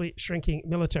steadily shrinking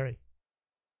military.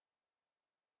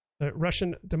 The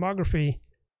Russian demography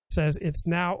says it's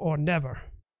now or never.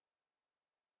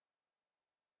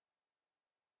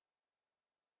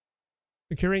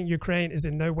 Securing Ukraine is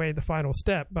in no way the final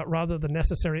step, but rather the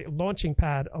necessary launching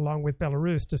pad along with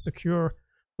Belarus to secure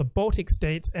the Baltic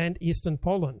states and eastern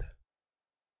Poland.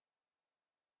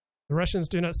 The Russians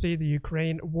do not see the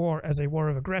Ukraine war as a war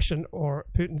of aggression or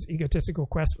Putin's egotistical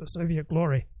quest for Soviet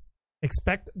glory.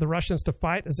 Expect the Russians to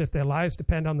fight as if their lives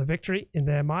depend on the victory. In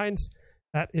their minds,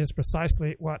 that is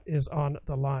precisely what is on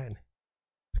the line.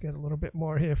 Let's get a little bit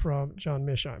more here from John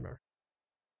Mearsheimer.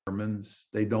 Germans,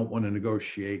 they don't want to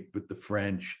negotiate with the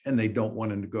French, and they don't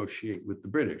want to negotiate with the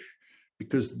British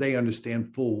because they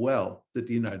understand full well that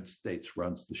the United States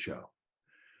runs the show.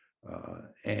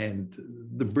 And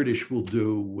the British will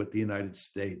do what the United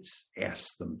States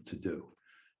asks them to do.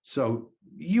 So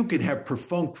you can have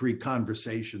perfunctory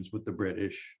conversations with the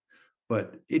British,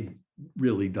 but it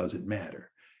really doesn't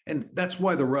matter. And that's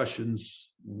why the Russians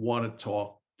want to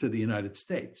talk to the United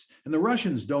States. And the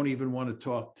Russians don't even want to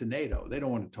talk to NATO. They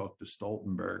don't want to talk to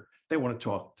Stoltenberg. They want to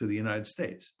talk to the United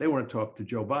States. They want to talk to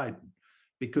Joe Biden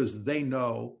because they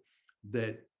know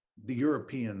that the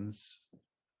Europeans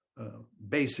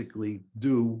basically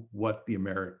do what the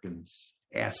Americans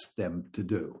ask them to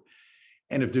do.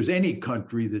 And if there's any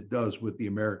country that does what the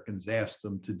Americans ask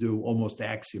them to do almost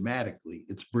axiomatically,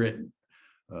 it's Britain.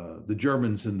 The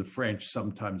Germans and the French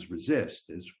sometimes resist,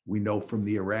 as we know from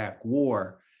the Iraq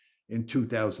War in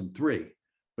 2003.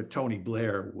 But Tony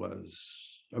Blair was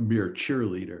a mere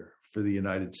cheerleader for the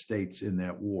United States in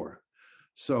that war.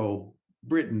 So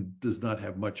Britain does not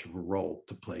have much of a role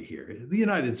to play here. The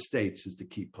United States is the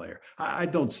key player. I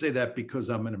don't say that because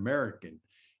I'm an American.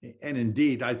 And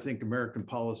indeed, I think American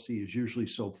policy is usually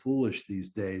so foolish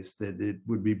these days that it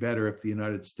would be better if the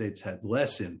United States had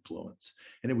less influence.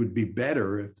 And it would be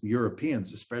better if the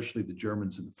Europeans, especially the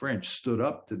Germans and the French, stood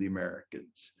up to the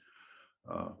Americans.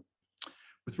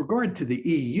 With regard to the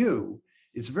EU,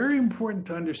 it's very important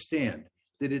to understand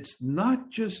that it's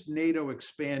not just NATO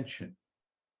expansion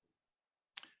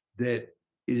that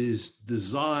is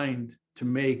designed to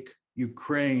make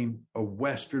Ukraine a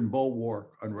Western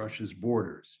bulwark on Russia's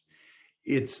borders.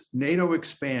 It's NATO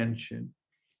expansion,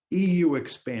 EU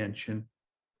expansion,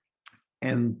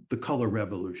 and the color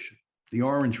revolution, the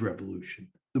orange revolution,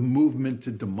 the movement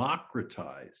to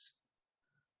democratize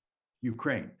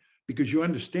Ukraine. Because you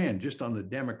understand, just on the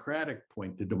democratic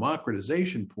point, the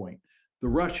democratization point, the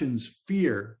Russians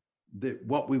fear that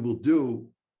what we will do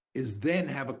is then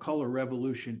have a color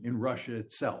revolution in Russia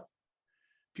itself.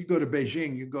 If you go to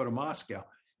Beijing, you go to Moscow.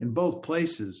 In both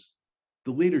places,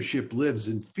 the leadership lives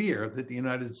in fear that the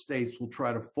United States will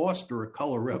try to foster a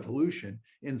color revolution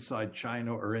inside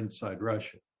China or inside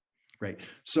Russia, right?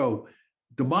 So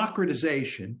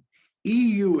democratization,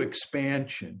 EU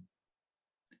expansion,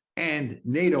 and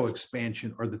NATO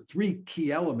expansion are the three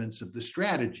key elements of the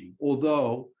strategy,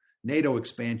 although NATO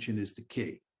expansion is the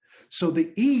key. So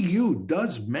the EU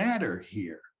does matter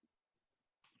here.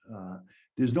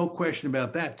 There's no question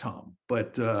about that, Tom.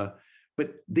 But the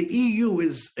EU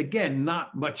is, again,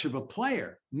 not much of a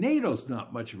player. NATO's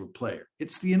not much of a player.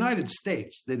 It's the United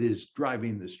States that is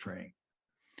driving this train.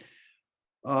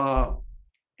 And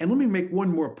let me make one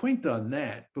more point on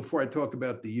that before I talk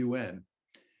about the UN.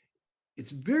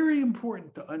 It's very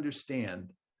important to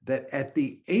understand that at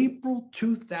the April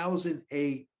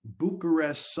 2008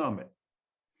 Bucharest summit,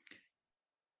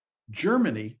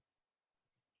 Germany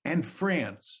and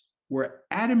France were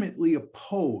adamantly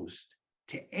opposed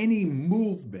to any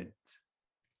movement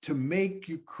to make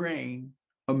Ukraine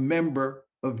a member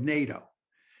of NATO.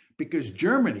 Because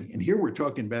Germany, and here we're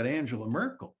talking about Angela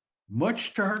Merkel,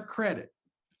 much to her credit,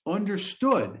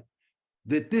 understood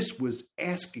that this was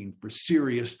asking for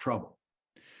serious trouble.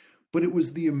 But it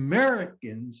was the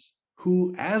Americans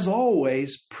who, as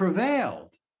always,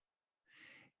 prevailed.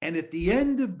 And at the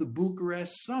end of the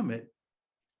Bucharest summit,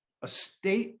 a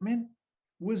statement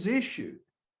was issued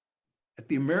at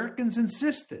the Americans'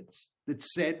 insistence that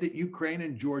said that Ukraine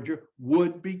and Georgia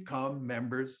would become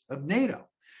members of NATO.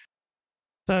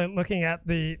 So looking at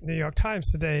the New York Times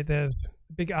today, there's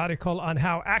a big article on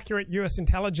how accurate U.S.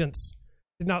 intelligence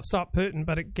did not stop Putin,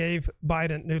 but it gave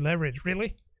Biden new leverage.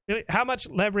 Really? How much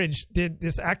leverage did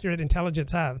this accurate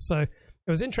intelligence have? So it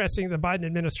was interesting the Biden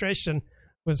administration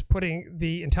was putting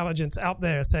the intelligence out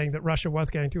there saying that Russia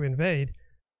was going to invade.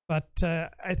 But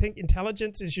I think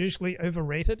intelligence is usually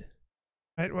overrated.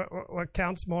 Right? What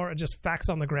counts more are just facts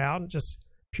on the ground, just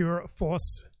pure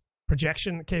force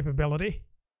projection capability.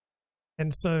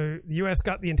 And so the U.S.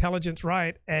 got the intelligence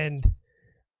right, and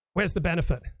where's the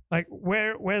benefit? Like,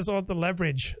 where's all the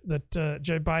leverage that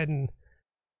Joe Biden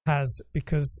has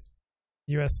because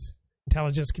the U.S.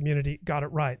 intelligence community got it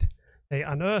right? They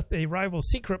unearthed a rival's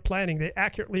secret planning. They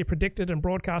accurately predicted and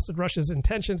broadcasted Russia's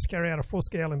intentions to carry out a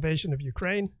full-scale invasion of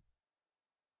Ukraine.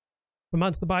 For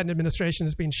months, the Biden administration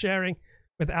has been sharing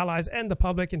with allies and the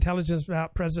public intelligence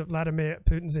about President Vladimir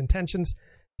Putin's intentions,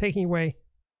 taking away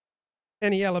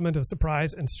any element of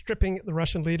surprise and stripping the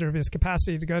Russian leader of his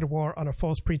capacity to go to war on a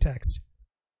false pretext.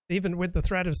 Even with the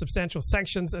threat of substantial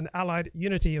sanctions and allied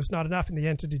unity, it was not enough in the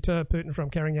end to deter Putin from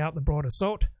carrying out the broad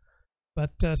assault.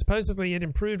 But supposedly it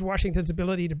improved Washington's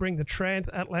ability to bring the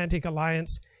transatlantic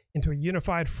alliance into a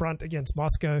unified front against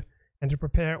Moscow and to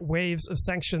prepare waves of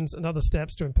sanctions and other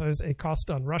steps to impose a cost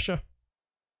on Russia.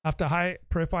 After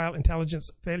high-profile intelligence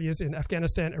failures in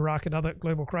Afghanistan, Iraq, and other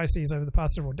global crises over the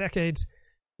past several decades,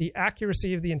 the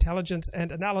accuracy of the intelligence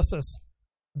and analysis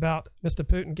about Mr.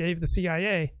 Putin gave the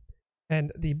CIA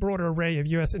and the broader array of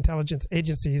U.S. intelligence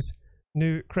agencies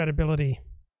new credibility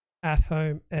at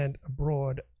home and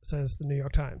abroad, says the New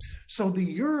York Times. So the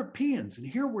Europeans, and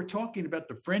here we're talking about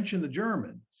the French and the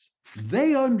Germans,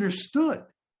 they understood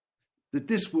that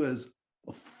this was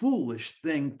a foolish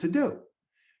thing to do,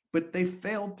 but they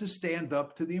failed to stand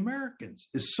up to the Americans,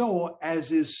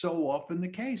 as is so often the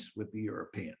case with the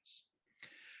Europeans.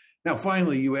 Now,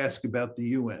 finally, you ask about the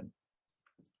UN.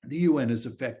 The UN is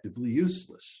effectively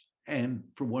useless, and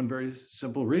for one very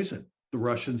simple reason: the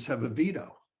Russians have a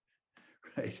veto.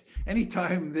 Right?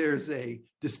 Anytime there's a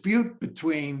dispute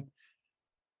between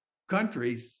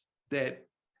countries that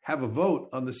have a vote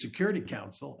on the Security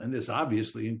Council, and this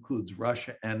obviously includes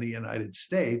Russia and the United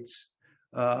States,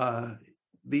 the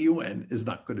UN is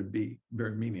not going to be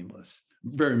very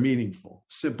meaningful,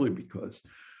 simply because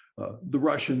the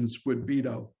Russians would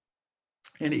veto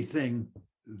anything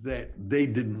that they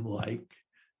didn't like,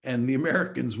 and the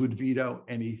Americans would veto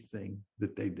anything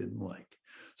that they didn't like.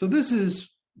 So this is,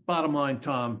 bottom line,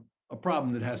 Tom, a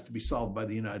problem that has to be solved by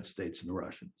the United States and the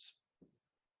Russians.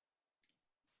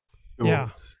 Sure. Yeah.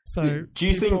 So do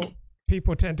you think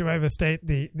people tend to overstate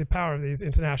the power of these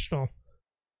international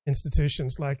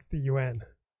institutions like the UN?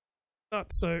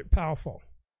 Not so powerful.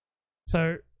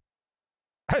 So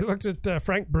I looked at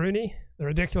Frank Bruni, the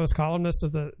ridiculous columnist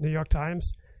of the New York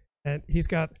Times, and he's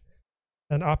got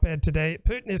an op-ed today.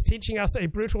 Putin is teaching us a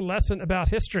brutal lesson about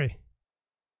history.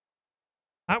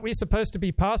 Aren't we supposed to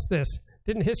be past this?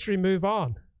 Didn't history move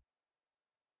on?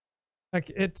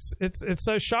 Like, it's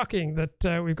so shocking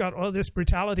that we've got all this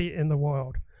brutality in the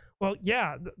world. Well,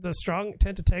 yeah, the strong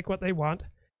tend to take what they want,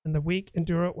 and the weak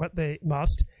endure what they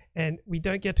must, and we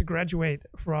don't get to graduate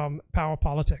from power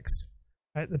politics.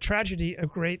 Right? The tragedy of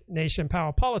great nation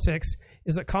power politics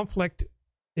is that conflict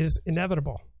is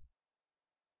inevitable.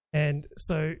 And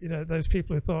so, those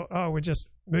people who thought, oh, we're just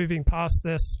moving past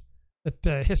this,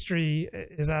 that history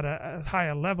is at a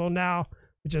higher level now,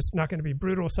 we're just not going to be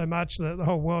brutal so much, that the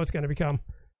whole world is going to become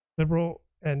liberal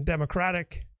and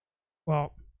democratic.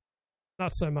 Well,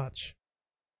 not so much.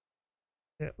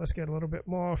 Yeah, let's get a little bit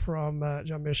more from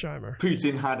John Mearsheimer.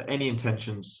 Putin had any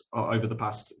intentions over the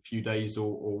past few days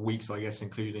or weeks, I guess,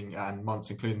 and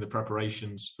months, including the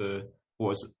preparations for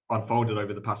what has unfolded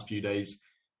over the past few days.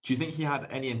 Do you think he had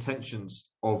any intentions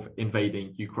of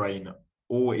invading Ukraine,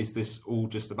 or is this all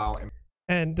just about him?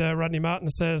 And Rodney Martin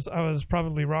says, I was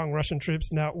probably wrong. Russian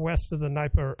troops now west of the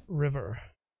Dnieper River.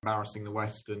 Embarrassing the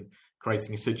West and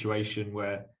creating a situation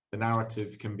where the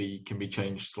narrative can be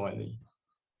changed slightly.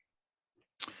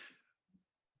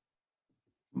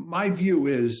 My view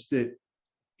is that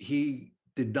he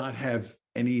did not have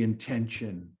any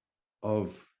intention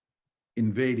of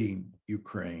invading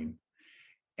Ukraine,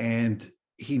 and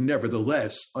he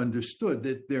nevertheless understood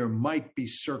that there might be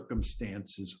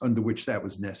circumstances under which that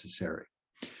was necessary.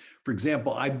 For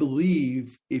example, I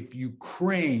believe if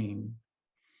Ukraine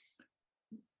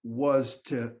was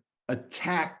to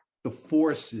attack the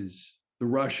forces, the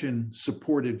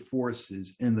Russian-supported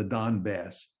forces in the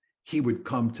Donbass, he would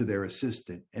come to their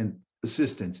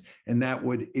assistance, and that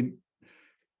would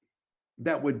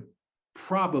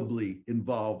probably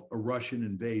involve a Russian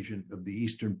invasion of the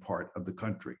eastern part of the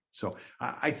country. So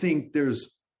I think there's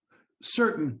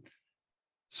certain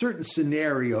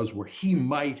scenarios where he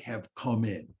might have come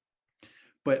in,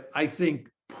 But I think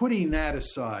putting that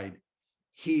aside,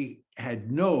 he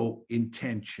had no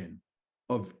intention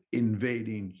of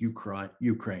invading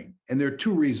Ukraine. And there are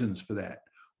two reasons for that.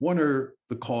 One are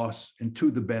the costs and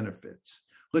two, the benefits.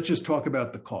 Let's just talk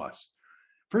about the costs.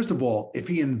 First of all, if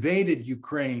he invaded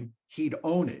Ukraine, he'd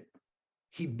own it.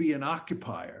 He'd be an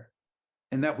occupier,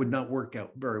 and that would not work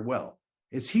out very well.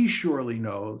 As he surely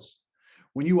knows,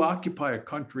 when you occupy a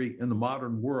country in the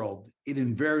modern world, it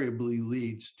invariably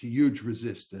leads to huge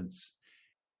resistance.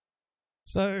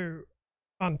 So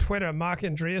on Twitter, Mark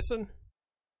Andreessen,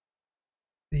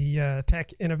 the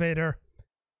tech innovator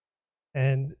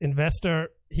and investor,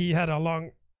 he had a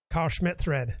long Carl Schmitt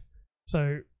thread.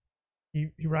 So he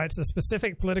writes, the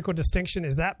specific political distinction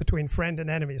is that between friend and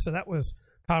enemy. So that was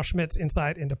Carl Schmitt's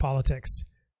insight into politics,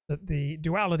 that the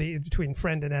duality is between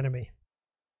friend and enemy.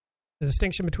 The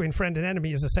distinction between friend and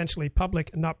enemy is essentially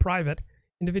public and not private.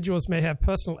 Individuals may have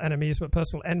personal enemies, but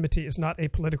personal enmity is not a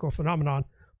political phenomenon.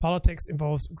 Politics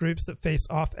involves groups that face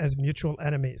off as mutual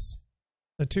enemies.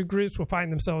 The two groups will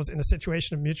find themselves in a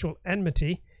situation of mutual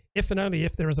enmity if and only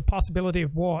if there is a possibility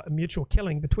of war and mutual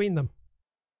killing between them.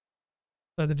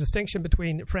 So the distinction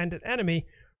between friend and enemy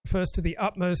refers to the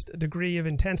utmost degree of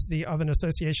intensity of an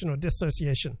association or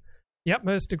dissociation. The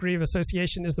utmost degree of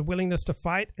association is the willingness to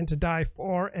fight and to die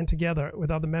for and together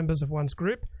with other members of one's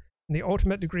group, and the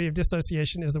ultimate degree of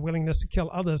dissociation is the willingness to kill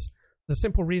others for the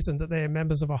simple reason that they are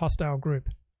members of a hostile group.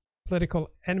 Political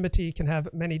enmity can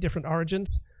have many different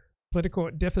origins.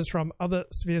 Political differs from other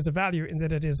spheres of value in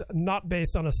that it is not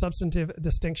based on a substantive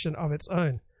distinction of its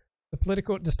own. The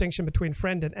political distinction between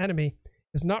friend and enemy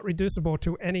is not reducible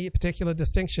to any particular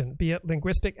distinction, be it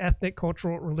linguistic, ethnic,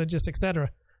 cultural, religious, etc.,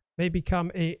 may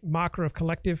become a marker of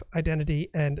collective identity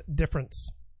and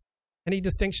difference. Any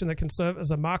distinction that can serve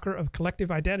as a marker of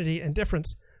collective identity and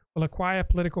difference will acquire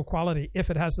political quality if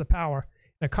it has the power,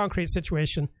 in a concrete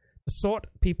situation, to sort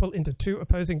people into two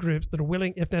opposing groups that are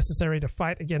willing, if necessary, to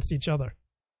fight against each other.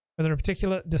 Whether a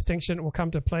particular distinction will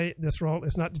come to play this role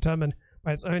is not determined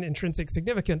by its own intrinsic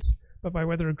significance, but by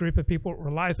whether a group of people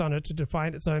relies on it to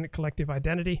define its own collective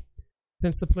identity.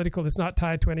 Since the political is not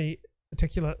tied to any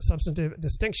particular substantive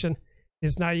distinction, it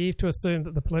is naive to assume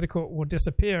that the political will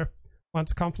disappear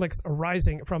once conflicts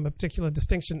arising from a particular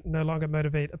distinction no longer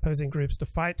motivate opposing groups to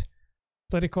fight.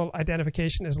 Political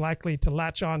identification is likely to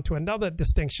latch on to another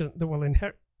distinction that will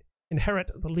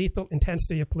inherit the lethal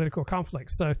intensity of political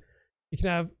conflicts. So you can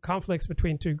have conflicts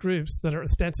between two groups that are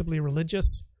ostensibly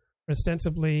religious or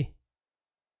ostensibly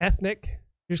ethnic.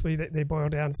 Usually they boil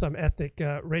down to some ethnic,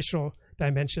 racial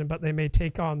dimension, but they may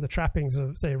take on the trappings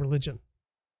of, say, religion.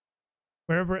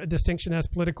 Wherever a distinction has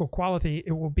political quality,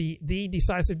 it will be the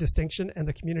decisive distinction, and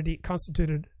the community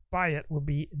constituted by it will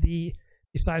be the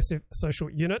decisive social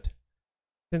unit.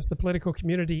 Since the political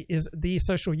community is the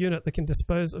social unit that can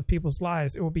dispose of people's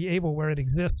lives, it will be able, where it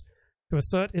exists, to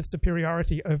assert its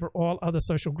superiority over all other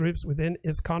social groups within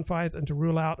its confines and to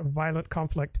rule out a violent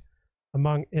conflict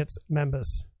among its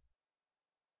members.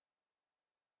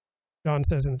 John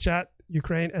says in the chat,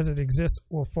 Ukraine as it exists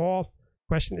will fall.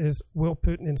 Question is, will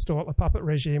Putin install a puppet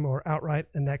regime or outright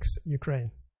annex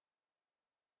Ukraine?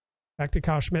 Back to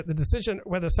Carl Schmitt, the decision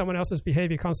whether someone else's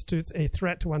behavior constitutes a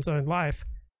threat to one's own life,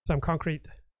 some concrete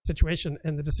situation,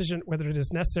 and the decision whether it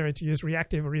is necessary to use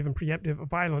reactive or even preemptive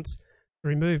violence to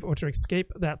remove or to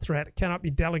escape that threat cannot be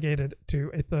delegated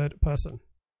to a third person.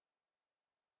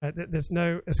 There's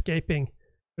no escaping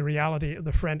the reality of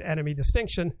the friend-enemy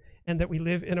distinction, and that we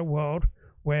live in a world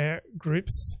where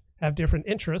groups have different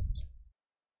interests,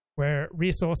 where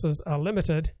resources are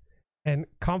limited, and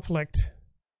conflict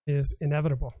is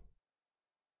inevitable.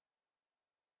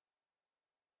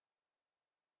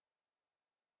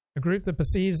 A group that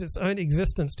perceives its own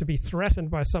existence to be threatened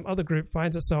by some other group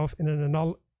finds itself in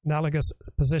an analogous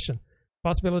position. The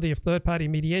possibility of third-party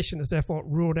mediation is therefore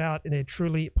ruled out in a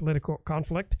truly political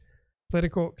conflict.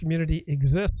 Political community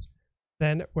exists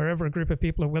then wherever a group of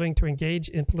people are willing to engage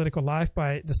in political life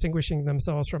by distinguishing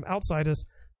themselves from outsiders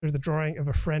through the drawing of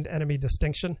a friend-enemy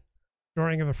distinction.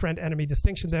 Drawing of a friend-enemy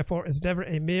distinction, therefore, is never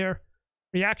a mere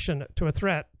reaction to a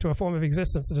threat, to a form of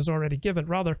existence that is already given.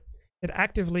 Rather, it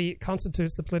actively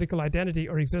constitutes the political identity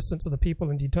or existence of the people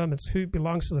and determines who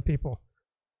belongs to the people.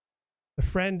 The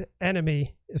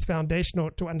friend-enemy is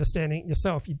foundational to understanding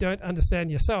yourself. You don't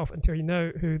understand yourself until you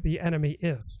know who the enemy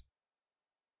is.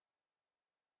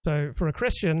 So for a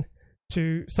Christian,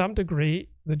 to some degree,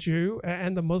 the Jew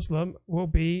and the Muslim will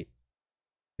be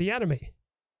the enemy.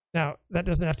 Now, that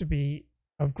doesn't have to be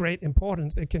of great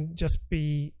importance. It can just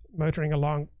be motoring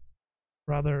along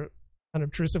rather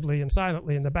unobtrusively and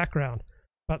silently in the background.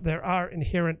 But there are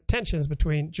inherent tensions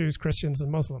between Jews, Christians,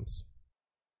 and Muslims.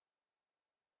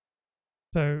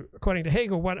 So according to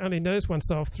Hegel, one only knows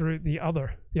oneself through the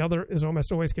other. The other is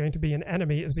almost always going to be an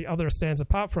enemy, as the other stands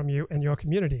apart from you and your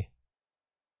community.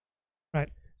 Right?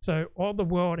 So all the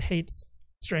world hates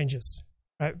strangers.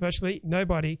 Right? Virtually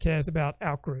nobody cares about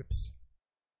outgroups.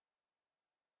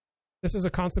 This is a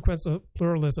consequence of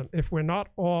pluralism. If we're not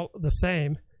all the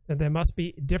same, then there must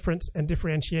be difference and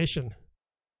differentiation.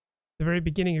 The very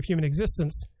beginning of human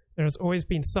existence, there has always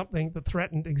been something that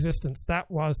threatened existence.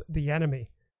 That was the enemy.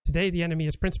 Today, the enemy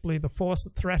is principally the force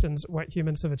that threatens what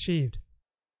humans have achieved.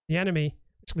 The enemy,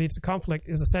 which leads to conflict,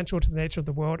 is essential to the nature of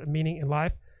the world and meaning in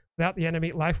life. Without the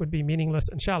enemy, life would be meaningless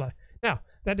and shallow. Now,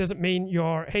 that doesn't mean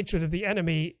your hatred of the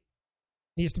enemy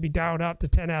needs to be dialed up to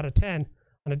 10 out of 10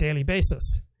 on a daily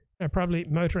basis. They're probably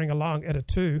motoring along at a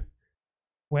 2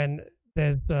 when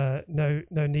there's no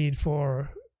need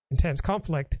for intense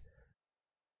conflict.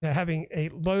 Having a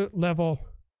low-level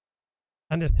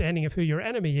understanding of who your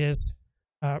enemy is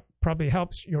probably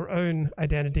helps your own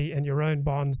identity and your own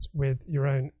bonds with your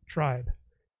own tribe.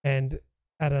 And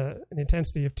at an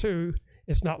intensity of 2,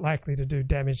 it's not likely to do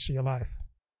damage to your life.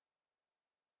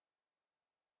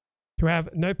 To have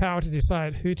no power to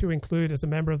decide who to include as a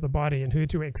member of the body and who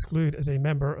to exclude as a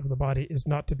member of the body is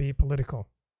not to be political.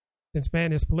 Since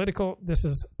man is political, this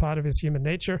is part of his human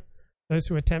nature. Those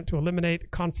who attempt to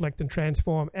eliminate conflict and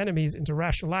transform enemies into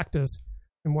rational actors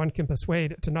whom one can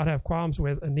persuade to not have qualms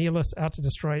with are nihilists out to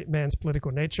destroy man's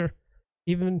political nature.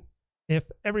 Even if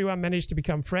everyone managed to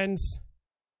become friends,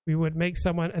 we would make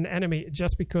someone an enemy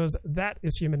just because that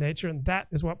is human nature and that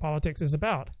is what politics is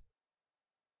about.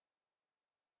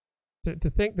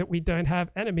 To think that we don't have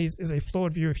enemies is a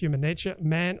flawed view of human nature.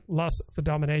 Man lusts for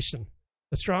domination.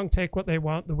 The strong take what they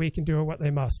want, the weak endure what they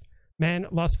must. Man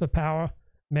lusts for power,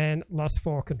 man lusts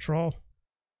for control.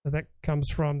 So that comes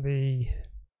from the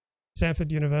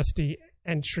Stanford University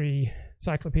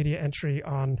encyclopedia entry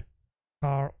on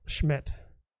Carl Schmitt,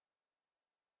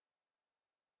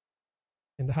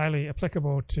 and highly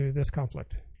applicable to this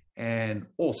conflict. And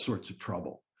all sorts of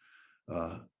trouble.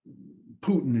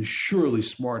 Putin is surely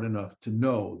smart enough to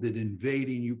know that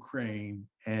invading Ukraine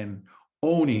and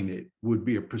owning it would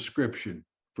be a prescription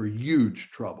for huge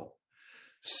trouble.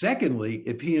 Secondly,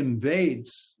 if he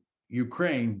invades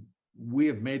Ukraine, we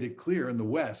have made it clear in the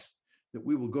West that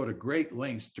we will go to great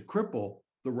lengths to cripple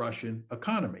the Russian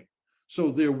economy. So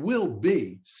there will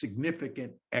be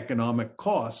significant economic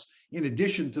costs in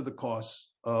addition to the costs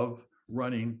of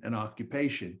running an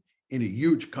occupation in a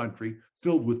huge country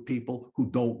filled with people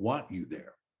who don't want you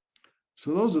there.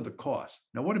 So those are the costs.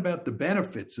 Now, what about the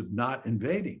benefits of not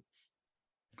invading?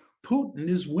 Putin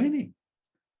is winning.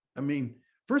 I mean,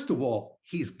 first of all,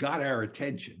 he's got our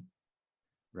attention,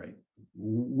 right?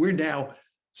 We're now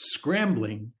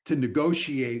scrambling to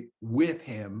negotiate with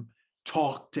him,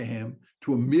 talk to him,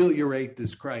 to ameliorate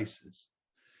this crisis.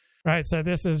 Right. So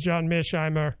this is John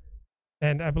Mearsheimer,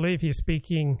 and I believe he's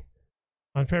speaking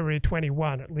on February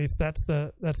 21. At least that's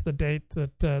the date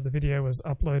that the video was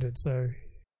uploaded. So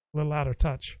a little out of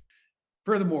touch.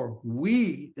 Furthermore,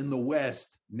 we in the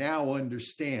West now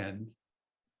understand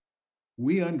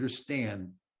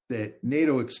that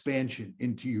NATO expansion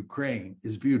into Ukraine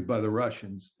is viewed by the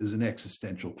Russians as an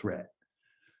existential threat.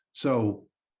 So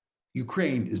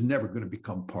Ukraine is never going to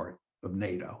become part of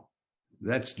NATO.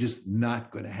 That's just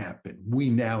not going to happen. We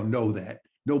now know that.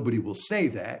 Nobody will say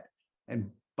that, and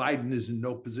Biden is in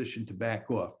no position to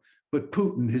back off. But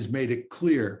Putin has made it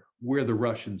clear where the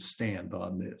Russians stand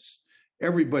on this.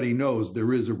 Everybody knows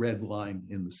there is a red line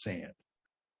in the sand.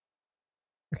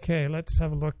 Okay, let's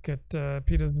have a look at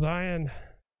Peter Zeihan.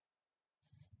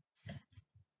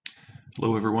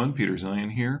 Hello, everyone. Peter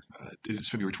Zeihan here. It is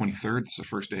February 23rd. It's the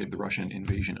first day of the Russian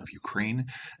invasion of Ukraine,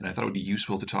 and I thought it would be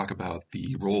useful to talk about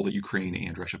the role that Ukraine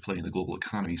and Russia play in the global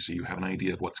economy so you have an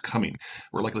idea of what's coming.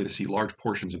 We're likely to see large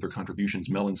portions of their contributions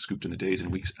melon scooped in the days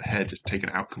and weeks ahead, just taken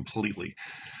out completely.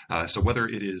 So whether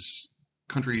it is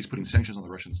countries putting sanctions on the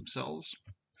Russians themselves,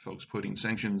 folks putting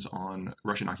sanctions on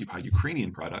Russian-occupied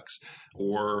Ukrainian products,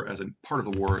 or as a part of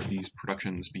the war, these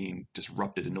productions being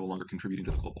disrupted and no longer contributing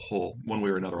to the global whole. One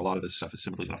way or another, a lot of this stuff is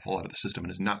simply going to fall out of the system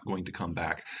and is not going to come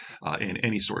back in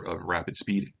any sort of rapid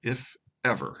speed, if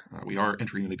ever. We are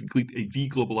entering a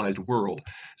deglobalized world,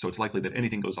 so it's likely that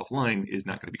anything goes offline is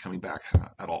not going to be coming back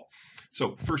at all.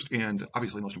 So first and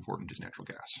obviously most important is natural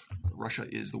gas. Russia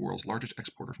is the world's largest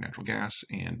exporter of natural gas,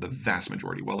 and the vast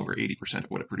majority, well over 80% of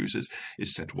what it produces,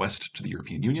 is sent west to the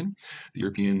European Union. The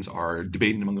Europeans are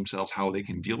debating among themselves how they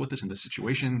can deal with this in this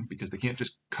situation, because they can't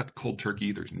just cut cold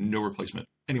turkey. There's no replacement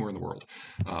anywhere in the world.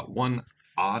 One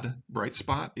odd bright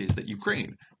spot is that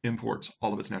Ukraine imports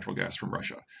all of its natural gas from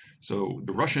Russia. So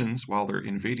the Russians, while they're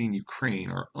invading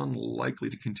Ukraine, are unlikely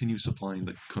to continue supplying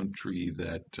the country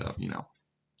that,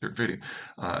 they're invading.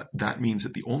 That means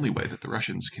that the only way that the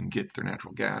Russians can get their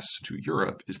natural gas to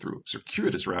Europe is through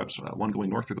circuitous routes, one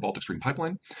going north through the Baltic Stream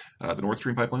pipeline, the Nord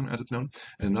Stream pipeline as it's known,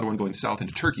 and another one going south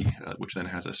into Turkey, which then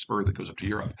has a spur that goes up to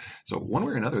Europe. So one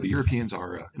way or another, the Europeans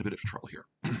are in a bit of trouble here.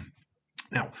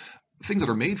 Now, things that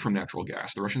are made from natural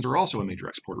gas, the Russians are also a major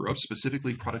exporter of,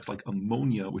 specifically products like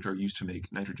ammonia, which are used to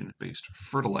make nitrogen-based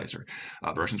fertilizer.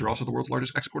 The Russians are also the world's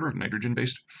largest exporter of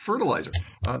nitrogen-based fertilizer.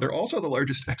 They're also the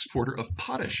largest exporter of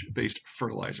potash-based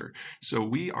fertilizer. So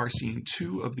we are seeing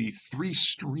 2 of the 3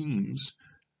 streams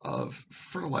of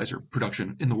fertilizer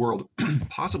production in the world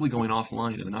possibly going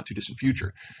offline in the not too distant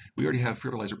future. We already have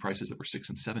fertilizer prices that were 6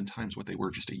 and 7 times what they were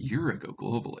just a year ago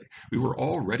globally. We were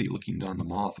already looking down the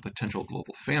maw of a potential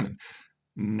global famine.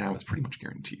 Now it's pretty much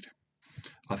guaranteed.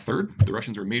 Third, the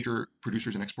Russians are major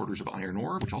producers and exporters of iron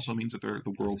ore, which also means that they're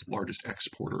the world's largest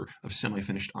exporter of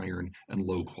semi-finished iron and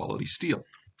low-quality steel.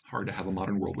 Hard to have a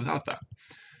modern world without that.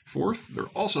 Fourth, they're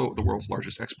also the world's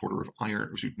largest exporter of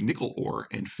nickel ore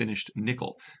and finished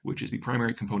nickel, which is the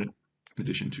primary component, in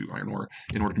addition to iron ore,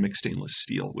 in order to make stainless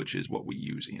steel, which is what we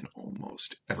use in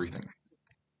almost everything.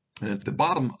 And at the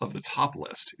bottom of the top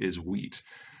list is wheat.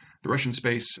 The Russian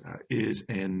space is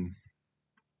an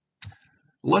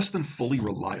less than fully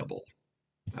reliable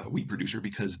wheat producer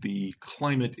because the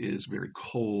climate is very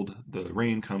cold. The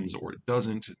rain comes or it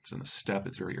doesn't. It's in a steppe.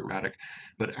 It's very erratic.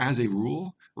 But as a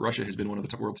rule, Russia has been one of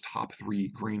the world's top 3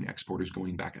 grain exporters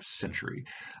going back a century.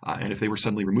 And if they were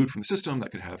suddenly removed from the system,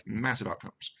 that could have massive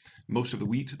outcomes. Most of the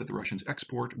wheat that the Russians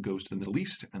export goes to the Middle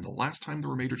East. And the last time there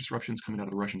were major disruptions coming out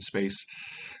of the Russian space,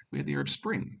 we had the Arab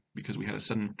Spring because we had a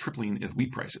sudden tripling of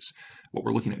wheat prices. What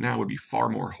we're looking at now would be far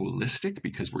more holistic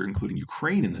because we're including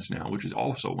Ukraine in this now, which is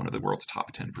also one of the world's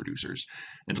top 10 producers.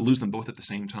 And to lose them both at the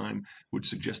same time would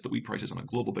suggest that wheat prices on a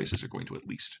global basis are going to at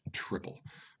least triple.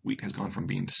 Wheat has gone from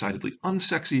being decidedly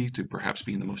unsexy to perhaps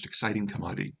being the most exciting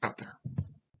commodity out there.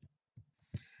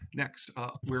 Next,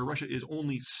 where Russia is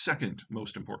only second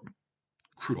most important,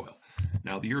 crude oil.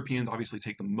 Now, the Europeans obviously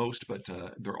take the most, but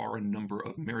there are a number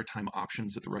of maritime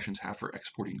options that the Russians have for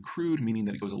exporting crude, meaning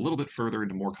that it goes a little bit further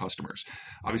into more customers.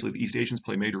 Obviously, the East Asians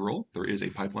play a major role. There is a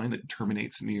pipeline that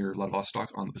terminates near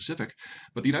Vladivostok on the Pacific,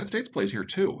 but the United States plays here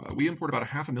too. We import about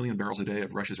 500,000 barrels a day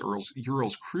of Russia's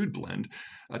Urals crude blend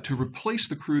to replace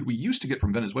the crude we used to get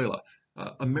from Venezuela.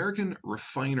 American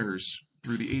refiners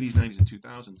through the 80s, 90s, and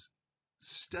 2000s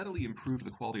steadily improved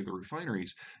the quality of the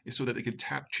refineries so that they could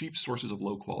tap cheap sources of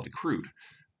low-quality crude,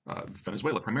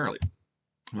 Venezuela primarily.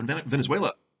 When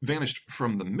Venezuela vanished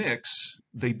from the mix,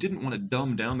 they didn't want to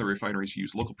dumb down the refineries to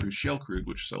use local produced shale crude,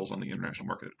 which sells on the international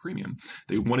market at a premium.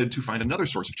 They wanted to find another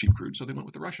source of cheap crude, so they went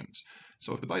with the Russians.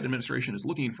 So if the Biden administration is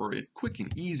looking for a quick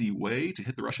and easy way to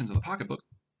hit the Russians in the pocketbook,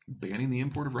 banning the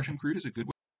import of Russian crude is a good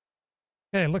way.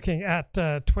 Okay, looking at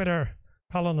Twitter,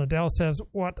 Colin Liddell says,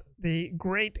 what the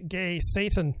great gay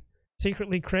Satan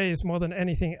secretly craves more than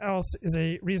anything else is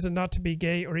a reason not to be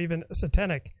gay or even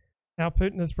satanic. Now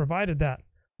Putin has provided that.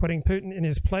 Putting Putin in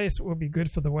his place will be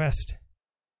good for the West.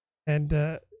 And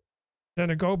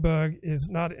Jenna Goldberg is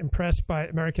not impressed by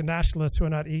American nationalists who are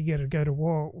not eager to go to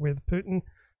war with Putin.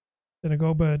 Jenna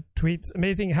Goldberg tweets,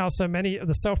 amazing how so many of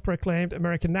the self-proclaimed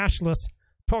American nationalists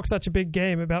talk such a big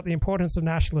game about the importance of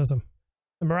nationalism,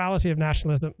 the morality of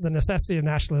nationalism, the necessity of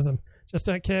nationalism, just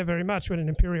don't care very much when an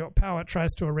imperial power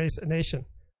tries to erase a nation.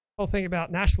 The whole thing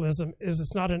about nationalism is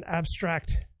it's not an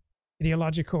abstract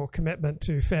ideological commitment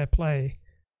to fair play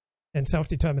and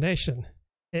self-determination.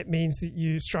 It means that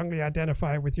you strongly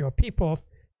identify with your people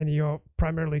and you're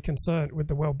primarily concerned with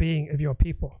the well-being of your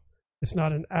people. It's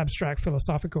not an abstract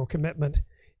philosophical commitment.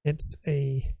 It's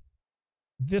a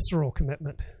visceral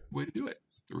commitment. Way to do it.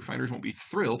 The refiners won't be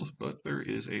thrilled, but there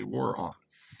is a war on.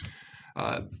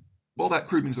 Well, that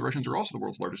crude means the Russians are also the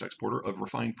world's largest exporter of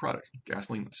refined product,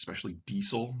 gasoline, especially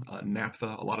diesel,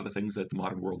 naphtha, a lot of the things that the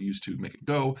modern world used to make it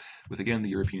go, with, again, the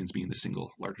Europeans being the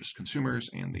single largest consumers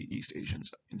and the East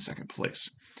Asians in second place.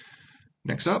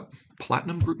 Next up,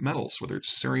 platinum group metals, whether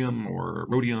it's cerium or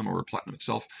rhodium or platinum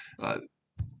itself.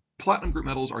 Platinum group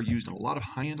metals are used in a lot of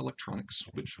high-end electronics,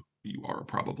 which you are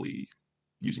probably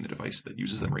using a device that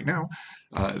uses them right now.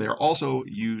 They're also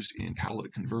used in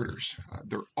catalytic converters.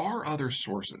 There are other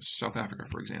sources, South Africa,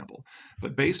 for example,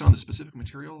 but based on the specific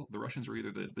material, the Russians are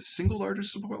either the single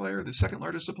largest supplier, the second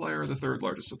largest supplier, or the third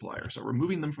largest supplier. So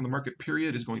removing them from the market,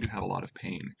 period, is going to have a lot of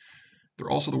pain. They're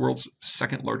also the world's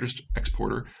second largest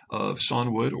exporter of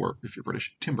sawn wood, or if you're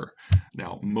British, timber.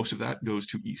 Now, most of that goes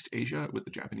to East Asia, with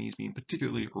the Japanese being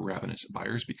particularly ravenous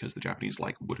buyers because the Japanese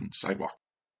like wooden sidewalk.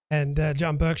 And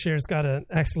John Berkshire's got an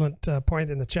excellent point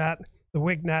in the chat. The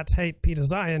Whig Nats hate Peter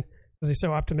Zeihan because he's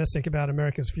so optimistic about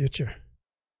America's future.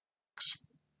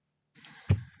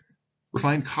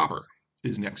 Refined copper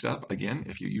is next up. Again,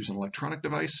 if you use an electronic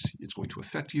device, it's going to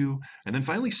affect you. And then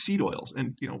finally, seed oils.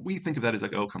 And, we think of that as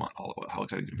like, oh, come on, olive oil, how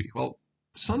exciting can it be? Well,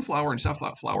 sunflower and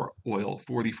safflower oil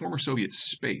for the former Soviet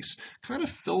space kind of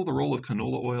fill the role of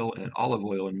canola oil and olive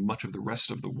oil in much of the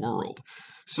rest of the world.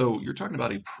 So you're talking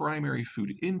about a primary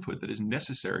food input that is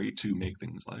necessary to make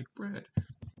things like bread.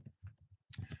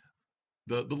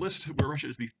 The list where Russia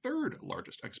is the third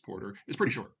largest exporter is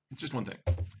pretty short. It's just one thing: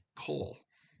 coal.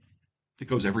 It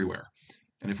goes everywhere.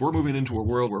 And if we're moving into a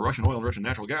world where Russian oil and Russian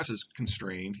natural gas is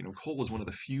constrained, coal is one of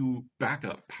the few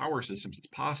backup power systems that's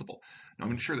possible. Now,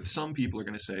 I'm sure that some people are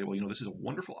going to say, well, this is a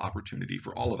wonderful opportunity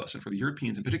for all of us, and for the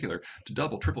Europeans in particular, to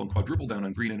double, triple, and quadruple down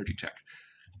on green energy tech.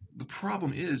 The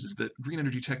problem is that green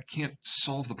energy tech can't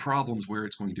solve the problems where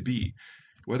it's going to be.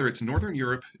 Whether it's Northern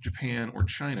Europe, Japan, or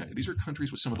China, these are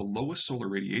countries with some of the lowest solar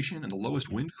radiation and the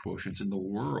lowest wind quotients in the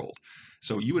world.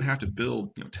 So you would have to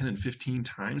build 10 and 15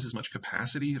 times as much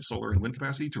capacity of solar and wind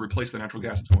capacity to replace the natural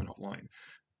gas that's going offline.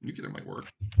 Nuclear might work.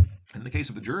 And in the case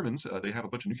of the Germans, they have a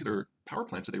bunch of nuclear power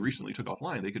plants that they recently took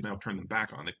offline. They could now turn them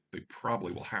back on. They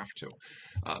probably will have to.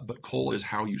 But coal is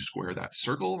how you square that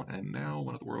circle, and now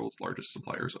one of the world's largest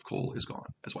suppliers of coal is gone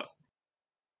as well.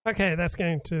 Okay, that's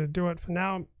going to do it for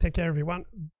now. Take care, everyone.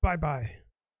 Bye-bye.